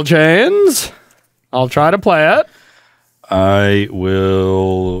 Rattle Chains. I'll try to play it. I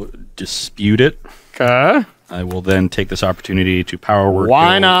will dispute it. Okay. I will then take this opportunity to power word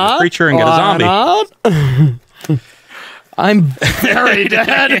Why kill not? this creature and get a zombie. Not? I'm very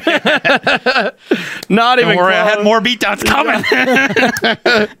dead. Not even Don't worry, I close. had more beatdowns coming.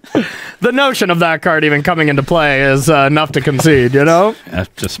 The notion of that card even coming into play is enough to concede, you know? Yeah,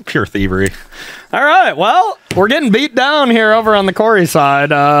 just pure thievery. All right, well, we're getting beat down here over on the Corey side.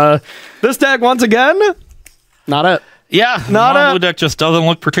 This deck, once again, not it. Yeah, Not the blue deck just doesn't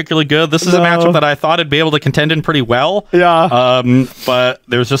look particularly good. This is a matchup that I thought I'd be able to contend in pretty well. Yeah. But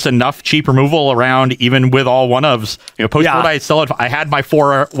there's just enough cheap removal around, even with all one-ofs. You know, post-board, I had my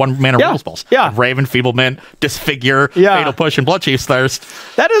 4 one-mana removal spells. Yeah. Raven, Feeblement, Disfigure, Fatal Push, and Bloodchief's Thirst.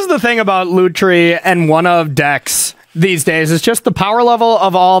 That is the thing about Loot Tree and one-of decks these days. It's just the power level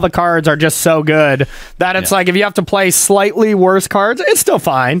of all the cards are just so good that it's like if you have to play slightly worse cards, it's still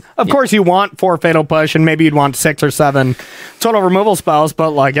fine. Of course, you want 4 Fatal Push, and maybe you'd want 6 or 7 total removal spells,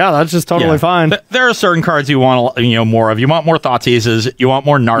 but like, yeah, that's just totally fine. There are certain cards you want, more of. You want more Thoughtseizes, you want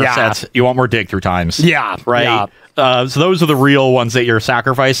more Narsets, you want more Dig Through Times. Yeah. Right? Yeah. So those are the real ones that you're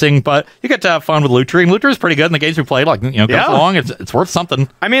sacrificing, but you get to have fun with Loot Tree. And Loot Tree is pretty good in the games we played. Like, goes along. It's worth something.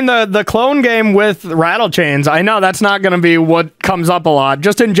 I mean, the clone game with Rattle Chains, I know that's not going to be what comes up a lot.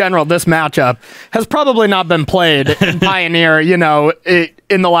 Just in general, this matchup has probably not been played in Pioneer,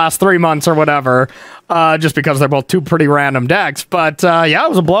 in the last 3 months or whatever, just because they're both two pretty random decks. But yeah, it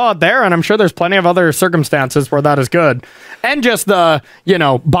was a blowout there, and I'm sure there's plenty of other circumstances where that is good. And just the,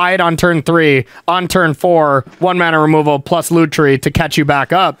 buy it on turn 3, on turn 4, 1 mana removal plus Loot Tree to catch you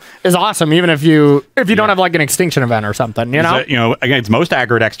back up is awesome, even if you don't have like an extinction event or something, Against most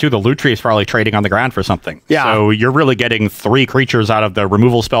aggro decks too, the Loot Tree is probably trading on the ground for something. Yeah. So you're really getting 3 creatures out of the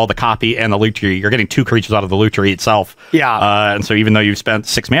removal spell, the copy, and the Loot Tree. You're getting 2 creatures out of the Loot Tree itself. Yeah. And so even though you've spent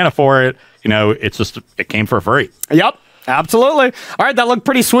 6 mana for it, it came for free. Yep. Absolutely. All right, that looked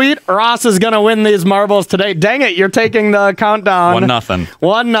pretty sweet. Ross is going to win these marbles today. Dang it, you're taking the countdown. 1-0.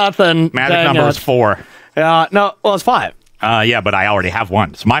 1-0. Magic number is 4. No, well, it's 5. Yeah, but I already have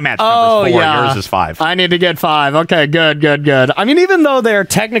 1. So my magic number is 4. Yours is 5. I need to get 5. Okay, good. I mean, even though they're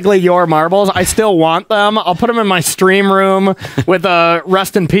technically your marbles, I still want them. I'll put them in my stream room with a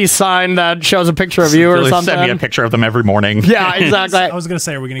rest in peace sign that shows a picture of you or something. Send me a picture of them every morning. Yeah, exactly. I was going to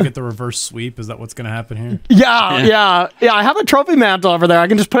say, are we going to get the reverse sweep? Is that what's going to happen here? Yeah. I have a trophy mantle over there. I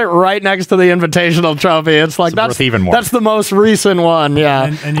can just put it right next to the invitational trophy. It's like that's even more. That's the most recent one.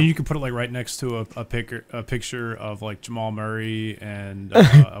 Yeah, and you can put it like right next to a picture of like Jamal Murray and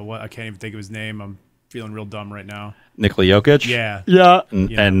what I can't even think of his name. I'm feeling real dumb right now. Nikola Jokic. Yeah.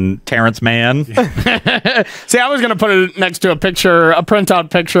 And Terrence Mann. See, I was going to put it next to a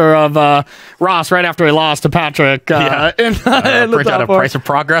printout picture of Ross right after he lost to Patrick. Print out a Price of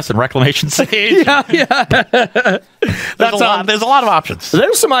Progress and Reclamation Sage. There's a lot of options.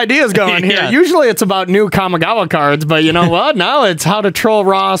 There's some ideas going here. Usually it's about new Kamigawa cards, but you know what? Now it's how to troll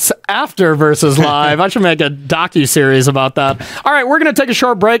Ross after versus live. I should make a docu-series about that. All right, we're going to take a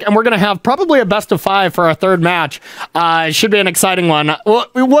short break, and we're going to have probably a best of 5 for our third match. It should be an exciting one.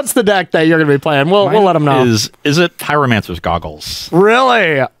 What's the deck that you're going to be playing? We'll let them know. Is it Pyromancer's Goggles?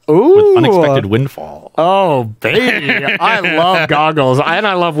 Really? Ooh. With Unexpected Windfall. Oh, baby. I love Goggles, and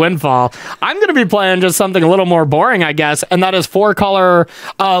I love Windfall. I'm going to be playing just something a little more boring, I guess, and that is 4-color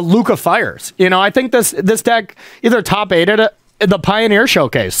Luca Fires. I think this deck either top-8'd the Pioneer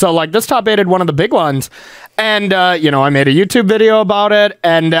Showcase. So, like, this top-8'd one of the big ones. And, I made a YouTube video about it,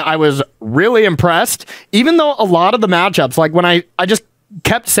 and I was really impressed. Even though a lot of the matchups, like, when I just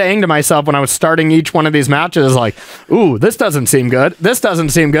kept saying to myself when I was starting each one of these matches, like, ooh, this doesn't seem good. This doesn't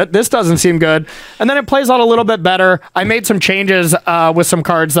seem good. This doesn't seem good. And then it plays out a little bit better. I made some changes with some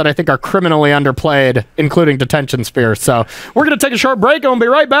cards that I think are criminally underplayed, including Detention Sphere. So we're going to take a short break, and we'll be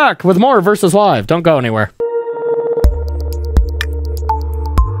right back with more Versus Live. Don't go anywhere.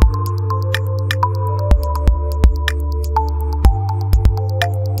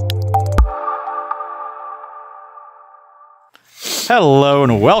 Hello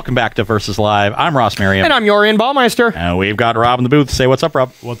and welcome back to Versus Live. I'm Ross Merriam. And I'm Yorian Baumeister. And we've got Rob in the booth. Say what's up,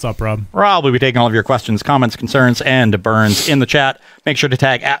 Rob. What's up, Rob? Rob will be taking all of your questions, comments, concerns, and burns in the chat. Make sure to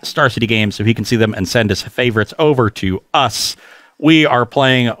tag at Star City Games so he can see them and send his favorites over to us. We are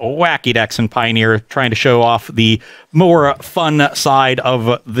playing wacky decks in Pioneer, trying to show off the more fun side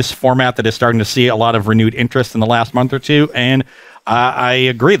of this format that is starting to see a lot of renewed interest in the last month or two. And I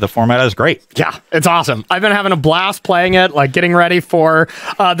agree. The format is great. Yeah, it's awesome. I've been having a blast playing it, like getting ready for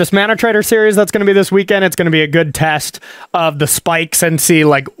this Mana Trader series that's going to be this weekend. It's going to be a good test of the spikes and see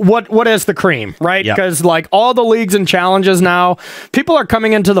like what is the cream, right? Because like all the leagues and challenges now, people are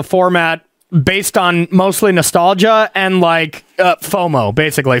coming into the format based on mostly nostalgia and like FOMO,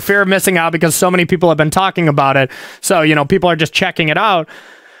 basically fear of missing out because so many people have been talking about it. So, people are just checking it out.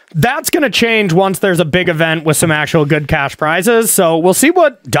 That's going to change once there's a big event with some actual good cash prizes. So we'll see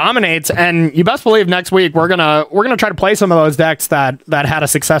what dominates, and you best believe next week we're gonna try to play some of those decks that had a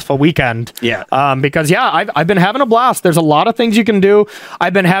successful weekend. Because I've been having a blast. There's a lot of things you can do.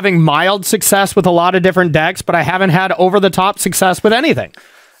 I've been having mild success with a lot of different decks, but I haven't had over the top success with anything,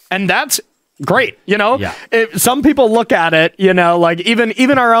 and that's great. You know, Yeah. Some people look at it, you know, like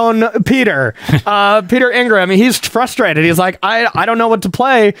even our own Peter, Peter Ingram, he's frustrated. He's like, I don't know what to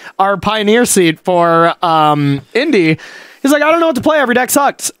play our Pioneer seat for Indy. He's like, I don't know what to play. Every deck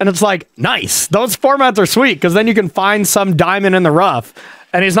sucks. And it's like, nice. Those formats are sweet because then you can find some diamond in the rough.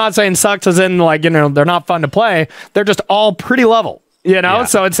 And he's not saying sucks as in like, you know, they're not fun to play. They're just all pretty level. You know, Yeah.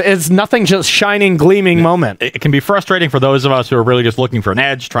 so it's nothing, just shining, gleaming moment. It can be frustrating for those of us who are really just looking for an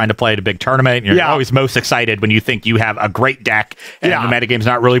edge, trying to play at a big tournament. You're always most excited when you think you have a great deck and the metagame's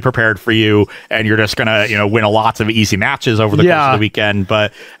not really prepared for you, and you're just gonna, you know, win lots of easy matches over the course of the weekend.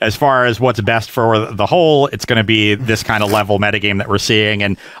 But as far as what's best for the whole, it's going to be this kind of level metagame that we're seeing,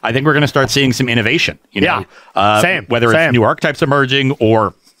 and I think we're going to start seeing some innovation. You know, whether it's new archetypes emerging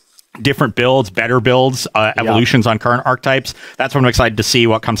or different builds, better builds, evolutions on current archetypes. That's what I'm excited to see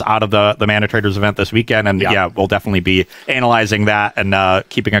what comes out of the Mana Traders event this weekend. And we'll definitely be analyzing that and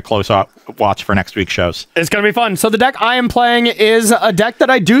keeping a close watch for next week's shows. It's going to be fun. So the deck I am playing is a deck that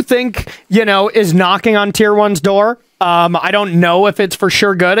I do think, you know, is knocking on Tier 1's door. I don't know if it's for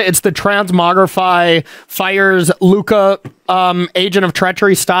sure good. It's the Transmogrify Fires Luca Agent of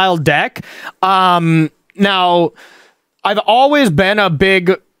Treachery style deck. Now, I've always been a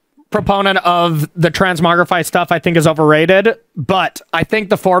big proponent of the Transmogrify stuff. I think is overrated, but I think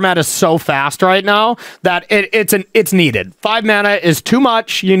the format is so fast right now that it's needed. 5 mana is too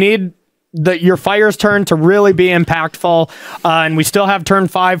much. You need your Fire's turn to really be impactful, and we still have turn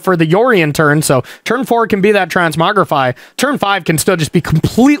 5 for the Yorion turn, so turn 4 can be that Transmogrify. Turn 5 can still just be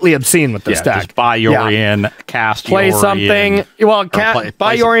completely obscene with this deck. Just buy Yorion, cast play Yorion, something. Well,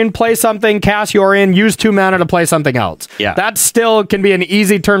 buy Yorion, play something, cast Yorion, use 2 mana to play something else. Yeah. That still can be an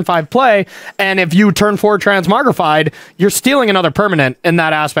easy turn 5 play, and if you turn 4 Transmogrified, you're stealing another permanent in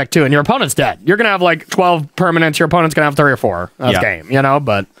that aspect too, and your opponent's dead. You're going to have like 12 permanents, your opponent's going to have 3 or 4. That's game, you know,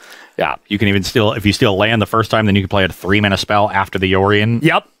 but... Yeah, you can even steal, if you steal land the first time, then you can play a 3-mana spell after the Yorion.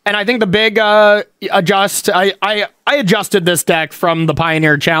 Yep. And I think the big I adjusted this deck from the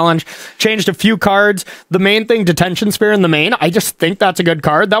Pioneer Challenge, changed a few cards. The main thing, Detention Spear in the main, I just think that's a good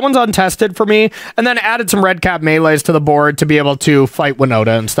card. That one's untested for me. And then added some red cap melees to the board to be able to fight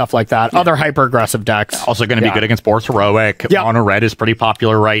Winota and stuff like that. Other hyper-aggressive decks. Also going to be good against Boros Heroic. Mono red is pretty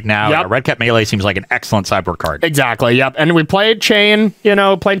popular right now. Red cap melee seems like an excellent sideboard card. Exactly, yep. And we played Chain, you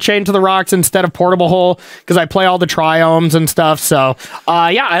know, played Chain to the Rocks instead of Portable Hole because I play all the Triomes and stuff. So,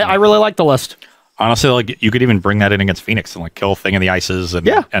 I really like the list. Honestly, like you could even bring that in against Phoenix and like kill Thing of the Ices and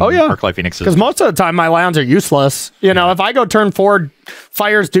Arclight Phoenixes. Because most of the time my lands are useless. You know, if I go turn 4,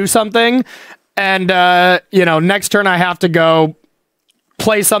 Fires do something, and you know, next turn I have to go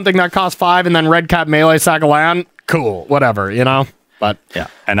play something that costs 5 and then red cap melee sack a land. Cool, whatever, you know. But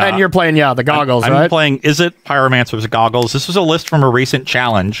and you're playing the goggles, I'm right? playing Pyromancer's Goggles. This was a list from a recent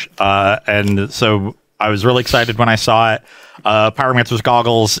challenge, and so I was really excited when I saw it. Pyromancer's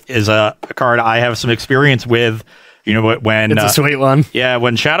Goggles is a card I have some experience with. You know, when it's a sweet one. Yeah,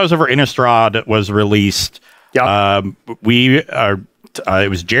 when Shadows over Innistrad was released, it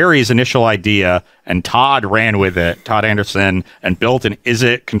was Jerry's initial idea, and Todd ran with it. Todd Anderson, and built an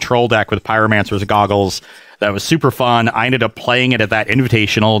Izzet control deck with Pyromancer's Goggles. That was super fun. I ended up playing it at that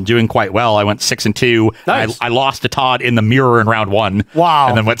Invitational, doing quite well. I went 6-2. Nice. I lost to Todd in the mirror in round 1. Wow.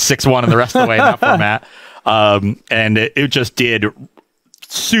 And then went 6-1 in the rest of the way in that format. And it just did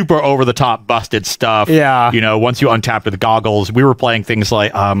super over the top busted stuff. Yeah. You know, once you untapped with Goggles, we were playing things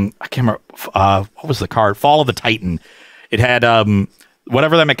like I can't remember what was the card? Fall of the Titan. It had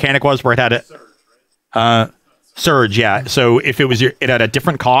whatever that mechanic was where it had a Surge, yeah. So if it was it had a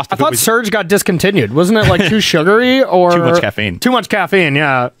different cost. I thought Surge got discontinued. Wasn't it like too sugary or too much caffeine? Too much caffeine,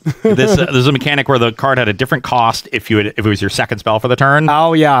 yeah. There's a mechanic where the card had a different cost if it was your second spell for the turn.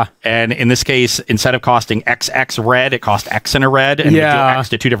 Oh yeah. And in this case, instead of costing XX red, it cost X in a red, and you would deal X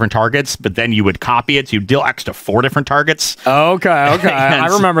to 2 different targets. But then you would copy it, so you deal X to 4 different targets. Okay. I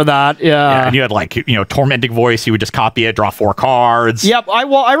remember that. Yeah. And you had like Tormenting Voice. You would just copy it, draw 4 cards. Yep.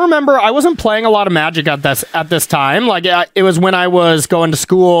 I remember I wasn't playing a lot of Magic at this time. Like it was when I was going to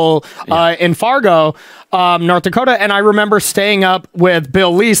school in Fargo, North Dakota, and I remember staying up with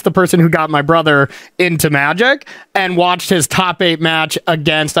Bill Lease, the person who got my brother into Magic, and watched his top 8 match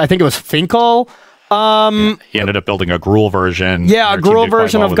against, I think it was Finkel. He ended up building a Gruul version. Yeah, a Gruul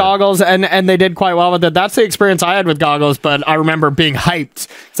version of Goggles, and they did quite well with it. That's the experience I had with Goggles, but I remember being hyped.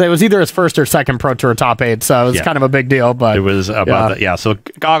 So it was either his first or second Pro Tour top 8, so it was kind of a big deal. But it was about that. Yeah, so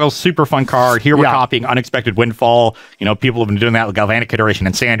Goggles, super fun card. Here we're copying Unexpected Windfall. You know, people have been doing that with Galvanic Iteration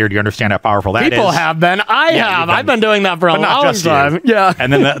and Standard. You understand how powerful that is. People have been. I have. I've been doing that for a long time. Yeah.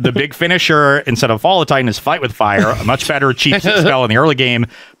 And then the big finisher, instead of Fall of Titan, is Fight with Fire. A much better cheap spell in the early game.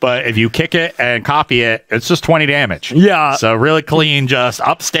 But if you kick it and copy it, it's just 20 damage. Yeah. So really clean, just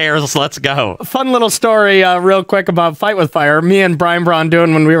upstairs, let's go. Fun little story real quick about Fight with Fire. Me and Brian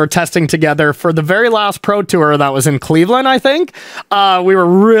Braun-Duin, when we were testing together for the very last Pro Tour that was in Cleveland, I think, we were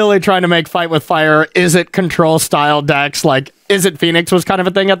really trying to make Fight with Fire, is it control style decks, like Is It Phoenix was kind of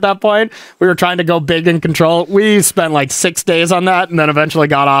a thing at that point. We were trying to go big in control. We spent like 6 days on that and then eventually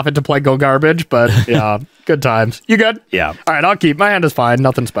got off it to play Go Garbage. But yeah, good times. You good? Yeah. All right, I'll keep. My hand is fine.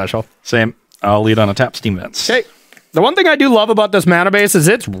 Nothing special. Same. I'll lead on a tap Steam Vents. Okay. The one thing I do love about this mana base is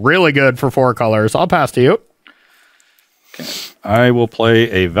it's really good for 4 colors. I'll pass to you. Okay. I will play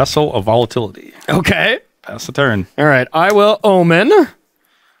a Vessel of Volatility. Okay. Pass the turn. All right. I will Omen.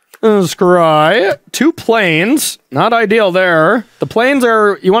 Scry. 2 planes. Not ideal there. The planes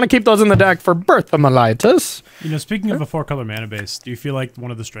are... You want to keep those in the deck for Berthamelitis. You know, speaking of a 4-color mana base, do you feel like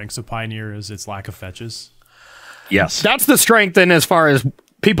one of the strengths of Pioneer is its lack of fetches? Yes. That's the strength in as far as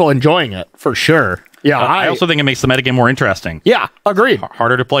people enjoying it, for sure. Yeah, I also think it makes the metagame more interesting. Yeah, agreed.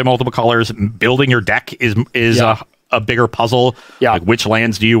 Harder to play multiple colors. Building your deck is Yeah. a bigger puzzle. Yeah. Like which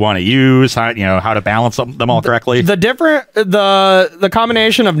lands do you want to use? How, how to balance them all correctly. The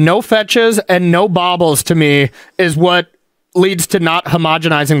combination of no fetches and no baubles to me is what leads to not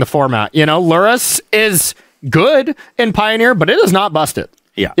homogenizing the format. Lurrus is good in Pioneer, but it is not busted.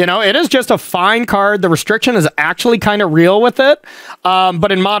 Yeah. It is just a fine card. The restriction is actually kind of real with it. But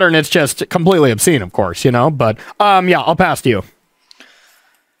in Modern, it's just completely obscene, of course, But yeah, I'll pass to you.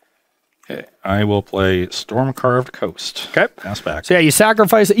 Okay. I will play Storm Carved Coast. Okay. Pass back. So yeah, you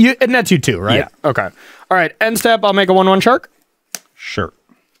sacrifice it. It nets you 2, right? Yeah. Okay. All right. End step, I'll make a 1/1 shark. Sure.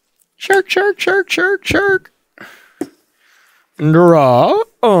 Shark. Draw.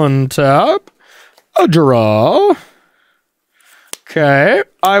 Untap. A draw. Okay.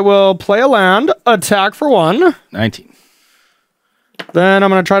 I will play a land. Attack for 1. 19. Then I'm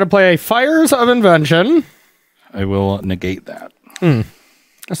going to try to play a Fires of Invention. I will negate that.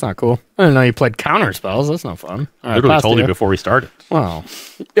 That's not cool. I didn't know you played counter spells. That's not fun. All right, Literally pass told to you before we started. Well,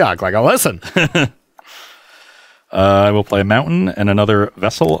 yeah, act like I listen. I will play a Mountain and another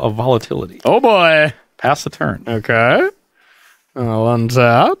Vessel of Volatility. Oh boy. Pass the turn. Okay. I'll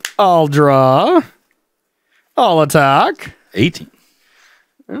untap. I'll draw. I'll attack. 18.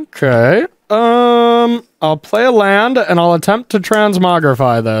 Okay. I'll play a land and I'll attempt to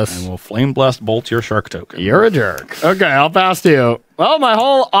transmogrify this. And we'll Flame Blast Bolt your Shark token. You're a jerk. Okay, I'll pass to you. Well, my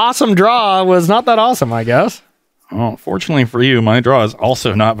whole awesome draw was not that awesome, I guess. Oh, fortunately for you, my draw is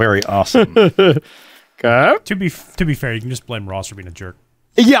also not very awesome. Okay. To be fair, you can just blame Ross for being a jerk.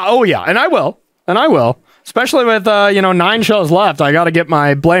 Yeah, oh yeah, and I will. Especially with 9 shows left, I got to get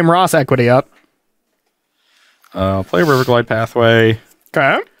my Blame Ross equity up. I'll play Riverglide Pathway.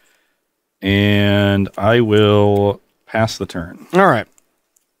 Okay. And I will pass the turn. All right.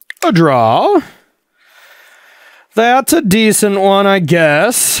 A draw. That's a decent one, I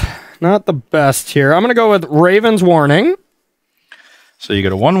guess. Not the best here. I'm going to go with Raven's Warning. So you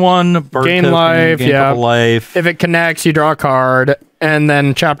get a 1/1, bird Gain token, life, gain yeah. couple life. If it connects, you draw a card. And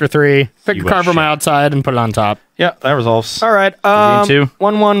then chapter 3, pick You a card from shit. outside and put it on top. Yeah, that resolves. All right. Gain 2.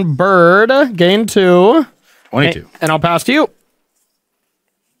 1/1 bird. Gain 2. 22. And I'll pass to you.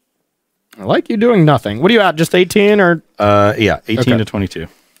 I like you doing nothing. What are you at? Just 18 or? Yeah, 18 Okay. to 22.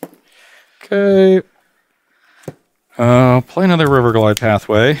 Okay. Play another Riverglide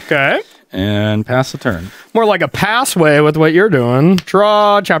Pathway Okay. and pass the turn. More like a passway with what you're doing.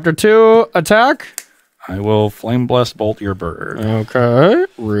 Draw, chapter 2, attack. I will Flame Blast Bolt your bird. Okay.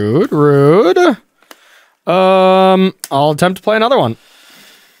 Rude. I'll attempt to play another one.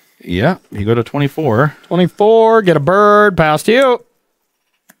 Yeah, you go to 24. 24, get a bird, pass to you.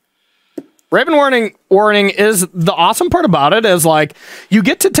 Raven warning is the awesome part about it is like you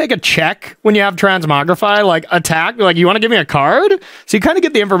get to take a check when you have transmogrify, like attack, like you want to give me a card? So you kind of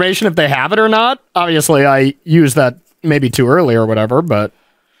get the information if they have it or not. Obviously, I used that maybe too early or whatever, but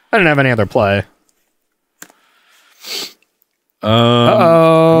I didn't have any other play. I'm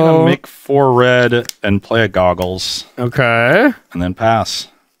gonna make 4 red and play a Goggles Okay. and then pass.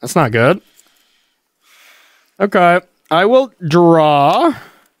 That's not good. Okay. I will draw.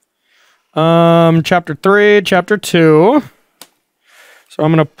 Chapter 3, chapter 2. So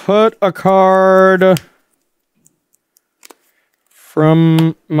I'm going to put a card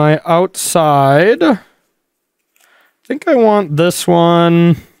from my outside. I think I want this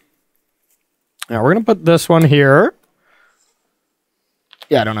one. Yeah, we're going to put this one here.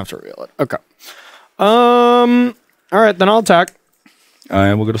 Yeah, I don't have to reveal it. Okay. All right, then I'll attack.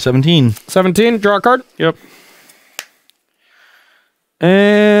 We'll go to 17. 17, draw a card. Yep.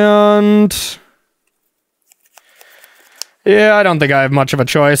 And Yeah, I don't think I have much of a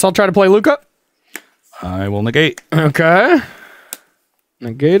choice. I'll try to play Luca. I will negate. Okay.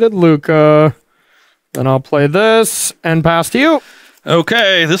 Negated Luca. Then I'll play this and pass to you.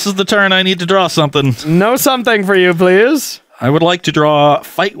 Okay, this is the turn I need to draw something. No something for you, please. I would like to draw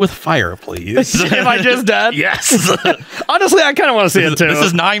Fight with Fire, please. Am I just dead? Yes. Honestly, I kind of want to see it too. This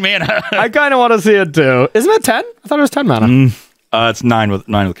is 9 mana. I kind of want to see it too. Isn't it 10? I thought it was 10 mana. It's 9 with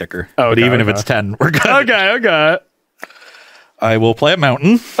kicker. Oh, but okay, even if okay. it's 10, we're good. Okay. I will play a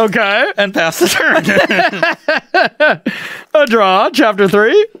mountain Okay. and pass the turn. A draw, chapter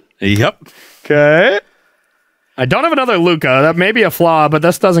 3. Yep. Okay. I don't have another Luca. That may be a flaw, but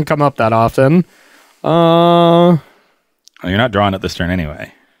this doesn't come up that often. Well, you're not drawing it this turn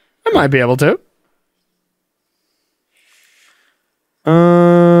anyway. I might be able to.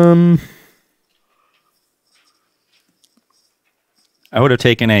 I would have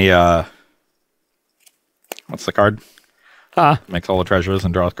taken a what's the card? Makes all the treasures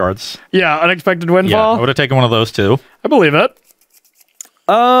and draws cards. Yeah, unexpected Yeah, windfall. I would have taken one of those too. I believe it.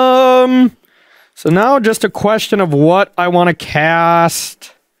 So now just a question of what I want to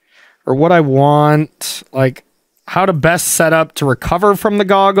cast or what I want, like how to best set up to recover from the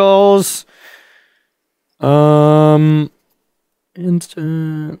goggles. Instant.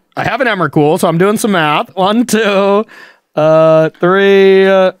 I have an Emrakul, so I'm doing some math. 1, 2, 3.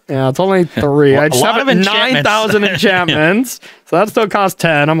 Yeah, it's only 3. I just have 9,000 enchantments, so that still costs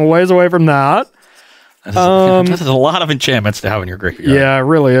 10. I'm a ways away from that. This is a lot of enchantments to have in your graveyard. Yeah, it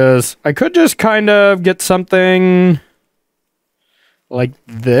really is. I could just kind of get something like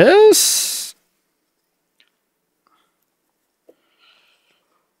this.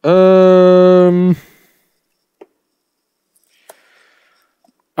 All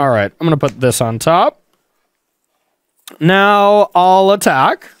right, I'm going to put this on top. Now I'll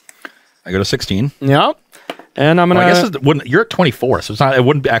attack. I go to 16. Yep. And I'm going to... I guess it wouldn't, you're at 24, so it's not. It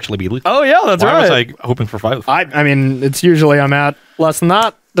wouldn't actually be... Oh, yeah, that's Why right. was I hoping for 5? I mean, it's usually I'm at less than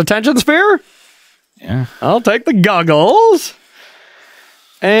that. Detention sphere? Yeah. I'll take the goggles.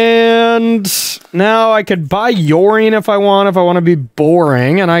 And now I could buy Yorion if I want to be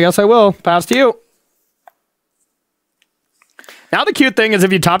boring, and I guess I will. Pass to you. Now the cute thing is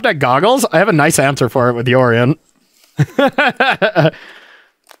if you top deck goggles, I have a nice answer for it with Yorion.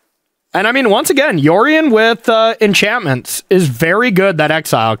 And I mean, once again, Yorion with enchantments is very good, that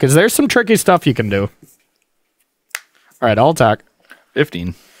exile, because there's some tricky stuff you can do. All right, I'll attack.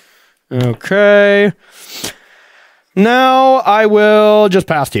 15. Okay. Now I will just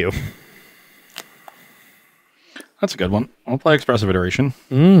pass to you. That's a good one. I'll play Expressive Iteration.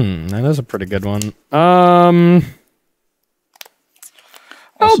 That is a pretty good one. I'll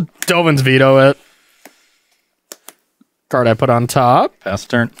Dovin's veto it. Card I put on top. Pass the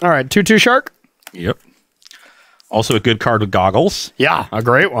turn. All right, 2/2 shark. Yep. Also a good card with goggles. Yeah, a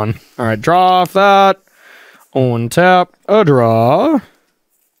great one. All right, draw off that. Untap, a draw.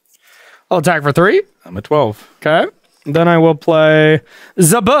 I'll attack for 3. I'm at 12. Okay. Then I will play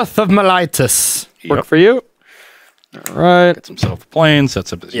The Birth of Melitus. Work Yep. for you. All right. Gets himself a plane,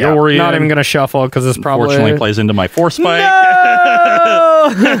 sets up his Yeah, Yorion. not even going to shuffle because it's probably... Unfortunately plays into my Force Spike. No!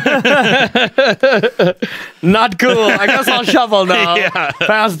 Not cool. I guess I'll shuffle now. Yeah.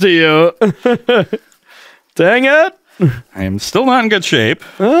 Pass to you. Dang it. I am still not in good shape.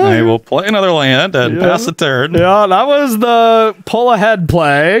 I will play another land and pass the turn. Yeah, that was the pull ahead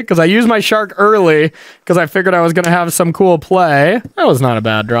play because I used my shark early because I figured I was going to have some cool play. That was not a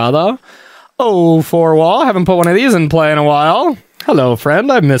bad draw, though. Oh, 4 wall. Haven't put one of these in play in a while. Hello,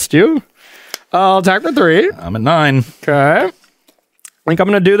 friend. I missed you. I'll attack for 3. I'm at 9. Okay. I think I'm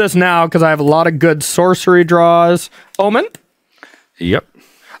going to do this now because I have a lot of good sorcery draws. Omen. Yep.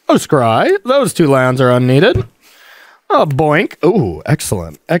 Oh, Scry. Those 2 lands are unneeded. Oh, boink. Ooh,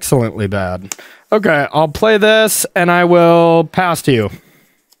 excellent. Excellently bad. Okay, I'll play this, and I will pass to you.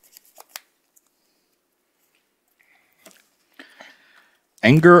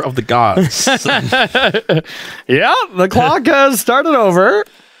 Anger of the Gods. Yeah, the clock has started over.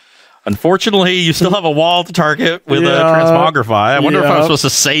 Unfortunately, you still have a wall to target with a Transmogrify. I wonder if I was supposed to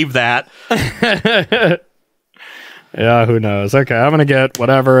save that. Yeah, who knows? Okay, I'm going to get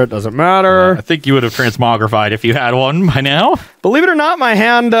whatever. It doesn't matter. I think you would have Transmogrified if you had one by now. Believe it or not, my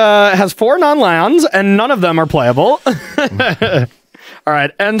hand has 4 non-lands, and none of them are playable. All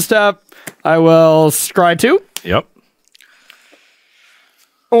right, end step. I will scry 2. Yep.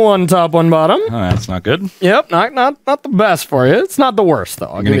 1 top, 1 bottom. Oh, that's not good. Yep, not the best for you. It's not the worst, though.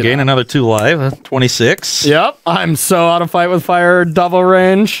 I'm going to gain another 2 life. 26. Yep, I'm so out of Fight with Fire double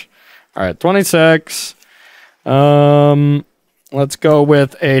range. All right, 26. Let's go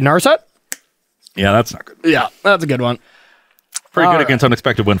with a Narset. Yeah, that's not good. Yeah, that's a good one. Pretty good against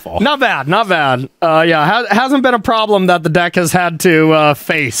Unexpected Windfall. Not bad, not bad. Yeah, hasn't been a problem that the deck has had to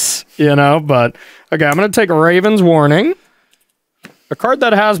face, you know, but okay, I'm going to take a Raven's Warning. A card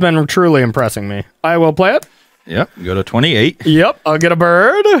that has been truly impressing me. I will play it. Yep, go to 28. Yep, I'll get a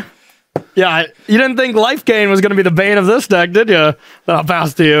bird. Yeah, you didn't think life gain was going to be the bane of this deck, did you? Then I'll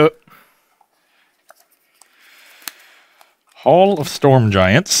pass to you. Hall of Storm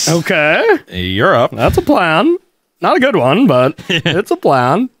Giants. Okay. You're up. That's a plan. Not a good one, but it's a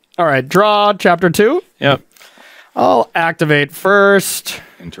plan. All right, draw chapter 2. Yep. I'll activate first.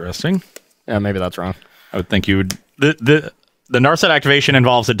 Interesting. Yeah, maybe that's wrong. I would think you would... The Narset activation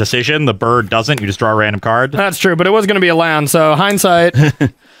involves a decision. The bird doesn't. You just draw a random card. That's true, but it was going to be a land, so hindsight.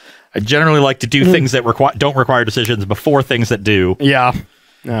 I generally like to do things that don't require decisions before things that do. Yeah.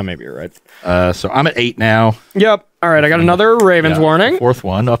 Maybe you're right. So I'm at 8 now. Yep. All right, I got another Raven's Warning. Fourth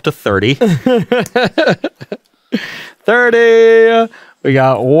one, up to 30. 30. We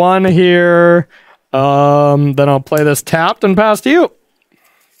got one here. Then I'll play this tapped and pass to you.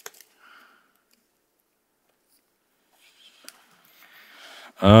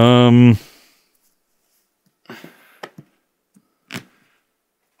 I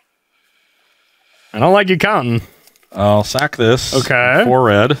don't like you counting. I'll sack this. Okay. 4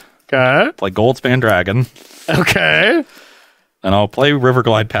 red. Okay. Play Goldspan Dragon. Okay. And I'll play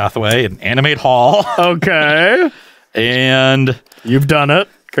Riverglide Pathway and Animate Hall. Okay. And you've done it.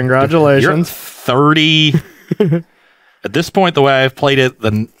 Congratulations. You're 30. At this point, the way I've played it,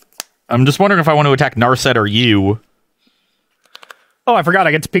 then I'm just wondering if I want to attack Narset or you. Oh, I forgot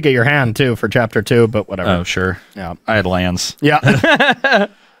I get to peek at your hand, too, for Chapter 2, but whatever. Oh, sure. Yeah. I had lands. Yeah.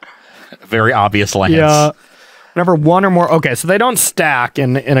 Very obvious lands. Yeah. Whenever one or more... Okay, so they don't stack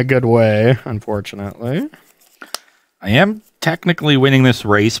in a good way, unfortunately. I am technically winning this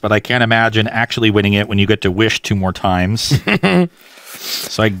race, but I can't imagine actually winning it when you get to wish 2 more times.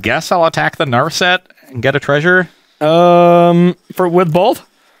 So I guess I'll attack the Narset and get a treasure. With both?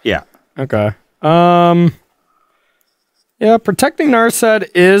 Yeah. Okay. Yeah, protecting Narset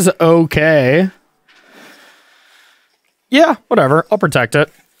is okay. Yeah, whatever. I'll protect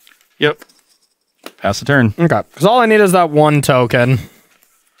it. Yep. Pass the turn. Okay. Because all I need is that 1 token.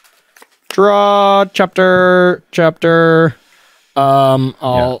 Draw, chapter.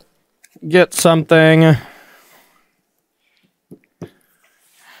 I'll get something.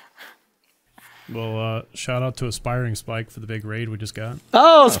 Well, shout out to Aspiring Spike for the big raid we just got.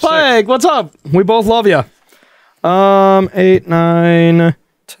 Oh, Spike, what's up? We both love you. 8, 9,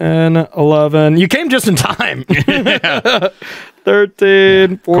 10, 11. You came just in time.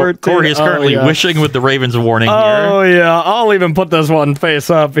 13, 14. Corey is currently wishing with the Ravens Warning here. Oh, yeah. I'll even put this one face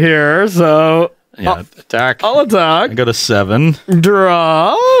up here. So, yeah, attack. I'll attack. I go to 7.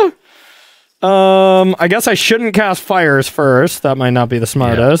 Draw. I guess I shouldn't cast fires first. That might not be the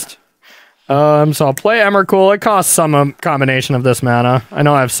smartest. So I'll play Emrakul. It costs some combination of this mana. I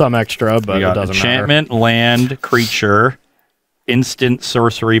know I have some extra, but it doesn't enchantment, matter. land, creature, instant,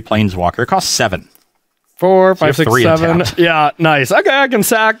 sorcery, planeswalker. It costs 7. 4, So 5, 6, 3 7. untapped. Yeah, nice. Okay, I can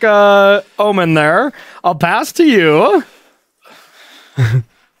sack Omen there. I'll pass to you.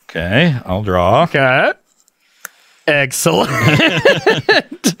 Okay, I'll draw. Okay. Excellent.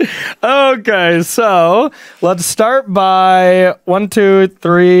 Okay, so let's start by 1, 2,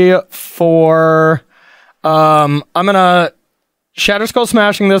 3, 4. I'm gonna Shatter Skull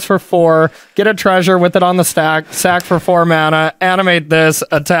Smashing this for 4, get a treasure with it on the stack, sack for 4 mana, animate this,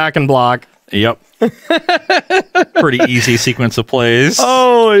 attack and block. Yep. Pretty easy sequence of plays.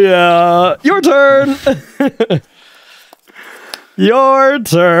 Oh yeah. Your turn. Your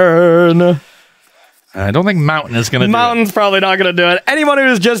turn. I don't think Mountain is going to do it. Mountain's probably not going to do it. Anyone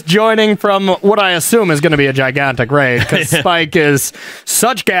who's just joining from what I assume is going to be a gigantic raid, because Spike is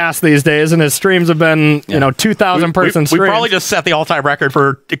such gas these days, and his streams have been, 2,000-person streams. We probably just set the all-time record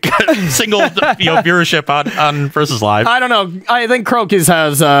for single viewership on Versus Live. I don't know. I think Crokies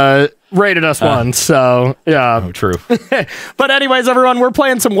has rated us once, so yeah. Oh, true. But anyways, everyone, we're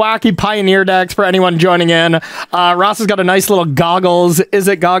playing some wacky Pioneer decks for anyone joining in. Ross has got a nice little Goggles, Is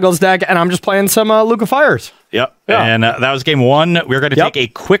It Goggles deck, and I'm just playing some Luca Fires. Yep. Yeah. And that was game 1. We're going to take a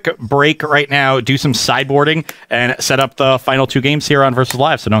quick break right now, do some sideboarding, and set up the final 2 games here on Versus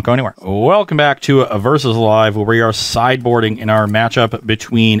Live, so don't go anywhere. Welcome back to Versus Live, where we are sideboarding in our matchup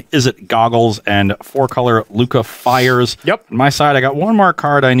between Is It Goggles and 4-color Luca Fires. Yep. On my side, I got one more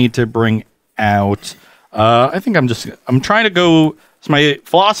card I need to bring out. I think I'm trying to go... So my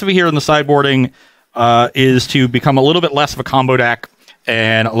philosophy here in the sideboarding is to become a little bit less of a combo deck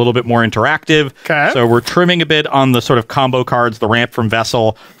and a little bit more interactive. Okay. So we're trimming a bit on the sort of combo cards, the ramp from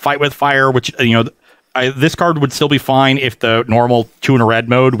Vessel, Fight with Fire, which, this card would still be fine if the normal 2 in a red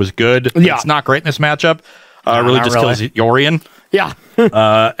mode was good. Yeah. It's not great in this matchup. Really just kills Yorion. Yeah.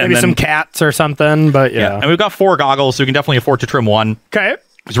 Maybe some cats or something, but yeah. And we've got 4 goggles, so we can definitely afford to trim 1. Okay.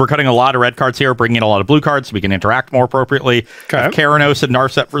 Because we're cutting a lot of red cards here, bringing in a lot of blue cards so we can interact more appropriately. Okay. Keranos and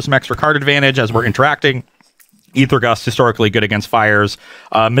Narset for some extra card advantage as we're interacting. Ether Gust, historically good against fires.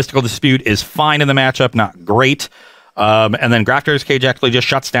 Mystical Dispute is fine in the matchup, not great. And then Grafter's Cage actually just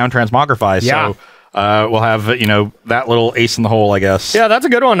shuts down Transmogrify. Yeah. So we'll have, that little ace in the hole, I guess. Yeah, that's a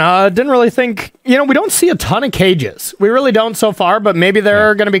good one. Didn't really think, we don't see a ton of cages. We really don't so far, but maybe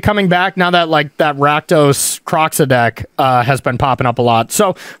they're going to be coming back now that that Rakdos Croxa deck has been popping up a lot.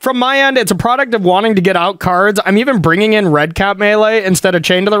 So from my end, it's a product of wanting to get out cards. I'm even bringing in Red Cap Melee instead of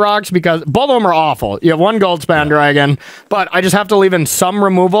Chain to the Rocks because both of them are awful. You have 1 Goldspan Dragon, but I just have to leave in some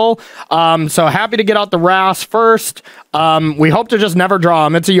removal. So happy to get out the Ras first. We hope to just never draw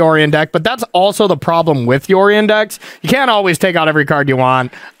them. It's a Yorion deck, but that's also the problem with Yorion decks. You can't always take out every card you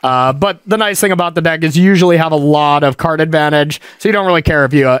want, but the nice thing about the deck is you usually have a lot of card advantage, so you don't really care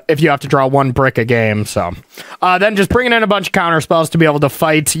if you have to draw 1 brick a game. So then just bringing in a bunch of counter spells to be able to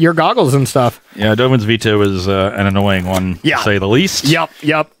fight your goggles and stuff. Yeah, Dovin's Veto is an annoying one, to say the least.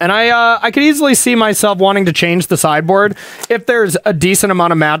 Yep. And I could easily see myself wanting to change the sideboard if there's a decent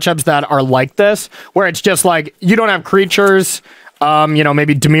amount of matchups that are like this, where it's just like you don't have creatures,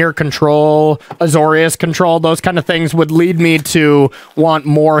 maybe Dimir control, Azorius control, those kind of things would lead me to want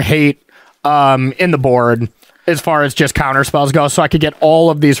more hate in the board as far as just counter spells go, so I could get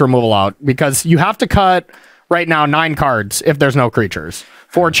all of these removal out, because you have to cut right now 9 cards if there's no creatures,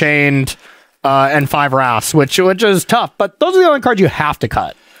 4 chained and 5 Wraths, which is tough, but those are the only cards you have to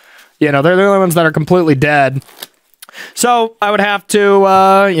cut. They're the only ones that are completely dead. So I would have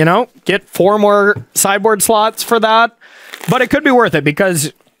to, get 4 more sideboard slots for that. But it could be worth it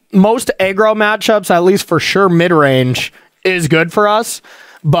because most aggro matchups, at least for sure mid-range, is good for us.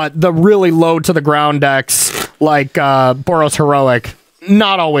 But the really low to the ground decks like Boros Heroic,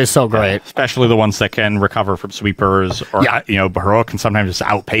 not always so great. Especially the ones that can recover from sweepers or, Heroic can sometimes just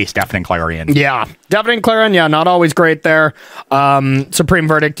outpace Deafening Clarion. Yeah, Deafening Clarion, not always great there. Supreme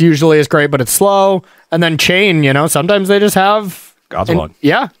Verdict usually is great, but it's slow. And then Chain, sometimes they just have... God's Willing.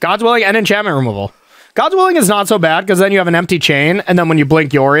 Yeah, God's Willing and enchantment removal. God's Willing is not so bad because then you have an empty chain, and then when you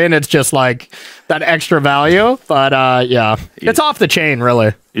blink Yorion, it's just like that extra value. But yeah, it's off the chain, really.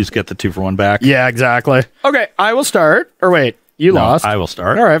 You just get the 2 for 1 back. Yeah, exactly. Okay, I will start. Or wait, you lost. I will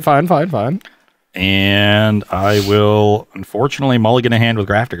start. All right, fine. And I will, unfortunately, mulligan a hand with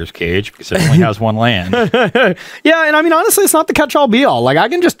Grafter's Cage because it only has 1 land. Yeah, and I mean, honestly, it's not the catch-all be-all. Like, I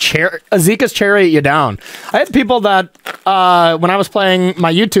can just Azeka's Chariot you down. I had people that, when I was playing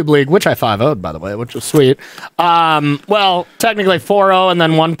my YouTube league, which I 5-0'd, by the way, which was sweet, well, technically 4-0, and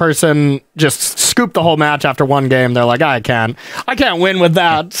then one person just scooped the whole match after 1 game. They're like, I can't win with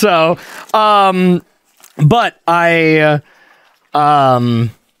that. So, but I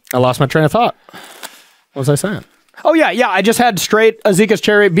lost my train of thought. What was I saying? Oh, yeah. I just had straight Azeka's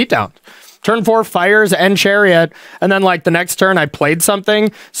Chariot beatdown. Turn 4, Fires and Chariot. And then, like, the next turn, I played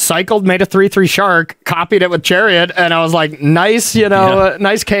something, cycled, made a 3/3 Shark, copied it with Chariot, and I was like, nice,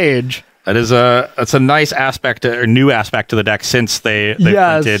 nice cage. That's a nice aspect, or new aspect to the deck since they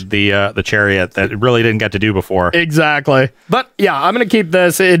printed the Chariot that it really didn't get to do before. Exactly. But, yeah, I'm going to keep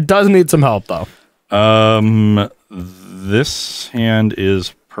this. It does need some help, though. This hand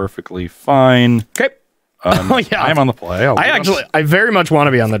is perfectly fine. Okay. Yeah. I'm on the play. I very much want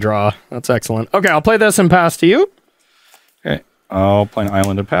to be on the draw. That's excellent. Okay, I'll play this and pass to you. Okay. I'll play an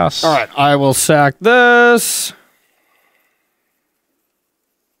island and pass. All right, I will sack this.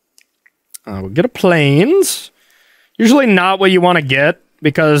 I will get a plains. Usually not what you want to get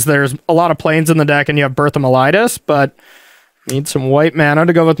because there's a lot of plains in the deck and you have Birth of Melitus, but need some white mana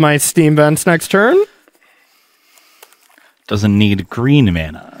to go with my Steam Vents next turn. Doesn't need green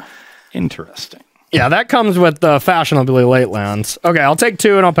mana. Interesting. Yeah, that comes with the fashionably late lands. Okay, I'll take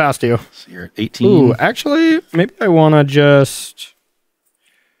 2 and I'll pass to you. So you're at 18. Ooh, actually, maybe I want to just...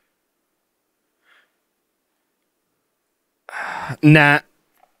 Nah.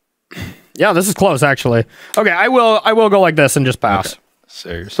 Yeah, this is close, actually. Okay, I will go like this and just pass. Okay. So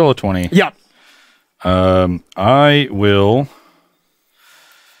you're still at 20. Yep. I will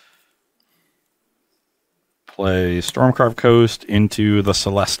play Stormcarved Coast into the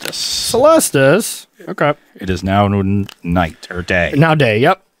Celestis. Celestis? Okay. It is now night, or day. Now day,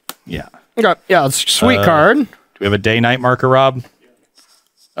 yep. Yeah. Okay, yeah, it's a sweet card. Do we have a day-night marker, Rob?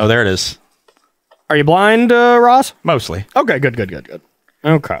 Oh, there it is. Are you blind, Ross? Mostly. Okay, good.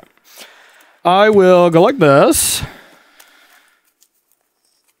 Okay. I will go like this.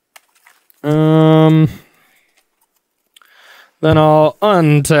 Then I'll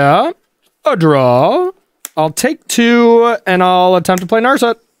untap, a draw. I'll take 2, and I'll attempt to play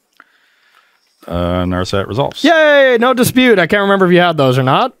Narset. Narset resolves. Yay! No dispute. I can't remember if you had those or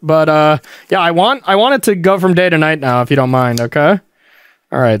not, but yeah, I want it to go from day to night now, if you don't mind. Okay.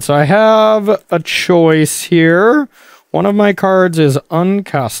 All right. So I have a choice here. One of my cards is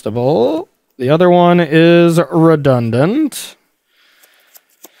uncastable. The other one is redundant.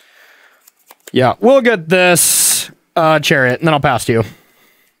 Yeah, we'll get this Chariot, and then I'll pass to you.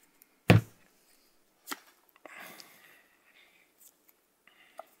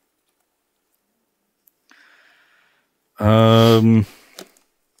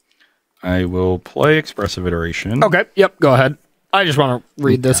 I will play Expressive Iteration. Okay, yep, go ahead. I just want to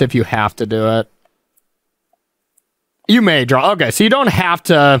read this if you have to do it. You may draw. Okay, so you don't have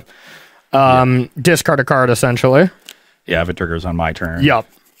to discard a card, essentially. Yeah, if it triggers on my turn. Yep.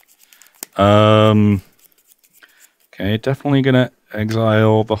 Okay, definitely gonna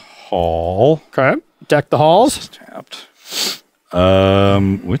exile the Hall. Okay, deck the halls. This is tapped.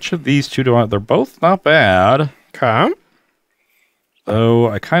 Which of these two do I... They're both not bad. Okay. So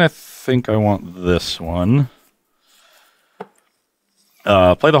I kind of think I want this one.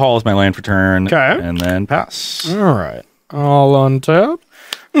 Play the Hall as my land for turn. Okay. And then pass. All right. I'll untap.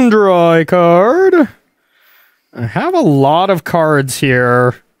 Draw a card. I have a lot of cards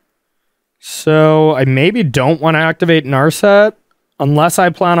here. So I maybe don't want to activate Narset unless I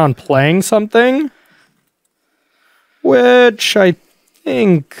plan on playing something. Which I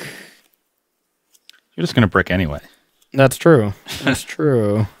think... You're just going to brick anyway. That's true. That's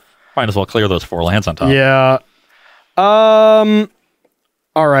true. Might as well clear those 4 lands on top. Yeah. All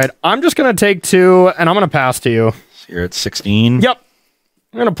right. I'm just going to take 2, and I'm going to pass to you. So you're at 16. Yep.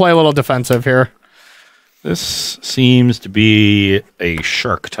 I'm going to play a little defensive here. This seems to be a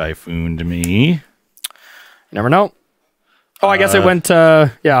Shark Typhoon to me. Never know. Oh, I guess it went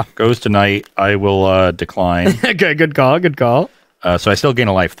to... Yeah. Goes to night. I will decline. Okay, good call. Good call. So I still gain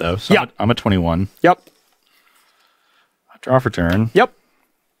a life, though. So Yeah. I'm at 21. Yep. Draw for turn. Yep.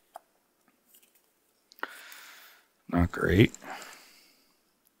 Not great.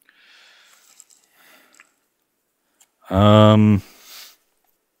 Well,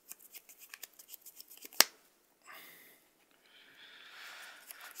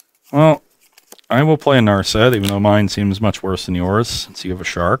 I will play a Narset, even though mine seems much worse than yours, since you have a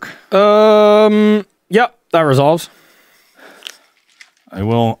shark. Yep, that resolves. I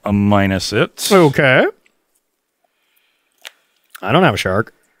will minus it. Okay. I don't have a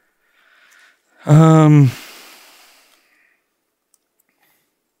shark. Then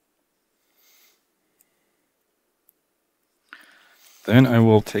I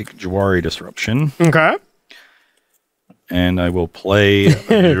will take Jawari Disruption. Okay. And I will play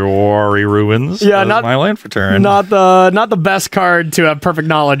Jawari Ruins Yeah, as my land for turn. Not the best card to have perfect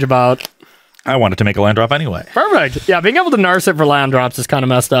knowledge about. I wanted to make a land drop anyway. Perfect. Yeah, being able to Narset for land drops is kind of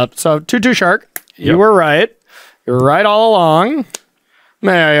messed up. So 2/2 shark. Yep. You were right. You were right all along.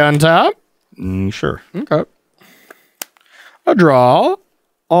 May I untap? Sure. Okay. A draw.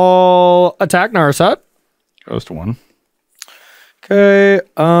 I'll attack Narset. Goes to 1. Okay.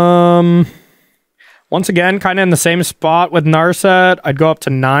 Once again, kind of in the same spot with Narset. I'd go up to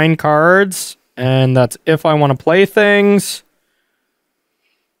 9 cards, and that's if I want to play things.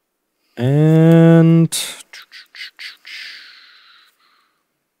 And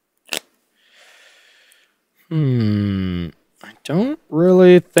I don't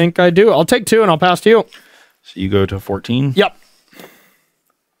really think I do. I'll take 2 and I'll pass to you. So you go to 14? Yep.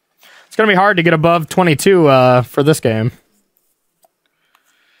 It's going to be hard to get above 22 for this game.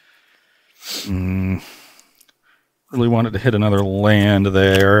 Really wanted to hit another land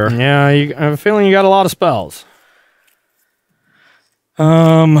there. Yeah, I have a feeling you got a lot of spells.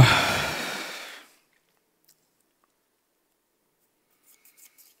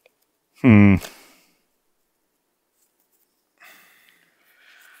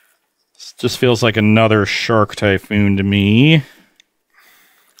 This just feels like another Shark Typhoon to me.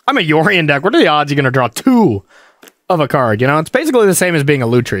 I'm a Yorion deck. What are the odds you're going to draw 2 of a card? You know, it's basically the same as being a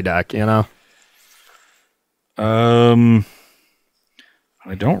Lutri deck, you know? I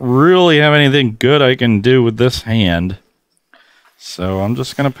don't really have anything good I can do with this hand. So I'm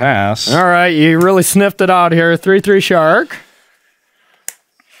just going to pass. All right, you really sniffed it out here. 3/3 Shark.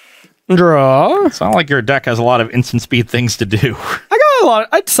 Draw. It's not like your deck has a lot of instant speed things to do. I got a lot.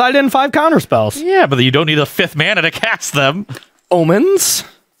 I decided in 5 counter spells. Yeah, but you don't need a 5th mana to cast them. Omens.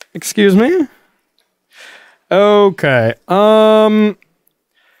 Excuse me. Okay.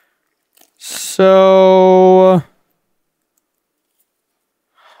 So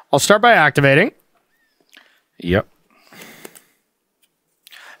I'll start by activating. Yep.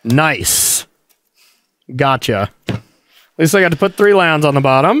 Nice. Gotcha. At least I got to put 3 lands on the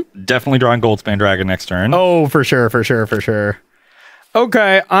bottom. Definitely drawing Goldspan Dragon next turn. Oh, for sure, for sure, for sure.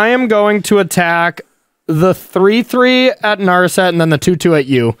 Okay, I am going to attack the 3/3 at Narset and then the 2/2 at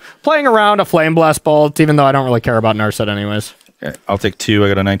you. Playing around a Flame Blast Bolt, even though I don't really care about Narset anyways. Okay, I'll take 2. I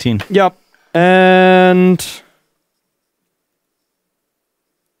got a 19. Yep. And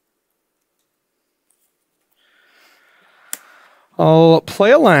I'll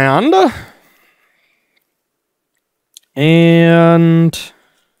play a land. And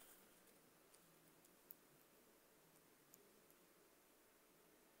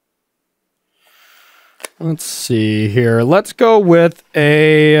let's see here. Let's go with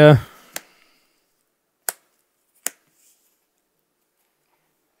a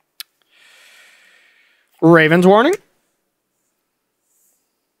Raven's Warning.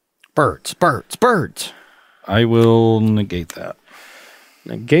 Birds, birds, birds. I will negate that.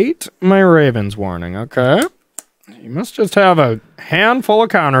 Negate my Raven's Warning. Okay. You must just have a handful of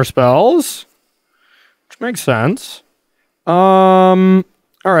counter spells, which makes sense. All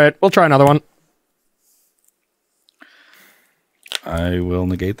right, we'll try another one. I will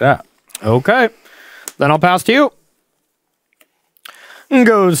negate that. Okay. Then I'll pass to you.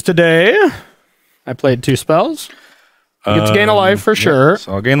 Goes today. I played 2 spells. You get to gain a life for sure.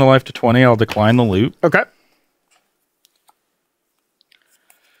 So I'll gain the life to 20. I'll decline the loot. Okay.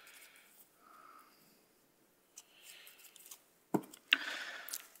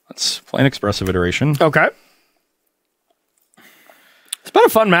 Let's play an expressive iteration. Okay. It's been a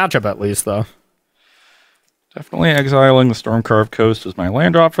fun matchup at least, though. Definitely exiling the Stormcarved Coast as my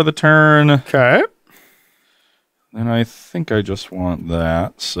land drop for the turn. Okay. And I think I just want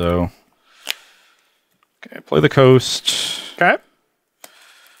that, so... Okay, play the coast. Okay.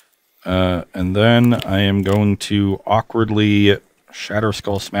 And then I am going to awkwardly Shatter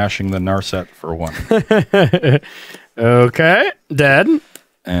Skull smashing the Narset for 1. Okay. Dead.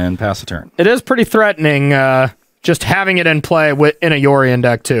 And pass the turn. It is pretty threatening, just having it in play in a Yorion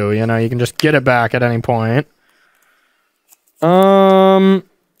deck, too. You know, you can just get it back at any point.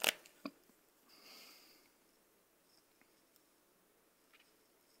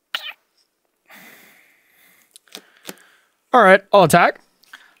 All right, I'll attack.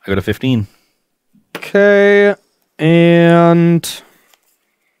 I go to 15. Okay, and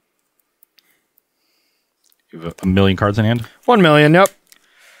You have a million cards in hand? 1 million, yep.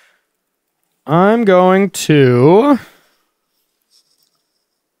 I'm going to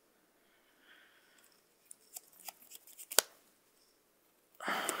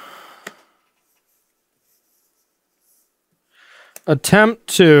attempt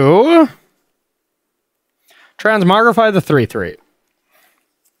to transmogrify the 3/3.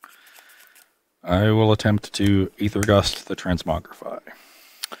 I will attempt to Aether Gust the Transmogrify.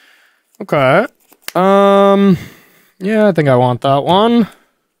 Okay. Yeah, I think I want that one.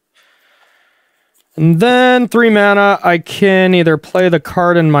 And then 3 mana, I can either play the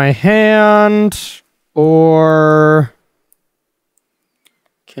card in my hand or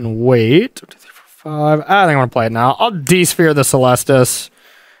can wait. 2, 3, 4, 5. I think I want to play it now. I'll D-Sphere the Celestis,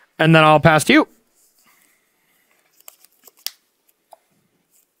 and then I'll pass to you.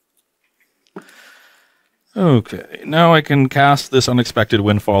 Okay, now I can cast this Unexpected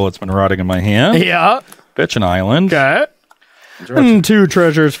Windfall that's been rotting in my hand. Yeah. Pitch an island. Okay. And 2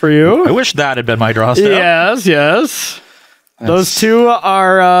 treasures for you. I wish that had been my draw step. Yes, yes. Those 2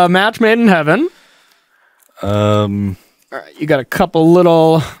 are match made in heaven. All right, you got a couple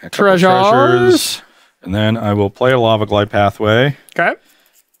little treasures. And then I will play a Lava Glide Pathway. Okay.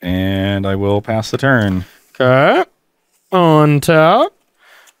 And I will pass the turn. Okay. Untap.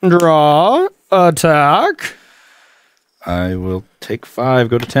 Draw. Attack. I will take 5,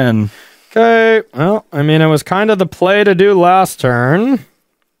 go to 10. Okay. Well, I mean, it was kind of the play to do last turn.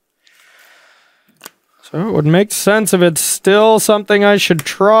 So it would make sense if it's still something I should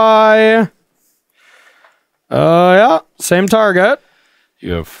try. Yeah. Same target.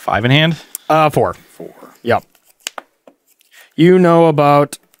 You have 5 in hand? 4. 4. Yep. You know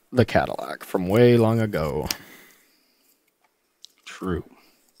about the Cadillac from way long ago. True.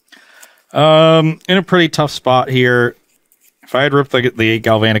 In a pretty tough spot here. If I had ripped the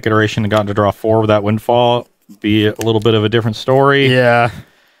Galvanic Iteration and gotten to draw 4 with that Windfall, it'd be a little bit of a different story. Yeah.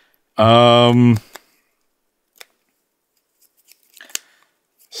 Just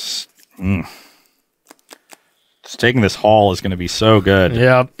taking this haul is going to be so good.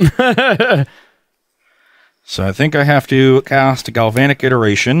 Yep. So I think I have to cast a Galvanic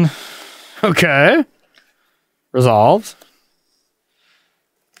Iteration. Okay. Resolved.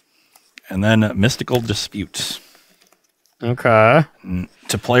 And then Mystical Dispute. Okay.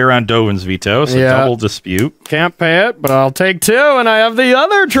 To play around Dovin's Veto, so double Dispute. Can't pay it, but I'll take 2, and I have the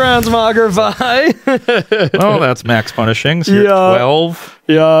other Transmogrify. Oh, that's max punishing. So you're 12.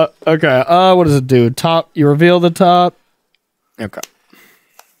 Yeah. Okay. What does it do? Top. You reveal the top. Okay.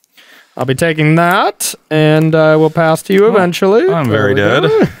 I'll be taking that, and I will pass to you eventually. I'm very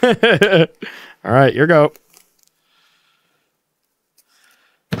dead. All right, your go.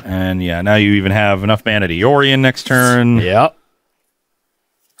 And yeah, now you even have enough mana to Yorion next turn. Yep.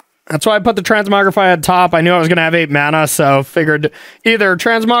 That's why I put the Transmogrify at top. I knew I was going to have 8 mana, so figured either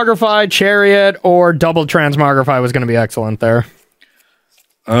Transmogrify, Chariot, or double Transmogrify was going to be excellent there.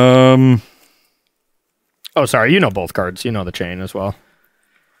 Oh, sorry. You know both cards. You know the chain as well.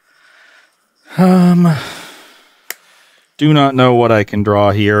 Do not know what I can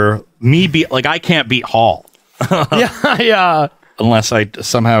draw here. I can't beat Hall. Yeah. Unless I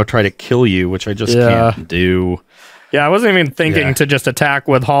somehow try to kill you, which I just can't do. Yeah, I wasn't even thinking to just attack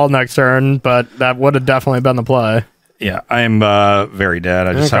with Hall next turn, but that would have definitely been the play. Yeah, I'm very dead.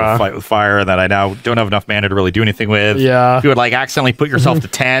 I just have a fight with fire that I now don't have enough mana to really do anything with. Yeah. If you would accidentally put yourself to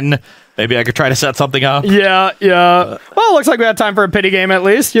 10, maybe I could try to set something up. Yeah. Well, it looks like we have time for a pity game at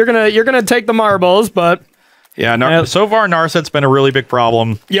least. You're gonna take the marbles, but yeah, so far Narset's been a really big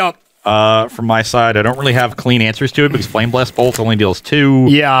problem. Yep. From my side, I don't really have clean answers to it because Flame Blast Bolt only deals 2.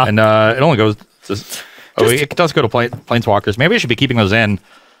 Yeah. And it only goes to... it does go to Planeswalkers. Maybe I should be keeping those in.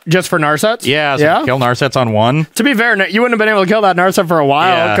 Just for Narsets? Yeah, so kill Narsets on 1. To be fair, you wouldn't have been able to kill that Narset for a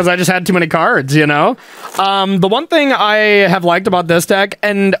while because I just had too many cards, you know? The one thing I have liked about this deck,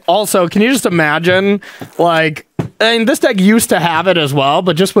 and also, can you just imagine, this deck used to have it as well,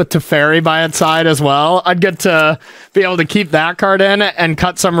 but just with Teferi by its side as well, I'd get to be able to keep that card in and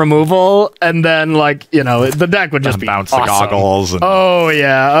cut some removal, and then, the deck would just be bounce awesome. the goggles. And Oh,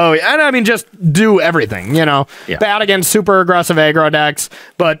 yeah. And I mean, just do everything, you know? Yeah. Bad against super aggressive aggro decks,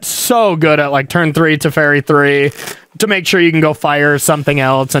 but so good at, turn 3 Teferi 3 to make sure you can go fire something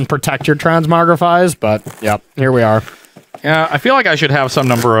else and protect your Transmogrifies, but, yep, here we are. Yeah, I feel like I should have some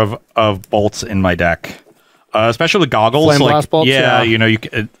number of bolts in my deck. Especially the goggles. Flame Blast bolts, yeah.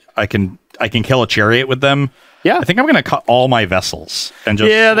 I can kill a Chariot with them. Yeah. I think I'm going to cut all my vessels and just...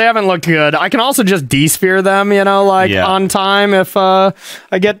 Yeah, they haven't looked good. I can also just de-sphere them, on time if I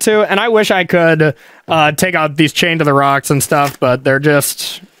get to. And I wish I could take out these Chain to the Rocks and stuff, but they're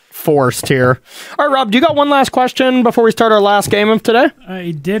just forced here. All right, Rob, do you got one last question before we start our last game of today?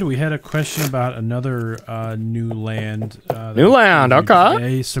 I did. We had a question about another new land. New land,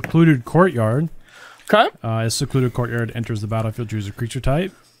 okay. A Secluded Courtyard. Okay. As Secluded Courtyard enters the battlefield, choose a creature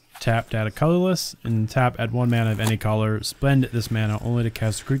type. Tap, add a colorless, and tap, add 1 mana of any color. Spend this mana only to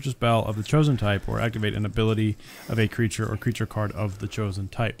cast a creature spell of the chosen type or activate an ability of a creature or creature card of the chosen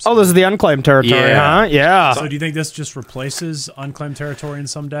type. So, this is the unclaimed territory, huh? Yeah. So do you think this just replaces unclaimed territory in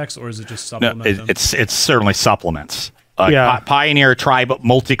some decks, or is it just supplement them? It's certainly supplements. Pioneer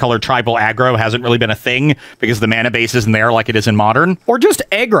multicolored tribal aggro hasn't really been a thing because the mana base isn't there like it is in Modern. Or just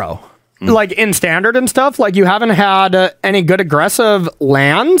aggro. In Standard and stuff, you haven't had any good aggressive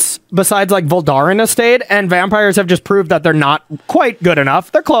lands besides, Voldaren Estate, and Vampires have just proved that they're not quite good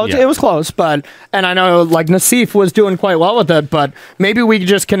enough. They're close. Yeah. It was close, and I know, Nassif was doing quite well with it, but maybe we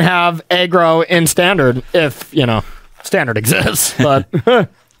just can have aggro in Standard if, Standard exists, but...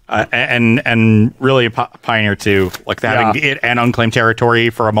 and really Pioneer too, having it and unclaimed territory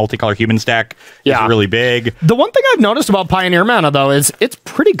for a multicolor humans deck is really big. The one thing I've noticed about Pioneer mana, though, is it's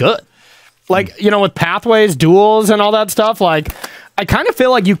pretty good. With pathways, duels, and all that stuff, I kind of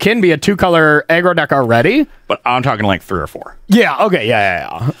feel like you can be a 2-color aggro deck already. But I'm talking 3 or 4. Yeah, okay,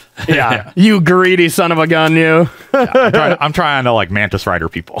 yeah. You greedy son of a gun, you. I'm trying to, Mantis Rider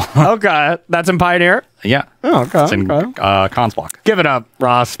people. Okay, that's in Pioneer? Yeah. Oh, okay. It's in Cons block. Give it up,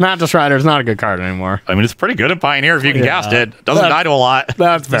 Ross. Mantis Rider is not a good card anymore. I mean, it's pretty good in Pioneer if you can cast it. It doesn't die to a lot.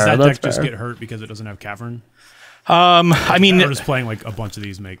 That's fair. Does that deck just get hurt because it doesn't have Cavern? I mean... Or just playing, a bunch of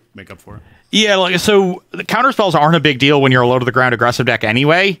these make up for it? Yeah, so the counterspells aren't a big deal when you're a low-to-the-ground aggressive deck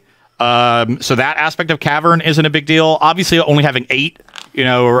anyway. So that aspect of Cavern isn't a big deal. Obviously, only having 8,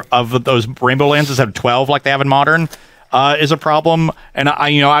 of those Rainbow lands instead of 12 like they have in Modern is a problem. And,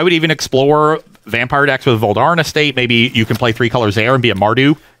 I would even explore Vampire decks with Voldaren Estate. Maybe you can play 3 colors there and be a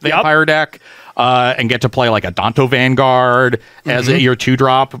Mardu Vampire deck. and get to play like a Danto Vanguard as your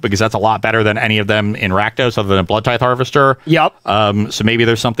 2-drop, because that's a lot better than any of them in Rakdos other than a Blood Tithe Harvester. Yep. So maybe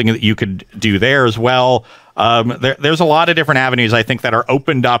there's something that you could do there as well. There's a lot of different avenues, I think, that are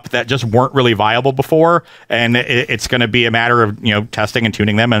opened up that just weren't really viable before, and it's going to be a matter of testing and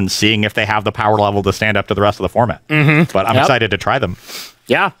tuning them and seeing if they have the power level to stand up to the rest of the format. But I'm excited to try them.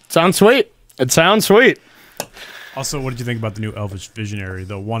 Yeah, sounds sweet. It sounds sweet. Also, what did you think about the new Elvish Visionary,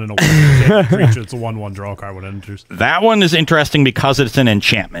 the 1/1 creature? It's a 1/1 draw card when it enters. That one is interesting because it's an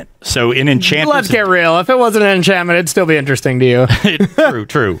enchantment. So in enchantment, Let's get real. If it wasn't an enchantment, it'd still be interesting to you.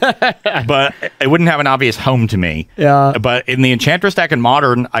 True. But it wouldn't have an obvious home to me. Yeah. But in the Enchantress deck in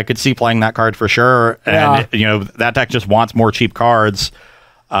Modern, I could see playing that card for sure. And that deck just wants more cheap cards.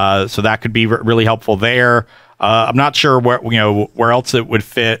 So that could be really helpful there. I'm not sure where else it would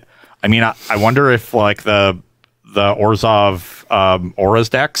fit. I mean, I wonder if like the Orzhov Auras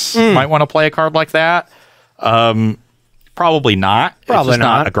decks might want to play a card like that. Probably not. It's just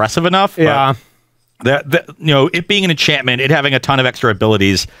not aggressive enough. Yeah. It being an enchantment, it having a ton of extra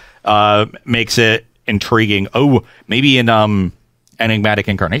abilities makes it intriguing. Oh, maybe in Enigmatic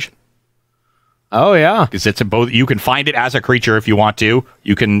Incarnation. Oh, yeah. Because it's both. You can find it as a creature if you want to.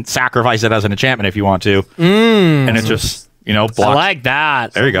 You can sacrifice it as an enchantment if you want to. And it just, blocks. I like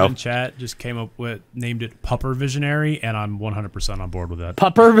that. There you go. In chat just came up with, named it Pupper Visionary, and I'm 100% on board with that.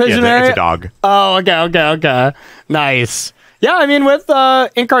 Pupper Visionary? Yeah, it's a dog. Oh, okay. Nice. Yeah, I mean, with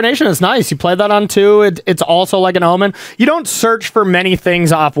Incarnation, it's nice. You play that on 2. It's also like an Omen. You don't search for many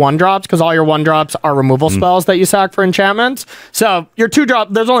things off 1-drops because all your 1-drops are removal spells that you sack for enchantments. So your 2-drop,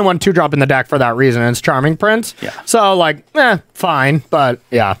 there's only one 2-drop in the deck for that reason. It's Charming Prince. Yeah. So, fine. But,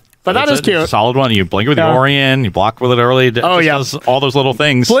 yeah. But that is cute. It's a solid one. You blink with Yorion. You block with it early. It does all those little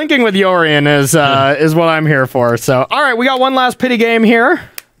things. Blinking with Yorion is what I'm here for. So, all right, we got one last pity game here.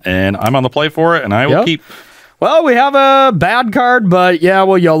 And I'm on the play for it, and I will keep... Well, we have a bad card, but yeah,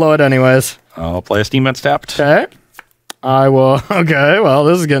 we'll YOLO it anyways. I'll play a Steam Vent Tapped. Okay. I will... Okay, well,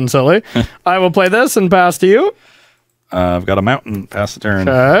 this is getting silly. I will play this and pass to you. I've got a mountain. Pass the turn.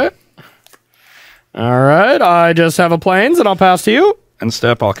 Okay. All right, I just have a plains, and I'll pass to you. End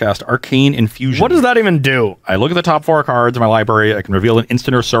step, I'll cast Arcane Infusion. What does that even do? I look at the top 4 cards in my library. I can reveal an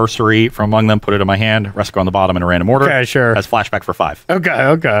instant or sorcery from among them, put it in my hand, rest go on the bottom in a random order. Okay, sure. Has flashback for 5.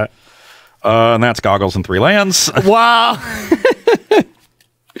 Okay. And that's Goggles and 3 lands. Wow.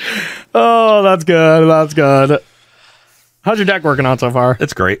 Oh, that's good. How's your deck working out so far?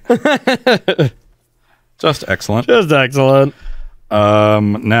 It's great. Just excellent.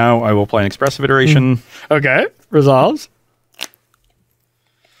 Now I will play an Expressive Iteration. Okay, resolves.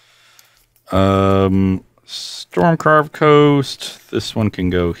 Stormcarved Coast. This one can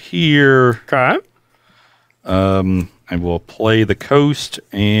go here. Okay. I will play the Coast,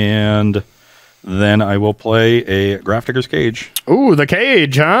 and then I will play a Grafdigger's Cage. Ooh, the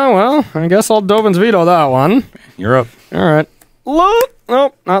Cage, huh? Well, I guess I'll Dovin's Veto that one. You're up. All right.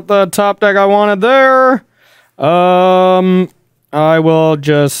 Nope, not the top deck I wanted there. I will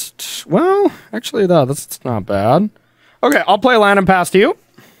just... Well, actually, that's not bad. Okay, I'll play land and pass to you.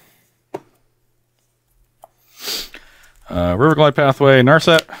 Riverglide Pathway,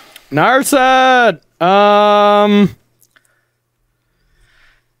 Narset.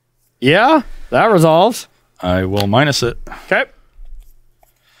 Yeah, that resolves. I will minus it. Okay.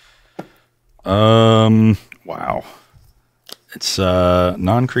 Wow. It's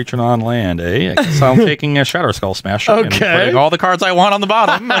non-creature, non-land, eh? I guess I'm taking a Shadow Skull Smasher and putting all the cards I want on the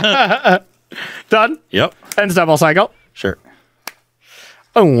bottom. Done? Yep. End step, I'll cycle. Sure.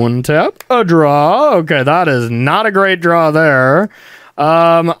 A 1-tap, a draw. Okay, that is not a great draw there.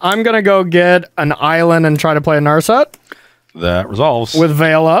 I'm going to go get an island and try to play a Narset. That resolves. With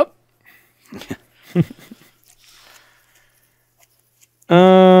Veil up.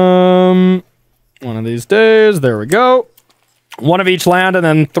 One of these days. There we go. One of each land and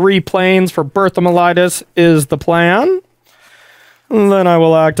then 3 plains for Berthamelitis is the plan. And then I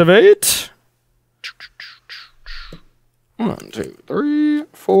will activate. 1, 2, 3,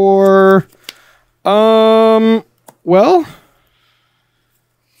 4. Well, I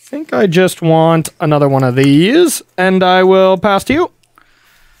think I just want another one of these, and I will pass to you.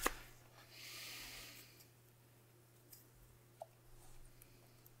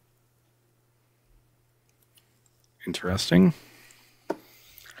 Interesting.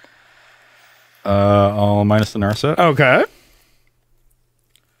 I'll minus the Narset. Okay.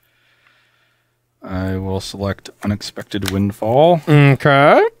 I will select Unexpected Windfall.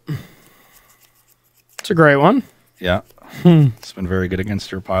 Okay. It's a great one. Yeah. It's been very good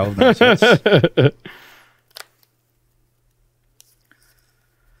against your pile of Narsets.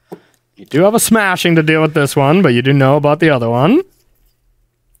 You do have a smashing to deal with this one, but you do know about the other one.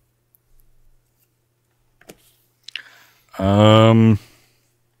 I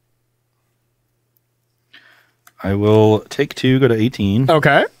will take 2, go to 18.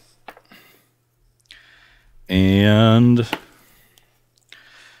 Okay. And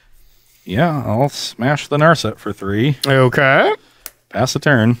yeah, I'll smash the Narset for 3. Okay. Pass the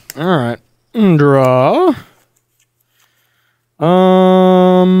turn. All right. Draw.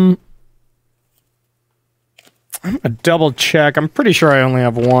 I'm gonna double check. I'm pretty sure I only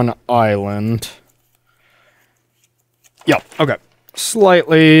have one island. Yep. Okay.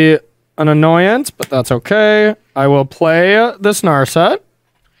 Slightly an annoyance, but that's okay. I will play this Narset.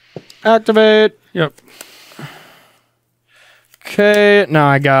 Activate. Yep. Okay. Now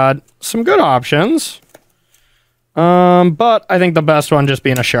I got some good options. But I think the best one just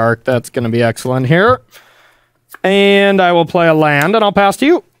being a shark. That's going to be excellent here. And I will play a land, and I'll pass to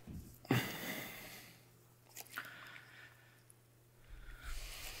you.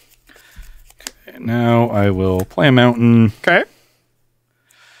 Okay, now I will play a mountain. Okay.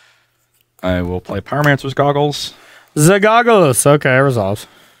 I will play Pyromancer's Goggles. The goggles. Okay, resolves.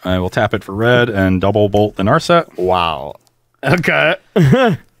 I will tap it for red and double bolt the Narset. Wow. Okay.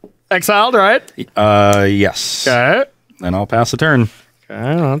 Exiled, right? Yes. Okay. Then I'll pass the turn.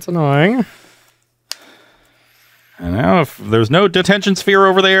 Okay, that's annoying. And now, if there's no detention sphere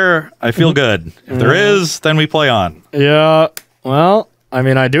over there, I feel good. If there is, then we play on. Yeah. Well, I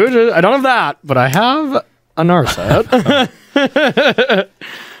mean, I don't have that, but I have a Narset.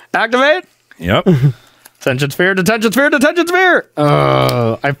 Activate. Yep. Detention sphere, detention sphere, detention sphere.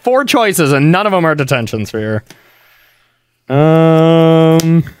 I have 4 choices, and none of them are detention sphere.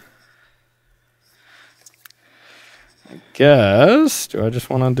 I guess. Do I just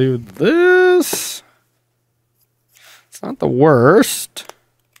want to do this? It's not the worst.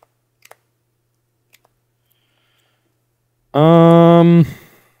 I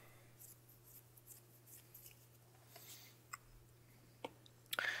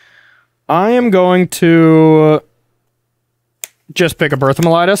am going to just pick a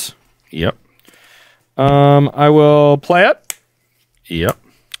Berthamelitis. Yep. I will play it. Yep.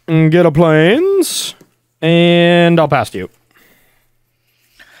 And get a plains. And I'll pass to you.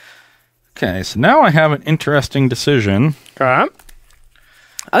 Okay, so now I have an interesting decision. Okay.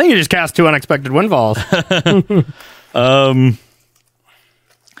 I think you just cast 2 unexpected windfalls.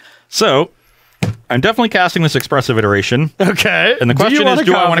 So, I'm definitely casting this expressive iteration. Okay. And the question is,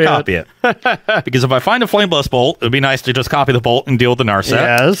 do I want to copy it? Because if I find a Flameless Bolt, it would be nice to just copy the bolt and deal with the Narset.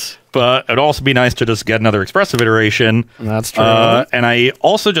 Yes. But it'd also be nice to just get another expressive iteration. That's true. And I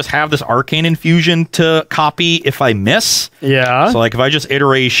also just have this Arcane Infusion to copy if I miss. Yeah. So, like, if I just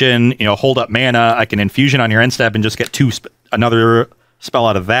iteration, hold up mana, I can Infusion on your end step and just get another spell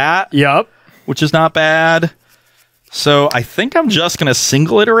out of that. Yep. Which is not bad. So, I think I'm just going to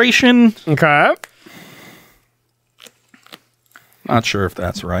single iteration. Okay. Not sure if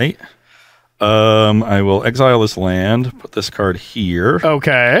that's right. I will exile this land, put this card here.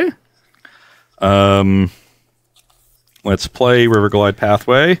 Okay. Let's play Riverglide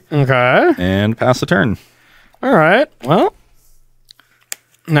Pathway. Okay. And pass the turn. All right. Well,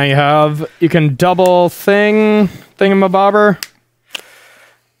 now you can double thingamabobber.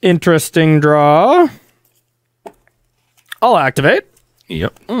 Interesting draw. I'll activate.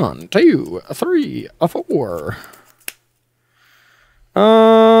 Yep. 1, 2, 3, 4.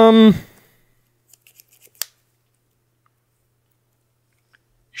 You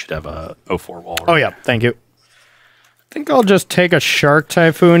should have a 04 wall. Oh, yeah. Thank you. I think I'll just take a Shark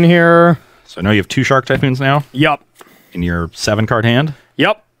Typhoon here. So now you have 2 Shark Typhoons now Yup. in your 7-card hand?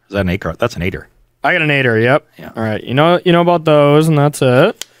 Yep. Is that an 8 card? That's an 8er. I got an 8er, yep. Yeah. All right. You know about those, and that's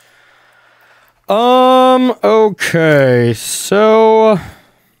it. Okay. So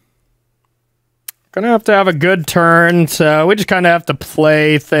gonna have to have a good turn, so we just kind of have to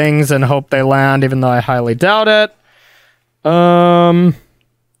play things and hope they land, even though I highly doubt it. All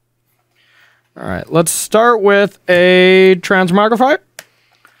right, let's start with a Transmogrify.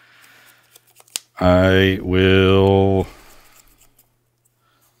 I will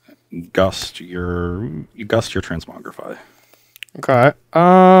gust your Transmogrify. Okay.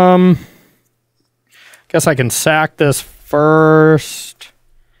 Guess I can sack this first.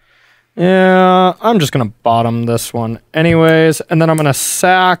 Yeah, I'm just gonna bottom this one anyways, and then I'm gonna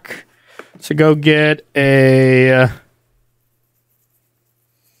sack to go get a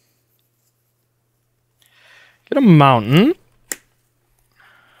mountain.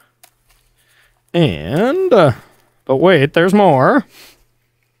 And but wait, there's more.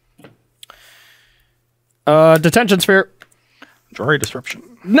 Detention sphere. Jewelry Disruption.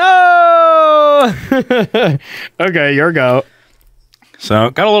 No! Okay, your go. So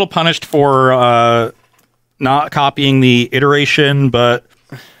got a little punished for not copying the iteration, but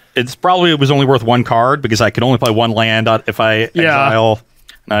it was only worth 1 card because I could only play 1 land if I exile.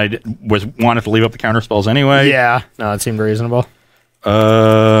 And I wanted to leave up the counter spells anyway. Yeah, no, it seemed reasonable.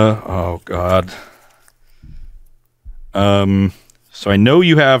 Oh god. So I know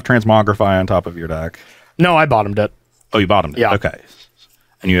you have Transmogrify on top of your deck. No, I bottomed it. Oh, you bottomed it. Yeah. Okay.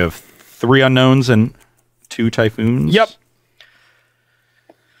 And you have 3 unknowns and 2 typhoons. Yep.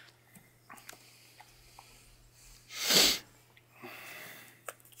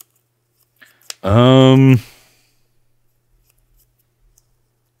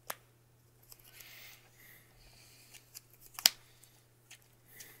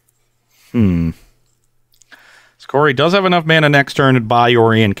 Corey does have enough mana next turn to buy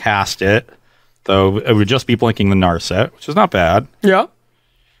Yori and cast it, though it would just be blinking the Narset, which is not bad. Yeah.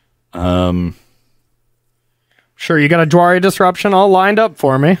 Sure, you got a Dwari Disruption all lined up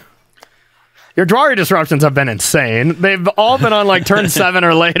for me. Your Dwari Disruptions have been insane. They've all been on like turn 7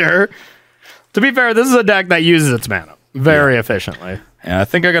 or later. To be fair, this is a deck that uses its mana very efficiently. Yeah, I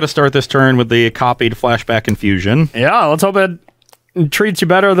think I got to start this turn with the copied Flashback Infusion. Yeah, let's hope it treats you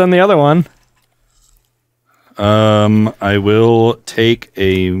better than the other one. I will take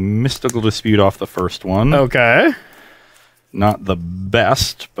a Mystical Dispute off the first one. Okay. Not the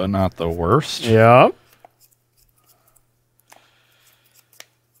best, but not the worst. Yep.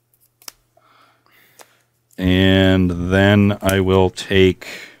 And then I will take...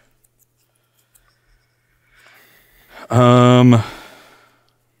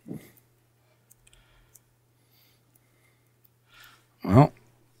 Well,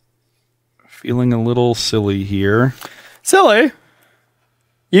 feeling a little silly here. Silly?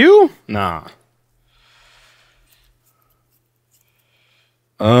 You? Nah.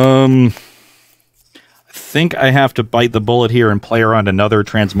 I think I have to bite the bullet here and play around another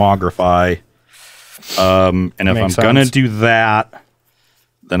Transmogrify. And if Makes I'm gonna sense. do that,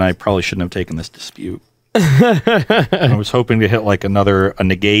 then I probably shouldn't have taken this dispute. I was hoping to hit like a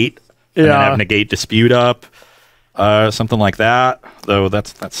negate, and then have negate dispute up, something like that. Though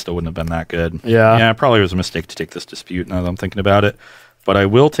that still wouldn't have been that good. Yeah, it probably was a mistake to take this dispute. Now that I'm thinking about it, but I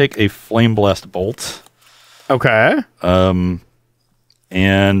will take a Flame Blessed Bolt. Okay.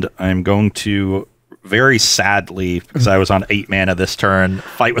 And I'm going to, very sadly, because I was on 8 mana this turn,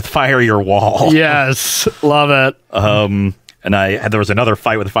 fight with fire your wall. Yes, love it. And there was another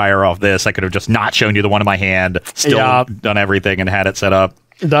fight with fire off this. I could have just not shown you the one in my hand, still done everything and had it set up.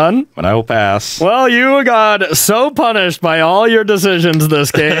 Done. But I will pass. Well, you got so punished by all your decisions this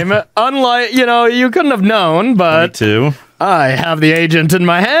game. Unlike, you couldn't have known, but Me too. I have the agent in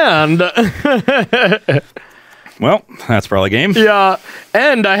my hand. Well, that's probably game. Yeah,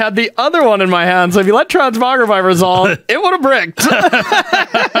 and I had the other one in my hand, so if you let Transmogrify resolve, it would have bricked.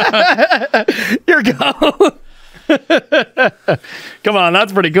 Here you go. Come on,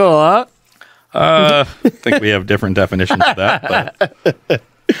 that's pretty cool, huh? I think we have different definitions of that. But.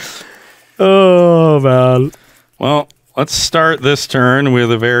 Oh, man. Well, let's start this turn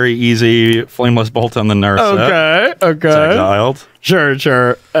with a very easy Flameless Bolt on the Narset. Okay. It's exiled.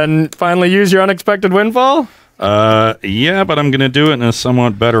 Sure. And finally use your Unexpected Windfall? Yeah, but I'm going to do it in a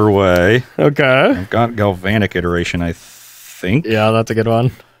somewhat better way. Okay. I've got Galvanic Iteration, I think. Yeah, that's a good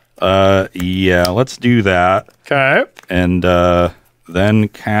one. Yeah, let's do that. Okay. And then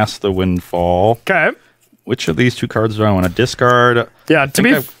cast the Windfall. Okay. Which of these 2 cards do I want to discard? Yeah,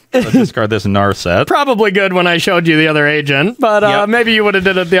 I'll discard this Narset. probably good when I showed you the other agent, but maybe you would have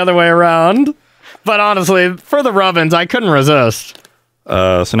did it the other way around. But honestly, for the Rubbins, I couldn't resist.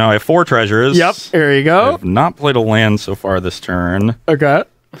 So now I have 4 treasures. Yep, here you go. I've not played a land so far this turn. Okay.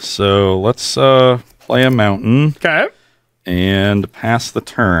 So let's play a mountain. Okay. And pass the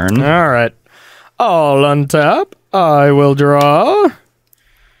turn. All right. I'll untap. I will draw.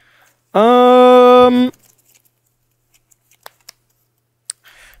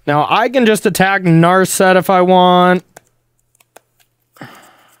 Now I can just attack Narset if I want.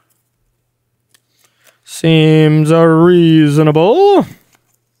 Seems reasonable.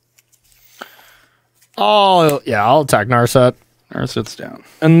 I'll attack Narset. Narset's down.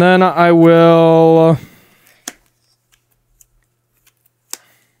 And then I will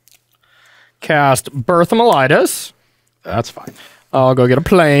cast Berthamelitis. That's fine. I'll go get a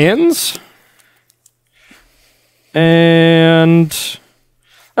Plains. And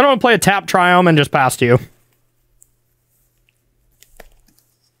I don't want to play a tap Triome and just pass to you.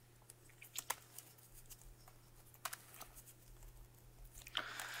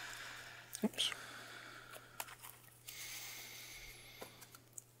 Oops.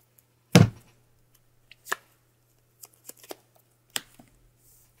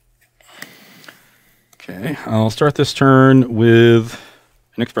 Okay, I'll start this turn with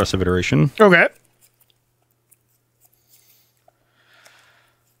an expressive iteration. Okay.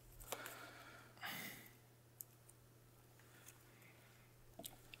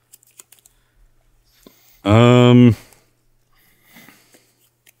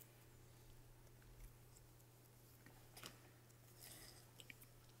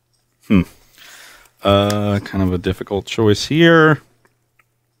 Kind of a difficult choice here.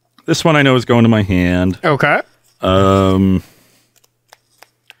 This one I know is going to my hand. Okay.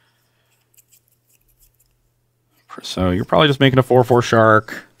 So you're probably just making a 4/4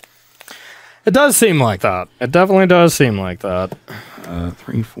 shark. It does seem like that. It definitely does seem like that.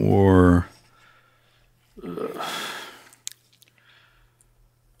 3/4.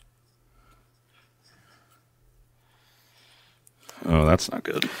 Oh, that's not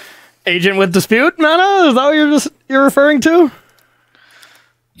good. Agent with dispute mana? Is that what you're referring to?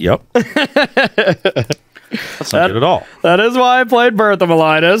 Yep. That's not good at all. That is why I played Birth of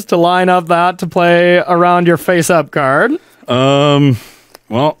Elidas, to line up that to play around your face-up card.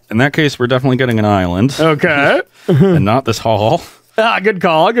 Well, in that case, we're definitely getting an island. Okay. And not this hall. Ah, good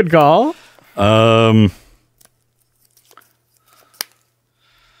call, good call.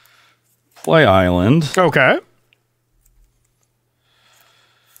 Play island. Okay.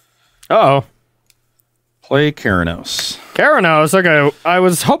 Uh-oh. Play Keranos. Keranos, okay. I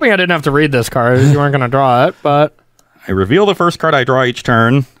was hoping I didn't have to read this card. You weren't going to draw it, but... I reveal the first card I draw each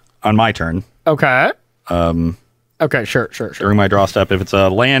turn on my turn. Okay. Okay, sure. During my draw step, if it's a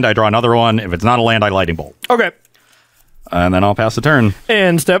land, I draw another one. If it's not a land, I lightning bolt. Okay. And then I'll pass the turn.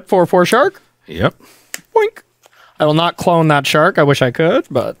 And step 4/4 shark. Yep. Boink. I will not clone that shark. I wish I could,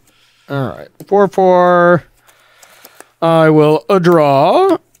 but... All right. 4/4. I will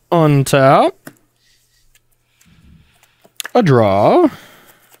draw. Untap. A draw.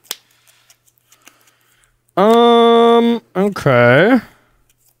 Okay.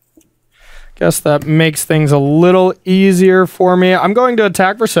 Guess that makes things a little easier for me. I'm going to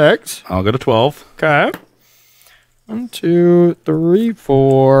attack for 6. I'll go to 12. Okay. 1, 2, 3,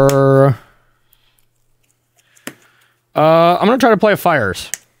 4. I'm going to try to play fires.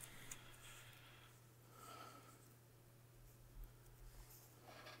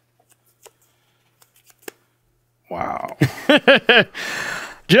 Wow.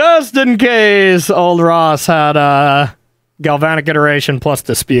 Just in case old Ross had a galvanic iteration plus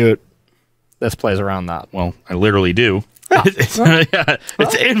dispute. This plays around that. Well, I literally do. It's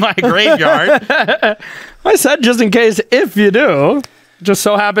in my graveyard. I said just in case if you do. Just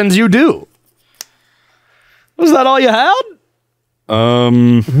so happens you do. Was that all you had?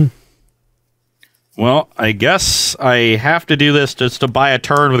 Well, I guess I have to do this just to buy a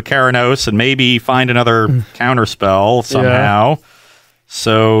turn with Keranos and maybe find another counterspell somehow. Yeah.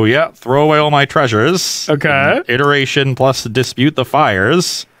 So, yeah, throw away all my treasures. Okay. Iteration plus dispute the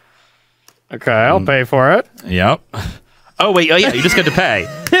fires. Okay, I'll pay for it. Yep. Oh, wait. Oh, yeah, you just get to pay.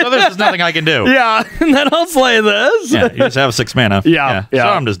 So there's nothing I can do. Yeah, and then I'll slay this. Yeah, you just have 6 mana. Yeah. So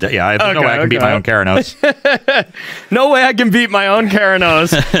I'm just dead. Yeah, there's no way I can beat my own Keranos. No way I can beat my own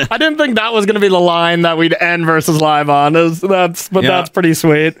Keranos. I didn't think that was going to be the line that we'd end versus live on. That's pretty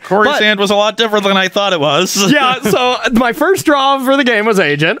sweet. Corey Sand was a lot different than I thought it was. Yeah, so my first draw for the game was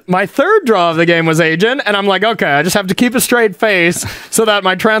Agent. My third draw of the game was Agent, and I'm like, okay, I just have to keep a straight face so that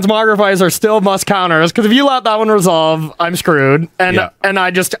my Transmogrifies are still must counters, because if you let that one resolve, I'm screwed. And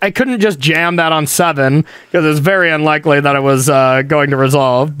I couldn't just jam that on 7 because it's very unlikely that it was going to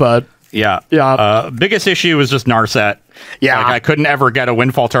resolve. But yeah. Biggest issue was just Narset. Yeah, like I couldn't ever get a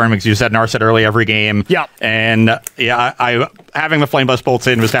windfall turn because you said Narset early every game. Yeah, and I having the Flame Blast bolts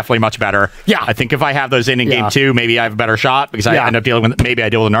in was definitely much better. Yeah, I think if I have those in game 2, maybe I have a better shot because I end up dealing with maybe I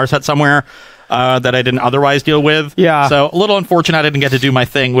deal with Narset somewhere. That I didn't otherwise deal with. Yeah. So a little unfortunate I didn't get to do my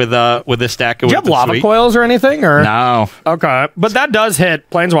thing with this deck. Do you have lava coils or anything? Or no. Okay. But that does hit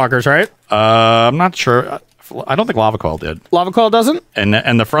Planeswalkers, right? I'm not sure. I don't think Lava Coil did. Lava Coil doesn't?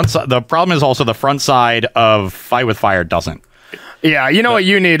 And the front side, the problem is also the front side of Fight with Fire doesn't. Yeah, you know what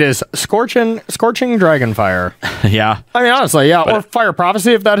you need is Scorching Dragonfire. Yeah. I mean, honestly, yeah. Or Fire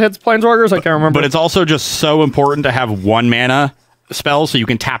Prophecy if that hits Planeswalkers. I can't remember. But it's also just so important to have 1 mana spell so you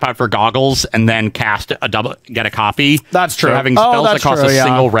can tap out for Goggles and then cast get a copy. That's true. So having spells that cost a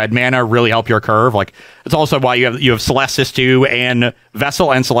single red mana really help your curve. Like it's also why you have Celestis 2 and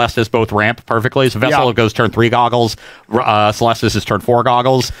Vessel and Celestis both ramp perfectly. So Vessel goes turn 3 Goggles, Celestis is turn 4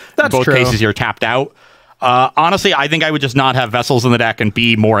 Goggles. That's in both true. cases you're tapped out. Honestly, I think I would just not have vessels in the deck and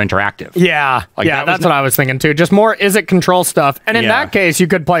be more interactive. Yeah, Like, yeah, that's what I was thinking too. Just more is it control stuff, and in that case, you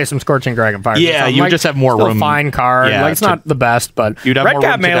could play some Scorching Dragonfire. Yeah, you would just have more room. Fine card, Yeah, like it's not the best, but you'd have Red more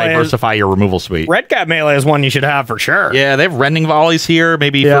Cap room to Melee diversify your removal suite. Red Cap Melee is one you should have for sure. Yeah, they have Rending Volleys here,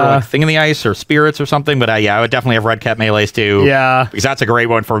 maybe for like Thing in the Ice or Spirits or something. But yeah, I would definitely have Red Cap Melees too. Yeah, because that's a great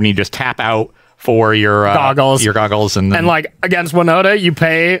one for me. Just tap out for your goggles, and like against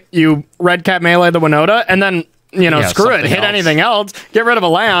Winota, you Red Cap Melee the Winota, and then screw it, hit anything else, get rid of a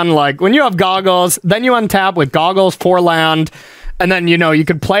land. Like when you have goggles, then you untap with goggles for land, and then you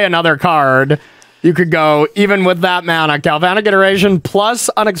could play another card. You could go even with that mana, Galvanic Iteration plus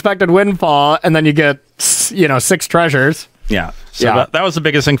Unexpected Windfall, and then you get 6 treasures. Yeah, so that was the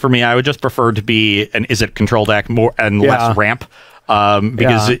biggest thing for me. I would just prefer to be an Izzet control deck more and less ramp,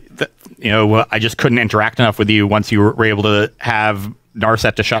 because I just couldn't interact enough with you once you were able to have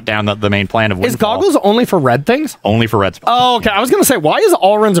Narset to shut down the main plan of Windfall. Is goggles only for red things? Only for red spells. Oh, okay. I was going to say, why is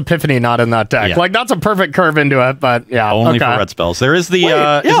Alrund's Epiphany not in that deck? Yeah. Like, that's a perfect curve into it, but yeah. Only for red spells. There is the,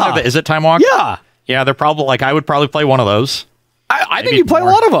 isn't there the Izzet Time Walk? Yeah. Yeah, they're probably, I would probably play one of those. I think you play a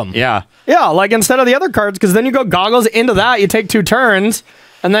lot of them. Yeah. Yeah, like instead of the other cards, because then you go goggles into that, you take 2 turns,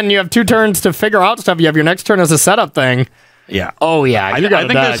 and then you have 2 turns to figure out stuff. You have your next turn as a setup thing. Yeah. Oh, yeah. I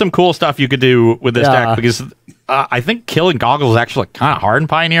think there's some cool stuff you could do with this deck, because I think killing goggles is actually kind of hard in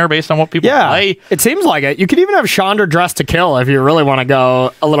Pioneer based on what people play. It seems like it. You could even have Chandra dressed to kill if you really want to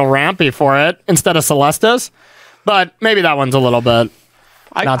go a little rampy for it instead of Celestis. But maybe that one's a little bit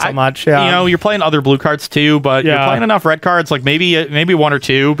not so much. Yeah. You're playing other blue cards too, but you're playing enough red cards, like maybe 1 or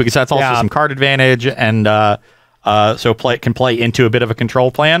 2, because that's also some card advantage, and so can play into a bit of a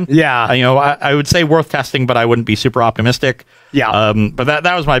control plan. Yeah. I would say worth testing, but I wouldn't be super optimistic. Yeah. But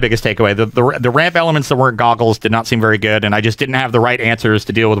that was my biggest takeaway. The ramp elements that weren't goggles did not seem very good, and I just didn't have the right answers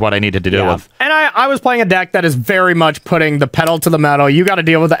to deal with what I needed to deal with. And I was playing a deck that is very much putting the pedal to the metal. You got to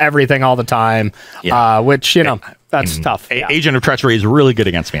deal with everything all the time, which, that's tough. Agent of Treachery is really good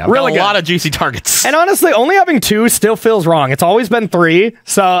against me. I've got a lot of juicy targets. And honestly, only having 2 still feels wrong. It's always been 3,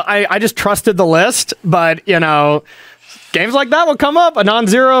 so I just trusted the list, but, games like that will come up a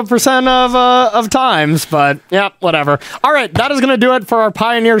non-0% of times, but yeah, whatever. All right, that is going to do it for our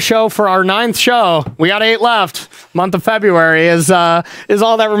Pioneer show for our 9th show. We got 8 left. Month of February is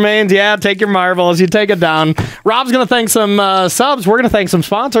all that remains. Yeah, take your marbles. You take it down. Rob's going to thank some subs. We're going to thank some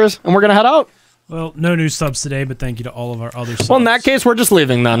sponsors, and we're going to head out. Well, no new subs today, but thank you to all of our other subs. Well, in that case, we're just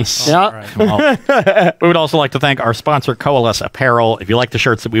leaving then. Right. Well, we would also like to thank our sponsor, Coalesce Apparel. If you like the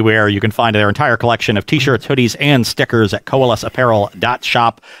shirts that we wear, you can find their entire collection of t-shirts, hoodies, and stickers at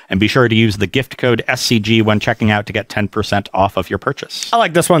coalesceapparel.shop. And be sure to use the gift code SCG when checking out to get 10% off of your purchase. I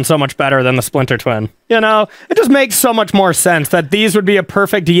like this one so much better than the Splinter Twin. It just makes so much more sense that these would be a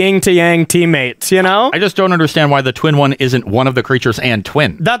perfect yin to yang teammates, I just don't understand why the twin one isn't one of the creatures and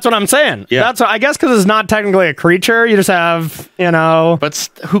twin. That's what I'm saying. Yeah. I guess because it's not technically a creature. You just have, But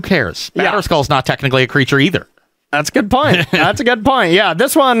who cares? Batterskull's not technically a creature either. That's a good point. That's a good point. Yeah,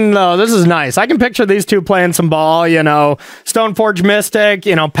 this one, though, this is nice. I can picture these two playing some ball, Stoneforge Mystic,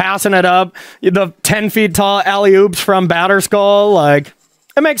 passing it up. The 10 feet tall alley-oops from Batterskull.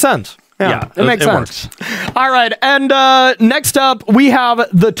 It makes sense. Yeah, it makes sense. Works. All right, and next up, we have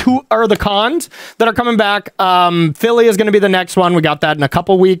the cons that are coming back. Philly is going to be the next one. We got that in a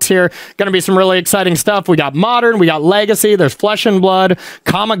couple weeks here. Going to be some really exciting stuff. We got Modern, we got Legacy, there's Flesh and Blood,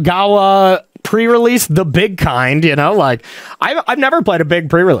 Kamigawa pre-release, the big kind, I've never played a big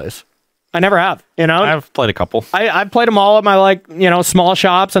pre-release. I never have, I've played a couple. I've played them all at my, small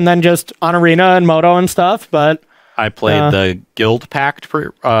shops and then just on Arena and Moto and stuff, but... I played the Guild Pact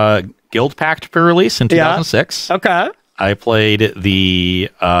pre-release in 2006. Yeah. Okay. I played the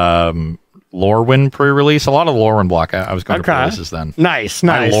Lorwyn pre-release. A lot of the Lorwyn block. I was going to pre-releases then. Nice.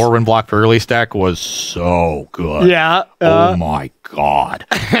 My Lorwyn block pre-release deck was so good. Yeah. Oh my god.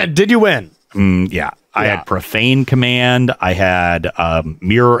 Did you win? Yeah. I had Profane Command. I had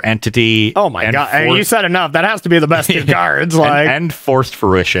Mirror Entity. Oh my god! Hey, you said enough. That has to be the best 2 cards. And Forced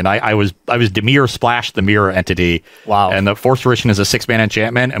Fruition. I was Dimir Splash the Mirror Entity. Wow! And the Forced Fruition is a 6-mana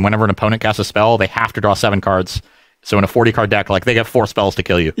enchantment, and whenever an opponent casts a spell, they have to draw 7 cards. So in a 40-card deck, they get 4 spells to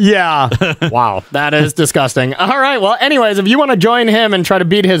kill you. Yeah. Wow. That is disgusting. All right. Well, anyways, if you want to join him and try to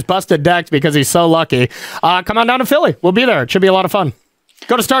beat his busted decks because he's so lucky, come on down to Philly. We'll be there. It should be a lot of fun.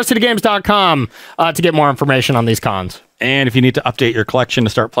 Go to StarCityGames.com to get more information on these cons. And if you need to update your collection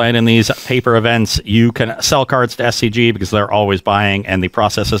to start playing in these paper events, you can sell cards to SCG because they're always buying, and the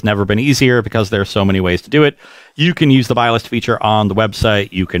process has never been easier because there's so many ways to do it. You can use the buy list feature on the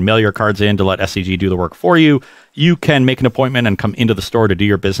website. You can mail your cards in to let SCG do the work for you. you can make an appointment and come into the store to do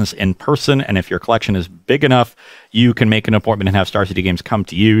your business in person. And if your collection is big enough, you can make an appointment and have Star City Games come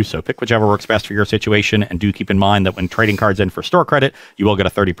to you. So pick whichever works best for your situation. And do keep in mind that when trading cards in for store credit, you will get a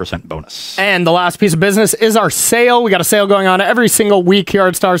 30% bonus. And the last piece of business is our sale. We got a sale going on every single week here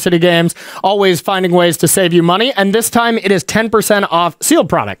at Star City Games, always finding ways to save you money. And this time it is 10% off sealed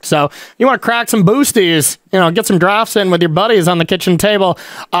product. So you want to crack some boosties, get some drafts in with your buddies on the kitchen table.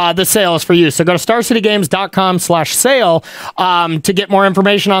 The sale is for you. So go to starcitygames.com/sale to get more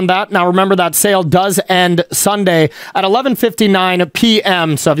information on that. Now remember, that sale does end Sunday at 11:59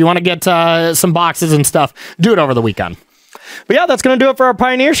 p.m. So if you want to get some boxes and stuff, do it over the weekend. But yeah, that's going to do it for our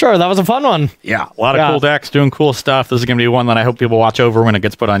Pioneer Show. That was a fun one. Yeah, a lot of cool decks doing cool stuff. This is going to be one that I hope people watch over when it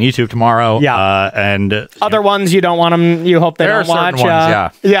gets put on YouTube tomorrow. Yeah. And other ones you don't want them, you hope they don't watch. Ones, yeah.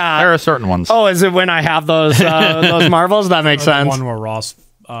 There are certain ones. Oh, is it when I have those marbles? That makes sense. One where Ross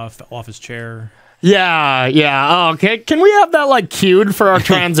fell off his chair. Yeah. Oh, okay. Can we have that queued for our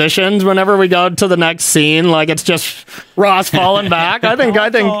transitions whenever we go to the next scene? It's just Ross falling back. I think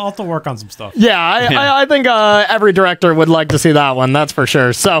I'll have to work on some stuff. Yeah, I think every director would like to see that one. That's for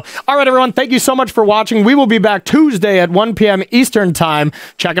sure. So, all right, everyone. Thank you so much for watching. We will be back Tuesday at 1 p.m. Eastern time,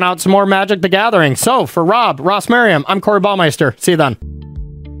 checking out some more Magic the Gathering. So, for Rob, Ross Merriam, I'm Corey Baumeister. See you then.